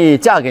您愿意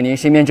嫁给您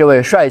身边这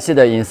位帅气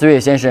的尹思月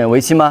先生为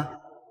妻吗？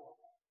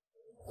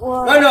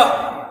站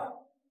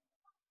着！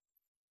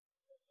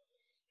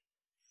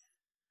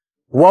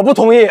我不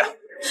同意。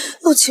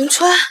陆晴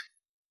川，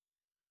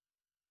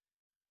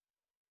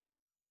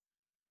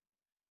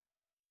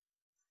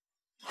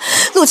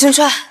陆晴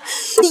川，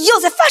你又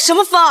在发什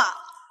么疯啊？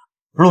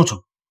陆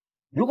总，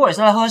如果你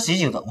是来喝喜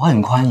酒的，我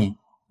很欢迎；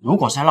如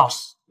果是来闹事，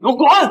给我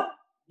滚！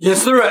尹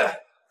思睿，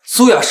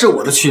苏雅是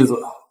我的妻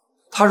子，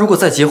她如果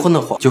再结婚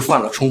的话，就犯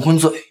了重婚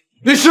罪。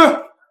律师，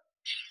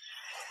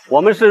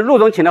我们是陆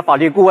总请的法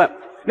律顾问。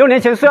6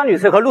年前，苏雅女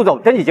士和陆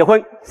总登记结婚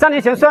，3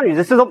年前苏雅女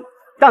士失踪，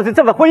但是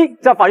这份婚姻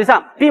在法律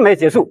上并没有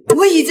结束。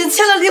我已经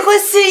签了离婚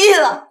协议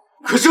了。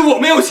可是我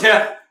没有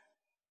钱。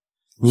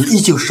你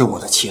依旧是我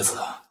的妻子。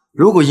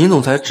如果尹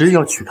总裁执意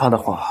要娶她的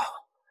话，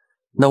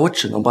那我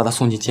只能把她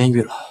送进监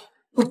狱了。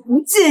我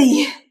不介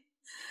意，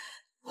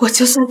我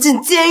就算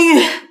进监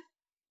狱，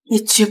也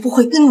绝不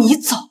会跟你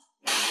走。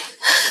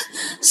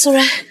苏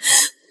瑞，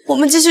我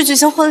们继续举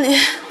行婚礼。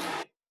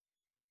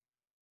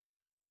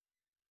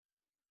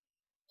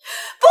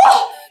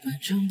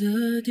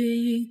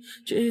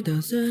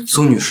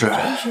苏女士，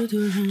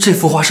这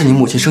幅画是你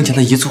母亲生前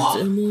的遗作，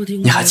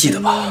你还记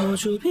得吧？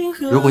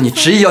如果你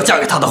执意要嫁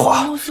给他的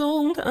话，我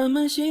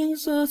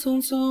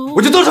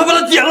就当场把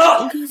他点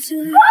了。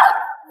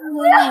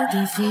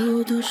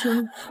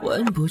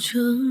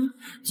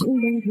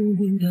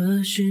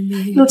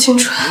陆清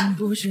川，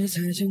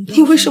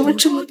你为什么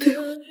这么对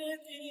我？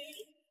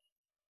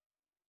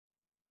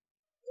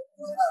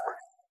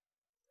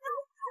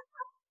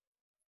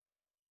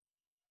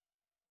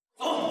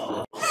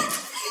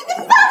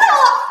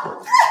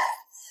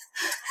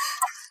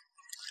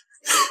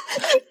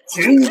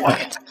停！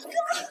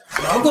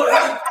拿过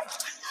来！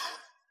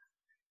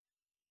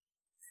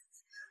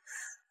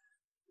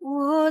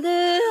我的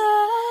爱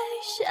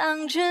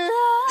像尘埃。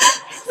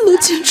陆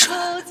清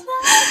川，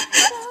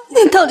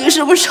你到底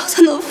什么时候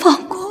才能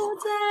放过我？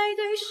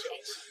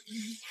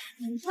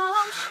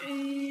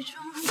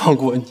放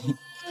过你？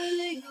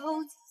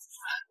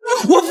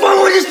我放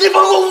过你，谁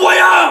放过我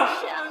呀？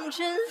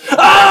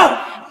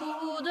啊！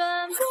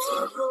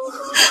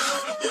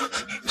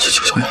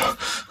小雅。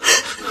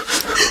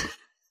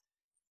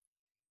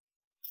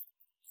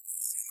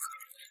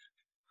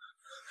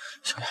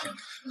小雅，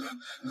你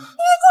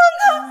滚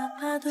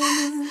开！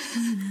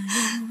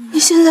你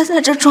现在在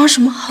这装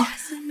什么好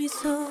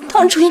人？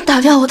当初你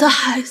打掉我的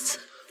孩子，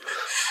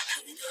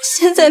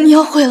现在你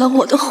要毁了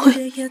我的婚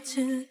姻。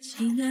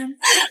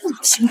陆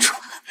清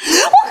川，我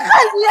恨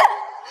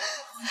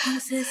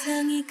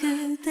你！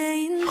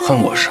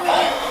恨我是吧？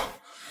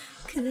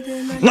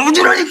那我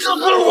就让你治死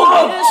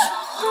我！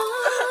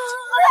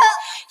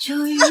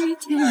就一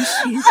点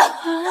喜欢，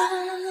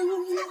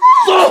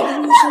走！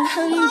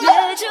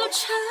别纠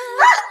缠。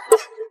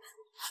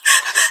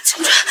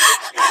清川，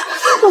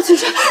陆清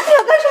川，你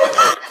要干什么？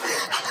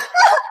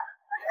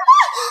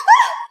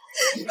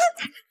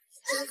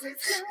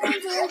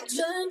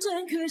真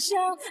真可笑，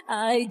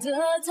爱得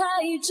太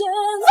真，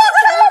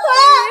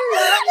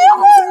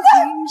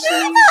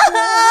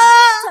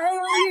太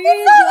容易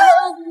让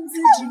自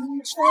己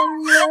沉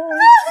沦，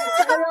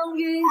太容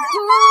易不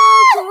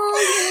顾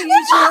一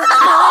切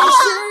还是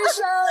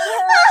伤痕。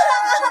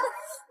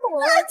我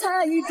太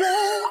笨，明知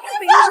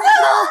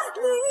道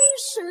你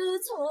是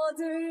错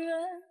的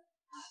人。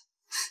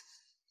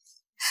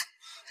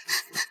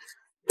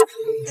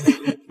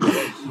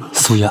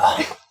苏雅，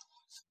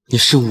你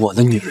是我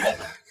的女人，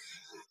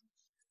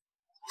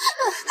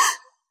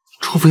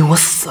除非我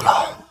死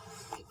了，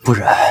不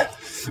然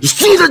你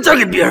现在嫁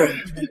给别人。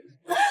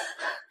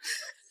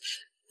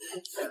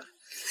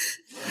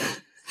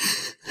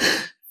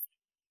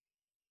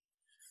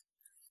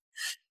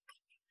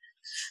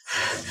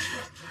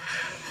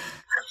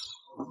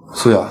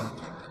苏雅，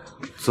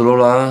紫罗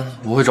兰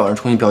我会找人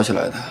重新裱起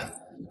来的，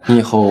你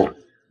以后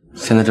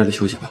先在这里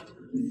休息吧。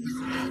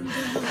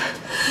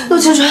陆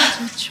清川，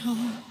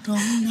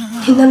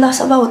你难道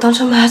想把我当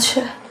成麻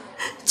雀，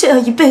这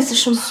样一辈子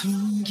是吗？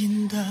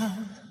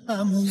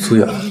苏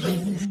雅，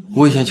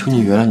我以前求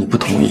你原谅你不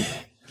同意，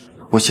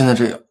我现在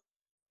这样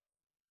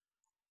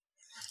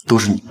都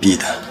是你逼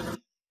的。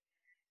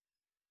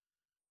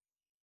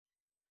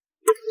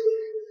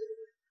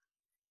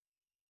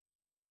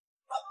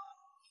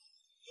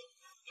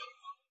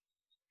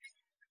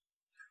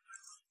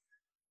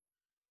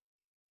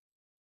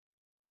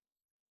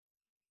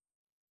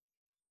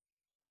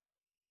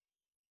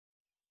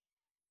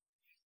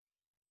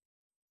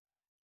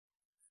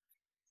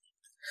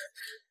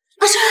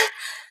阿川，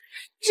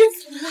这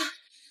怎么了？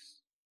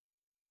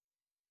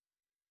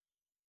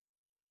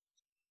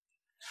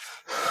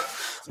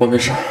我没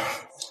事。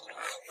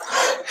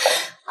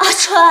阿川，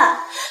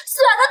苏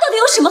雅她到底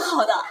有什么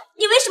好的？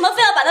你为什么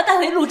非要把她带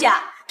回陆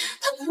家？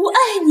他不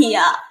爱你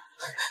呀！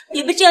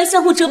你们这样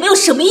相互折磨有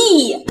什么意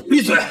义？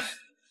闭嘴！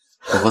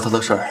我和他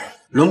的事儿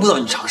轮不到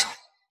你插手。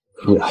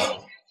苏雅，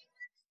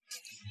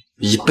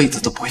一辈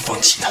子都不会放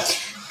弃的。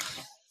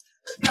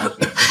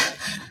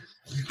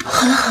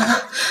好了好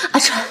了，阿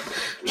川，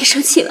别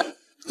生气了，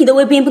你的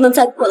胃病不能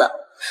再过了。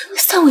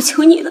算我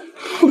求你了，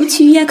我们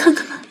去医院看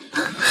看吧。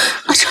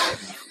阿川。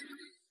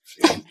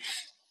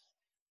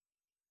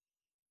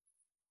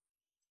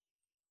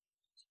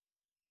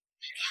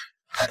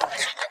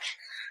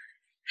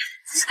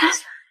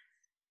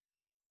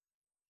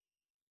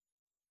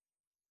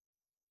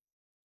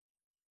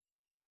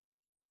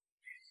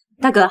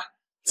大哥，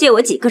借我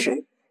几个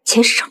人，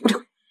钱少不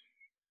了。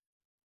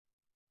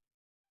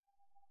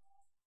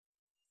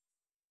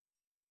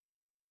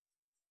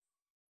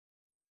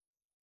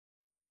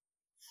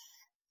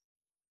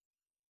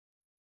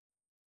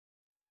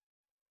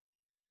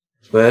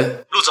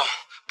喂，陆总，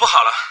不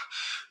好了，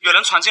有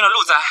人闯进了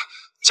陆宅，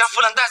将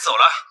夫人带走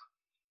了。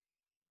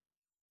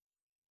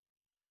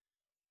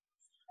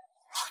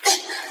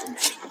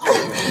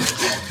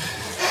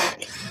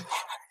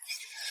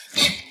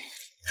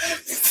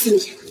四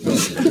爷，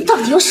你到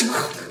底有什么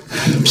好的？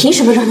凭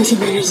什么让那些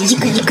男人一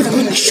个一个的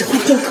为你神魂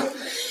颠倒？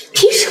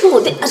凭什么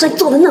我对阿川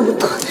做了那么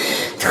多，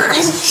他还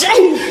是渣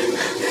女？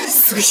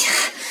苏雅，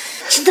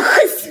真的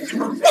恨死你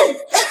了！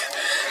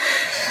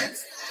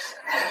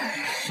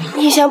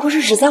你以前不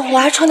是只在乎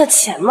阿川的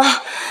钱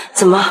吗？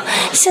怎么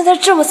现在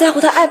这么在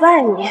乎他爱不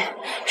爱你？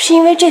是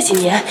因为这几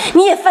年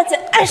你也犯贱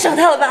爱上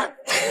他了吧？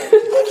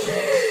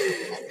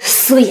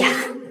苏雅，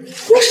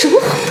那什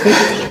么好得意的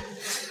呀？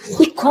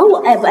你管我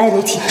爱不爱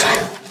陆廷川？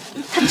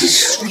他只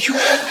是属于我。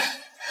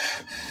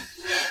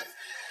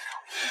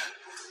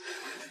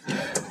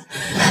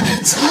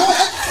怎么了？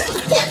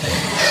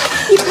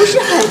你不是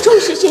很重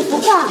视这幅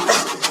画吗？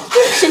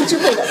甚至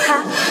为了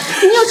他，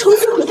你又重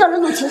新回到了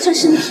陆廷川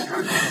身边。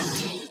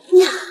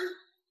呀，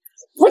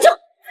我倒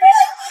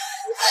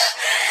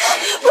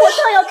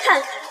要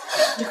看看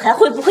你还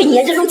会不会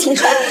黏着陆廷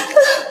川。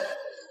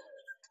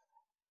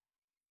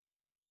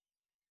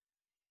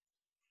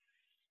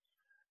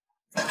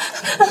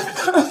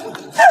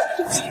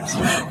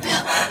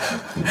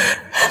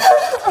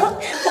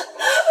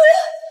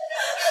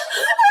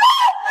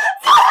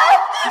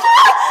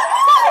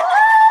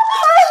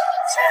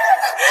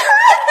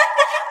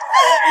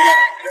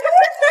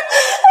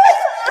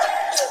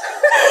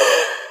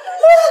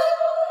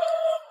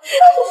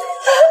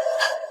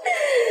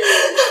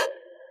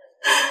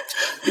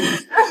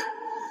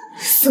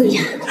苏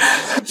雅，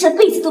你这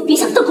辈子都别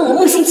想动过我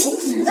穆心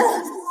晴。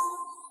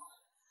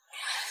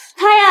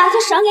他呀，就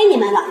赏给你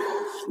们了，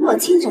我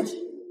亲着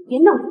你，别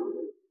闹。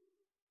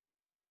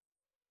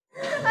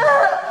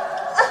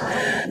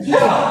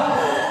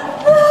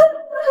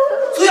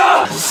苏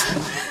雅，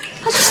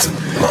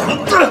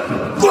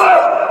滚！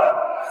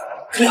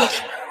苏雅，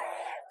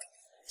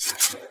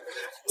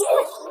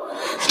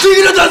这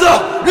个人胆子，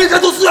人家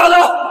都苏雅的。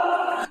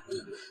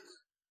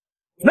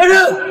男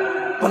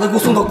人，把他给我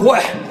送到国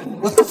外，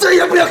我再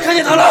也不要看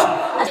见他了。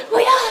不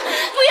要，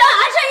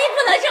阿川，你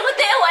不能这么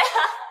对我呀！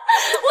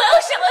我有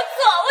什么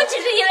错？我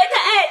只是因为太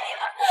爱你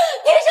了。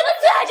凭什么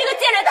苏雅这个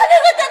贱人，她能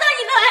够得到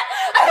你的爱，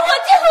而我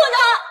就不能？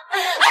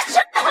阿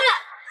川！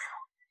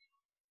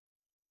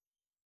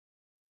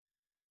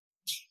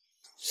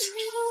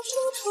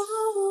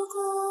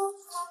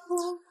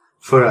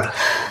夫人，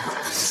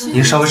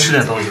您稍微吃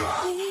点东西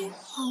吧。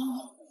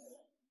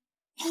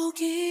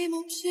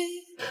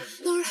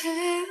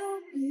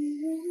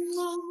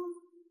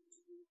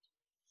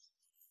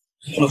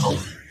陆总，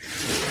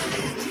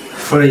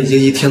夫人已经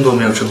1天多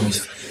没有吃东西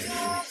了。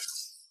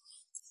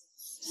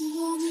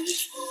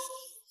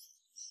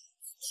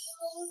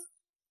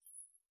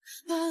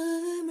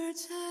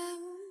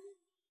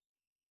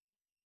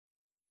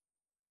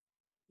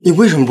你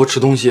为什么不吃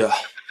东西？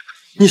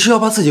你是要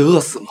把自己饿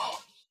死吗？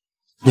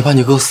你把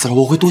你饿死了，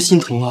我会多心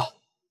疼啊！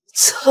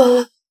错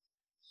了，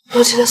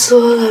我记得所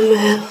有的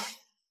没了。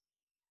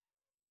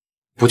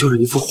不就是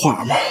一幅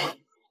画吗？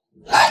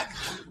来，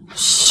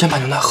先把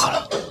牛奶喝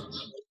了。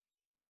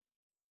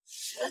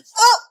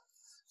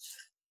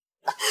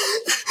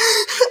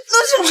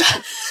陆廷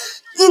川，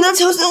你能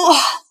求求我？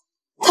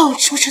但我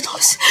吃不吃东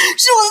西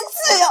是我的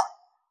自由。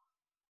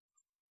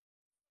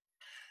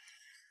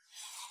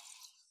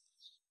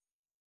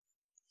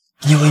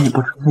你以为你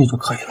不吃东西就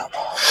可以了吗？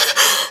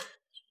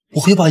我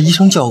会把医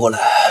生叫过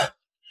来，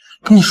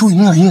给你输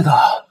营养液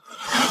的。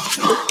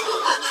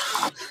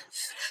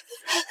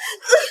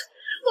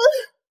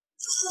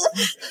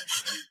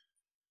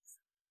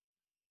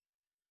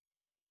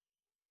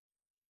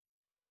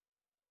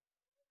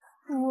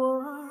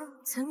我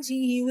曾经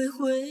以为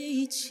会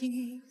一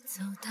起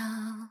走到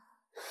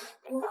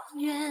永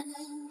远。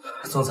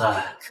总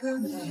裁，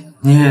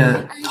你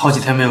也好几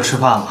天没有吃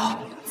饭了，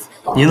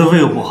您的胃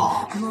又不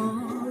好，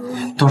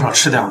多少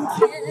吃点吧。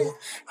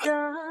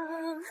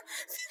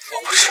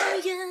我不吃。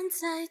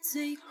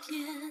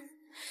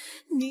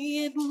你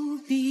也不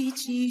必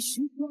继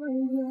续抱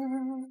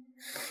怨，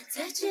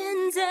再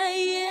见再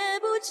也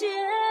不见。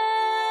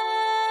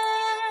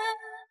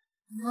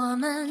我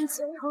们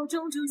最后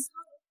终究输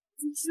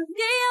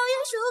给谣言，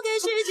输给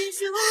时间，输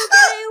给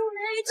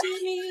未知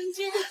明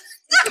天。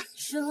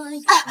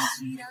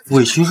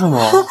委屈是吗？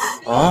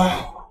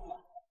啊！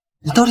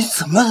你到底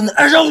怎么样才能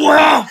爱上我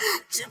呀？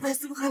这辈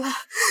子不可能，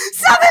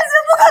下辈子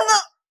不可能。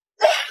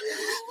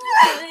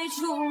最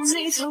初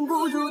你藏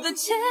不住的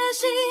窃喜，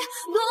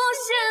多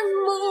羡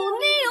慕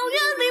你永远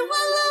灵魂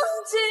冷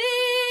静。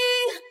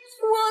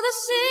我的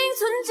心存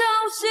侥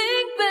幸，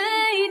被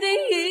定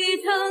义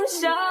成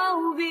笑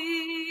柄。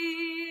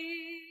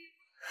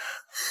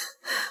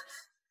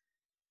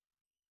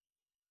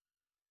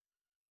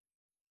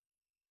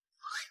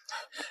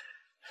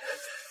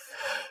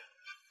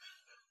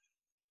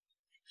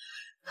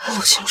陆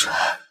青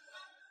川，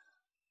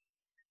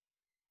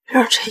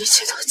让这一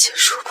切都结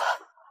束吧。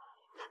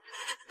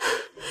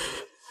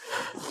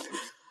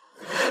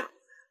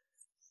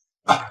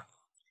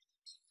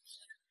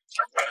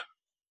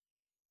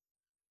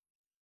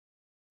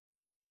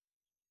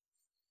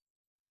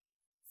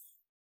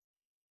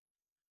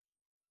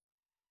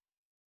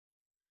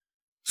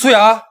苏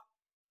雅，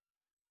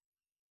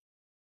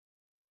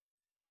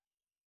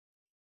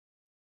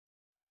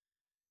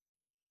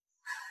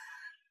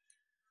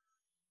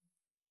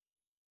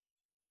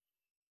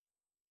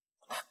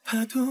小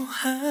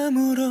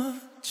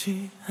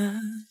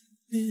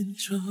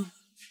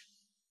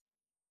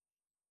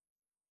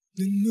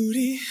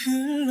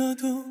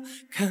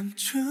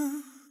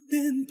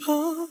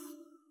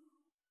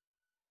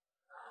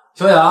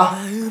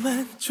雅，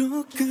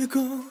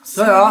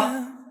小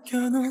雅，苏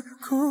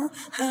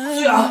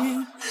雅，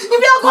你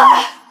不要过来！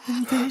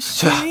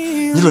小雅，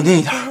你冷静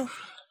一点，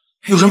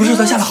有什么事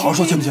咱下来好好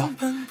说，行不行？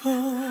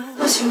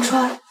陆晴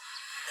川，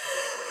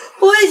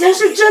我以前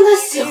是真的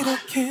喜欢，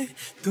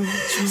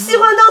喜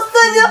欢到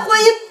3年婚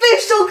姻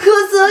备受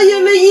苛责也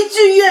没一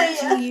句怨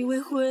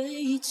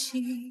言，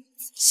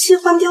喜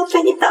欢到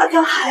被你打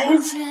掉孩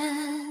子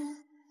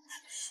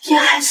也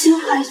还心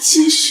怀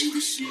期许。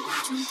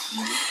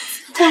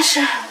但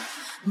是，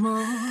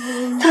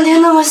当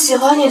年那么喜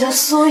欢你的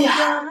苏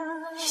雅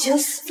已经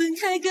死了，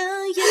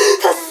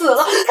她死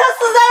了，她死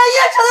在了郾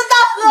城的大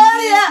河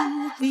里。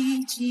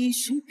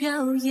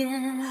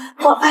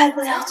我爱不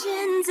了，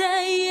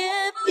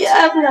也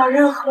爱不了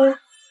任何人。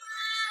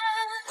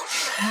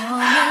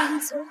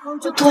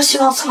我多希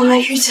望从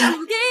没遇见你，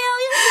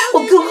我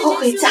更后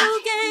悔嫁给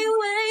你。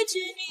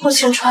陆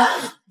晴川，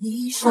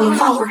我们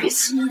放过彼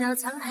此。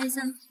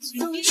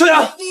苏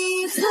雅，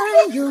你放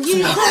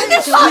开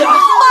我！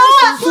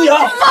苏雅，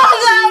放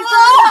开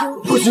我！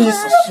不许你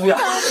死，苏雅！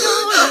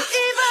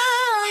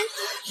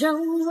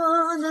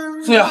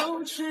苏雅，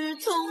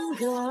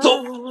走，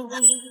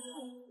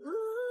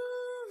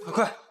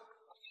快！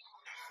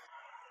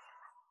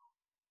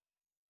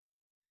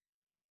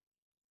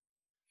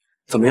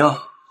怎么样？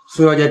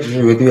苏小姐只是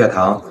以为对血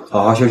糖，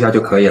好好休息下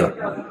就可以了。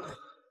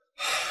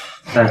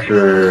但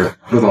是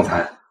陆总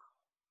裁，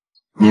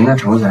您的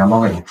宠物检查报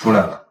告已经出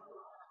来了，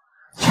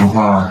情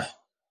况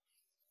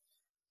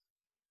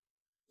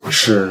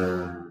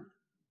是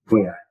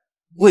胃癌。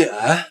胃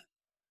癌？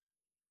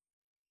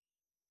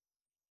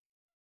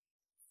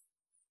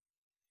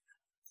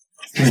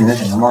这是您的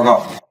检查报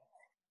告，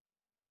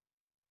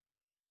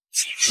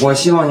我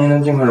希望您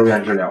能尽快入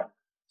院治疗。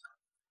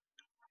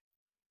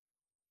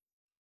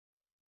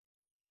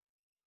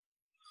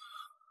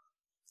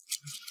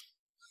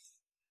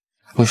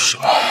为什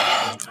么？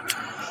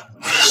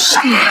为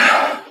什么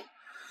呀？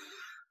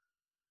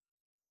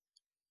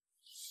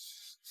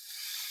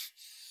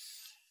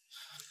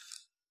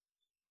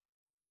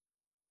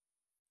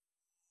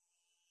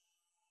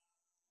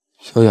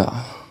小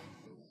雅，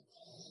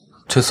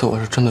这次我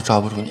是真的抓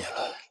不住你了。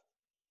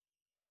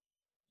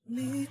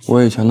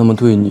我以前那么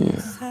对你，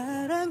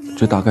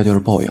这大概就是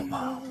报应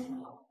吧。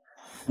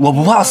我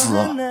不怕死，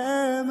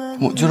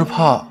我就是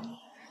怕。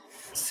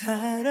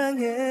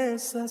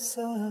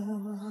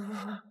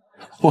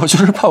我就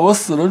是怕我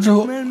死了之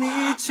后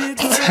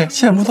再也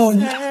见不到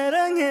你。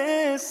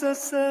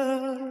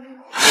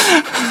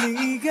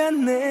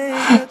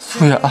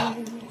苏雅，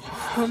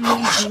我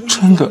是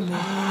真的。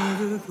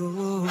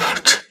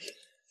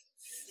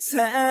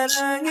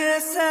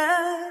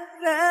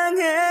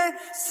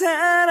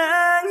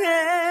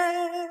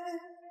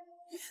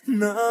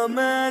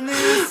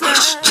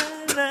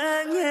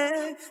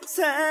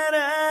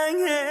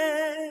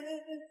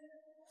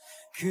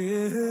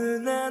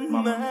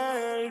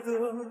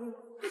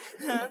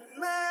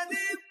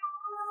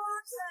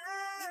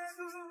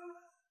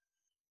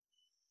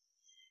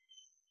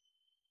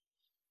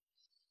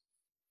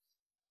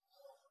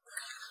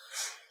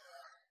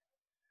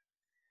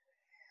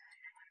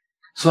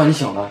苏雅，你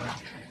醒了，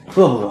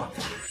饿不饿？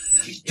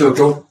这有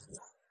粥，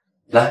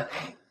来，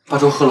把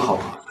粥喝了好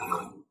不好？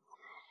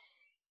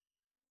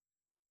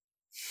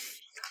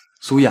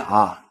苏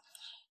雅，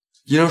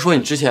医生说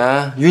你之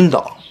前晕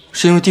倒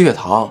是因为低血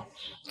糖，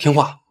听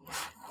话，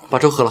把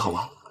粥喝了好不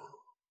好？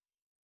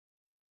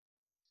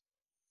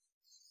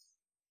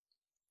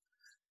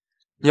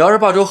你要是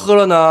把粥喝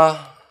了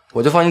呢，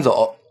我就放你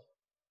走。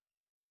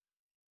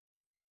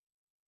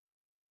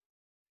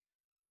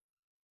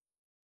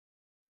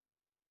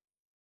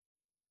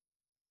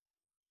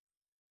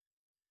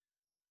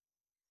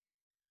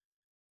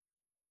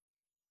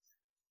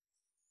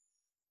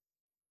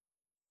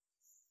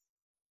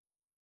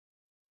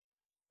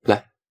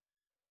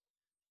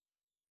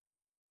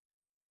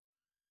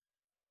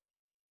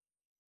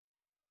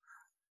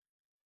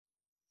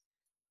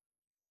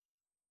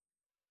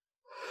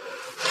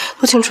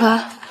陆晴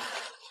川，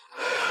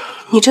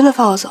你真的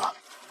放我走？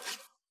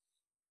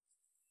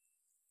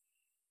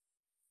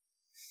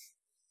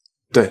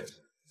对，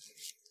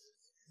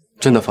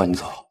真的放你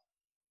走，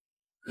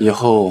以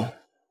后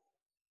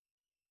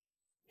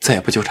再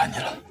也不纠缠你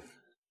了。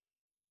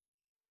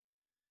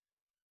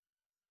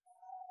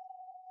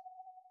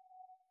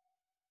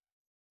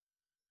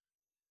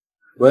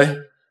喂，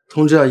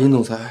通知下尹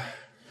总裁，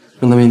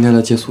让他明天来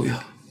接苏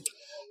雅。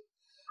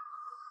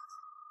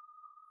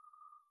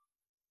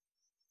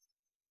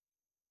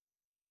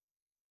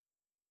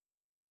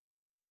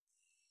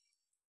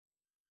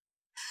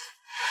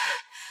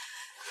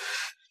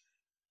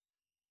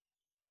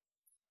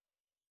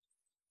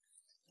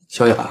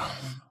小雅，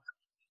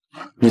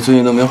你最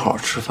近都没有好好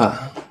吃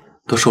饭，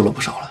都瘦了不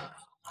少了，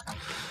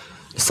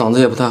嗓子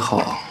也不太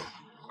好。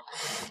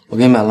我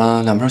给你买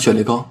了2瓶雪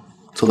梨膏，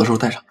走的时候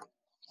带上。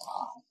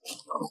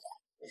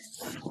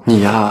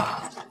你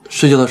呀，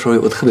睡觉的时候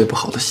有个特别不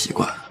好的习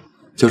惯，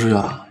就是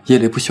夜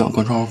里不喜欢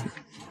关窗户，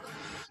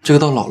这个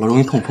到老了容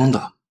易痛风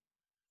的。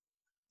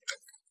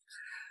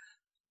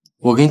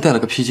我给你带了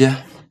个披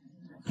肩，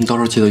你到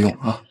时候记得用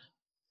啊。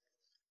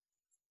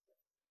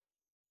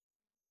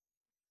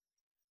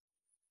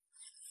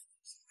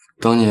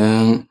当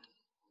年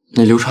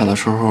你流产的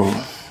时候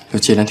又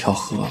接连跳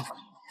河，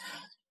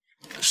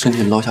身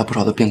体落下不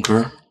少的病根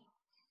儿。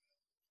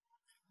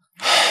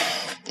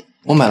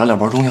我买了2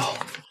包中药，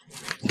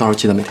你到时候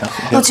记得每天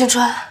喝。陆晴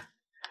川，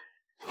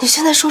你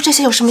现在说这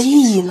些有什么意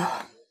义呢？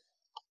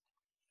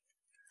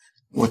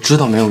我知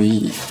道没有意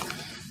义，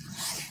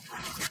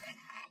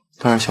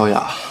但是小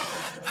雅，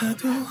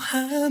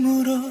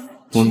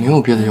我没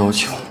有别的要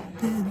求，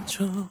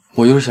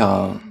我就是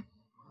想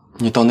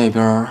你到那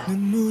边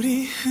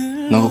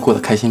能够过得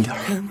开心点儿。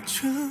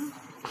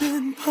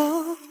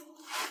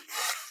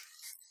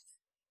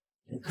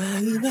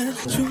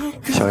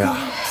小雅，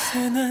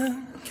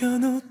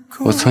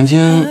我曾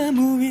经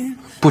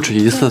不止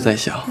一次在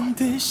想，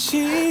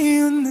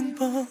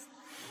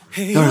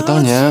要是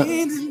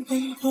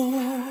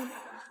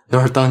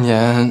当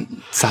年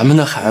咱们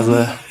的孩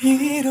子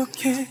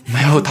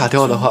没有打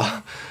掉的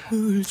话，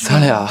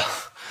咱俩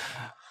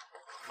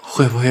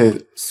会不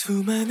会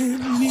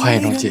换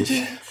一种结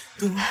局？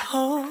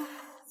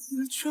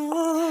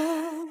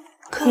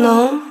可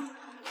能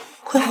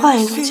会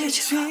换一种结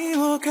局吧。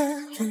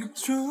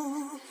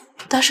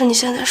但是你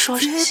现在说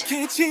这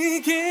些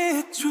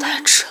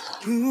太迟了。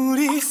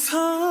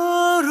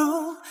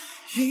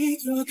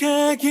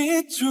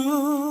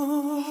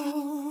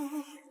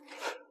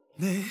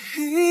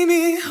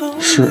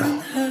是啊，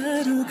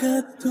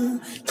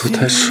都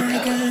太迟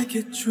了。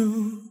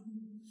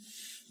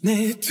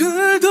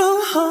 내둘도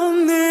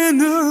없는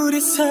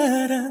우리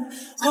사랑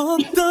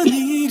어떤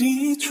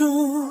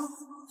일이죠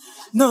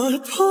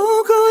널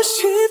보고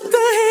싶다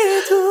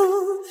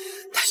해도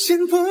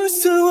다신 볼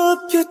수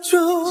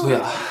없겠죠 苏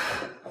雅，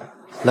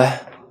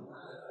来，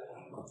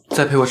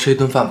再陪我吃一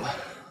顿饭吧。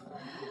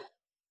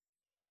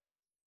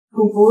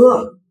我不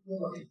饿。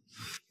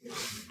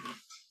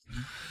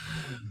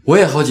我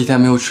也好几天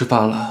没有吃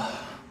饭了，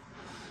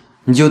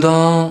你就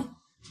当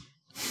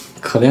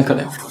可怜可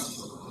怜我。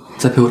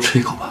 再陪我吃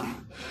一口吧。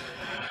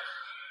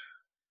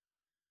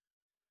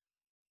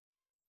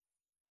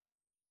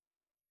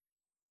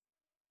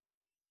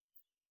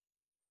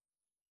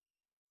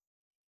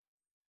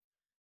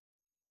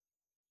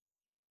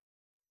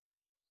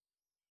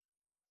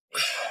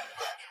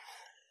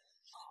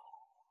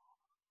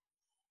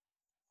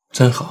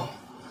真好，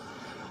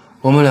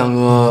我们2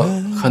个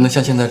还能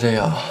像现在这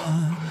样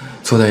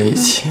坐在一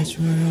起，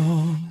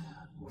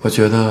我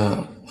觉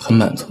得很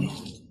满足。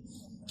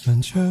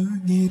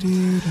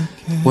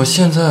 我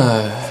现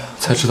在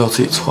才知道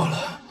自己错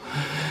了，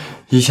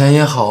以前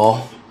也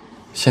好，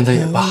现在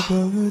也罢，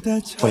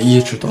我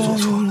一直都做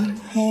错了。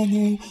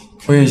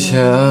我以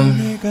前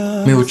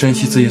没有珍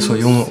惜自己所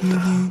拥有的，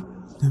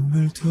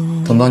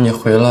等到你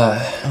回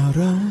来，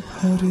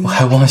我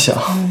还妄想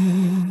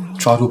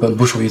抓住本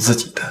不属于自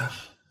己的，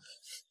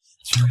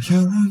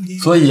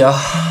所以啊，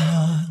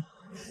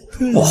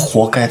我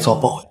活该遭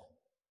报应。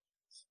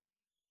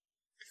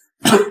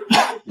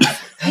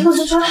 陆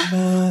之川，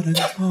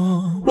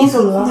你怎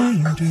么了？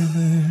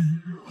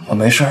我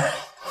没事儿，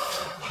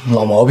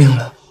老毛病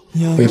了，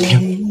胃病。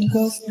你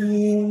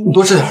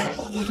多吃点。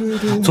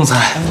总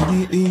裁，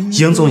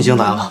尹总已经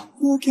来了。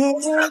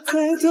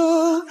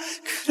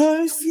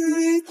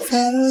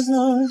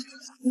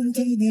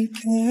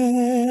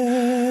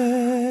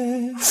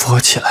扶我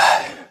起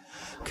来。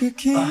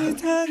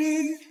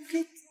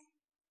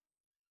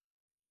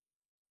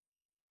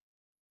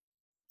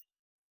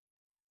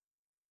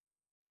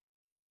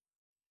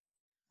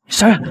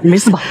小雅，你没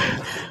事吧？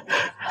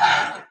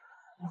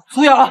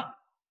苏雅，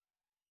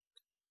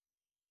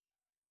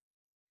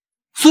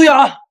苏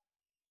雅，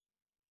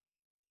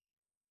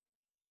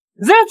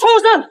你这些畜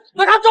生，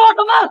对他做了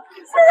什么？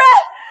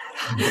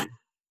是谁？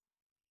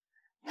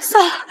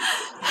算了，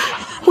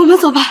我们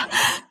走吧。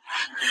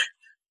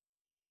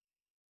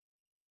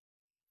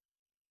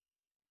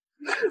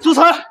总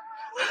裁，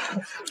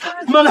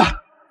慢点，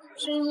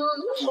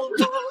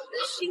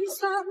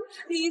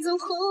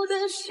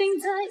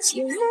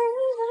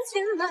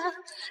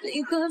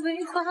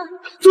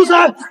主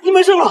宰，你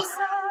没事吧？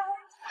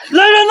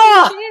来人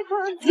呐！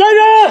来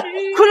人！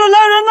快点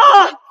来人呐！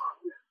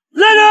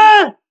来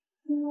人！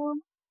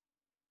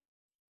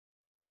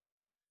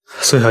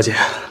苏小姐，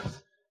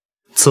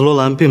紫罗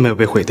兰并没有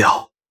被毁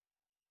掉，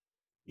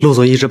陆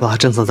总一直把它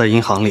珍藏在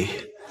银行里，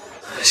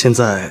现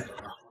在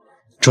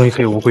终于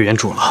可以物归原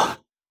主了。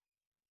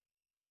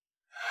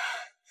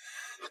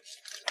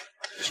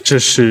这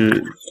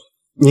是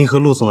您和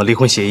陆总的离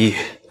婚协议，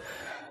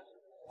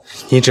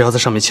您只要在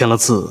上面签了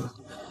字，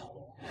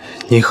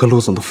您和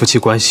陆总的夫妻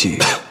关系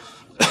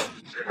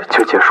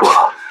就结束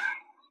了。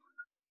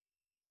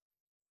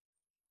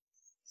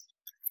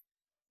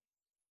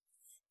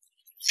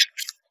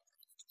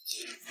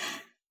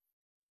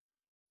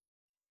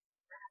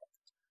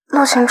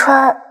陆晴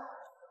川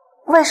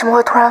为什么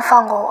会突然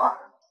放过我？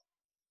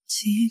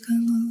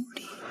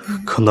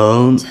可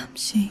能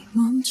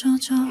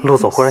陆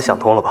总忽然想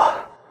通了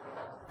吧。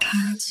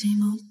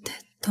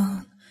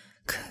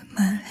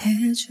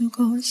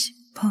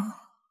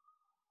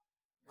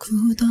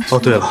哦，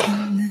对了，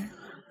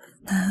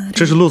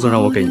这是陆总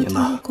让我给您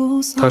的。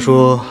他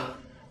说，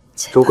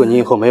如果您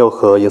以后没有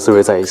和尹思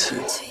睿在一起，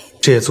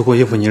这也足够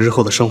应付您日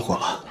后的生活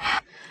了。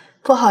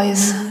不好意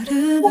思，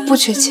我不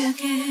缺钱。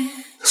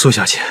苏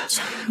小姐，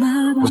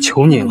我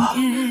求您了，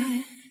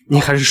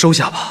您还是收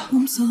下吧。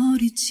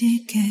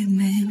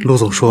陆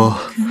总说，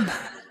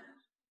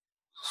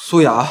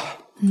苏雅，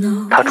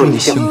他祝你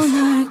幸福。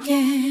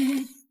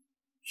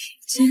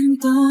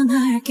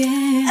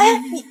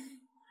哎，你。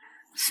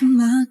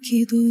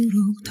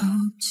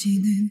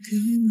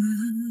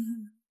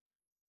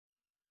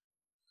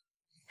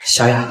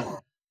小雅，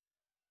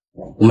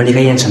我们离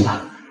开燕城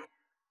吧。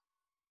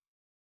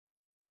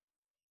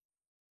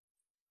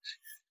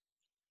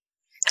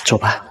走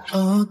吧。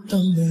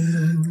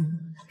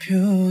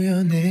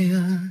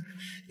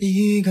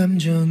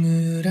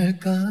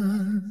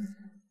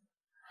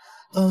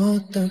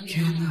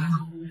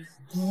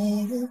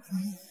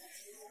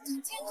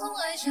天空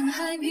爱上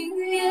海平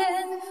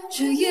面，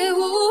这夜无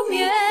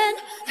眠，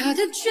他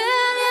的眷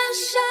恋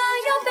想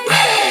要被摧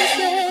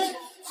毁，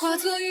化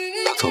作云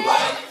烟，走吧，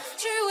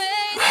只为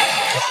你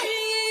一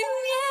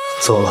面。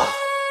走了。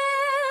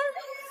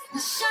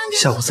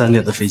下午3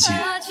点的飞机。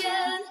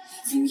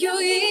总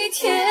有一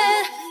天，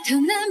他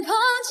能碰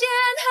见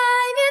海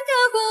面的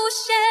弧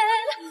线，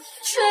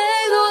坠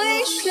落一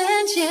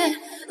瞬间，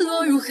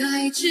落入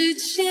海之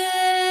间。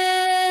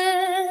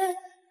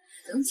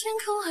当天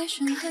空爱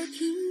上海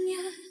平面。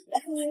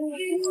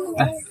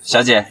哎，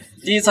小姐，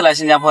第一次来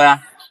新加坡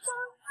呀？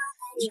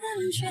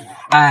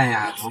哎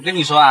呀，我跟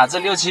你说啊，这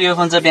6、7月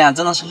份这边啊，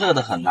真的是热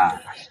得很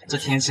呐，这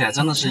天气啊，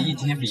真的是一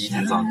天比一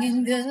天糟。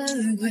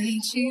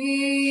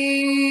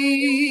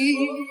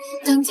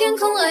当天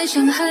空爱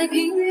上海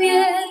平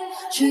面，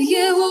这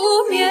夜无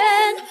眠，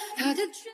他的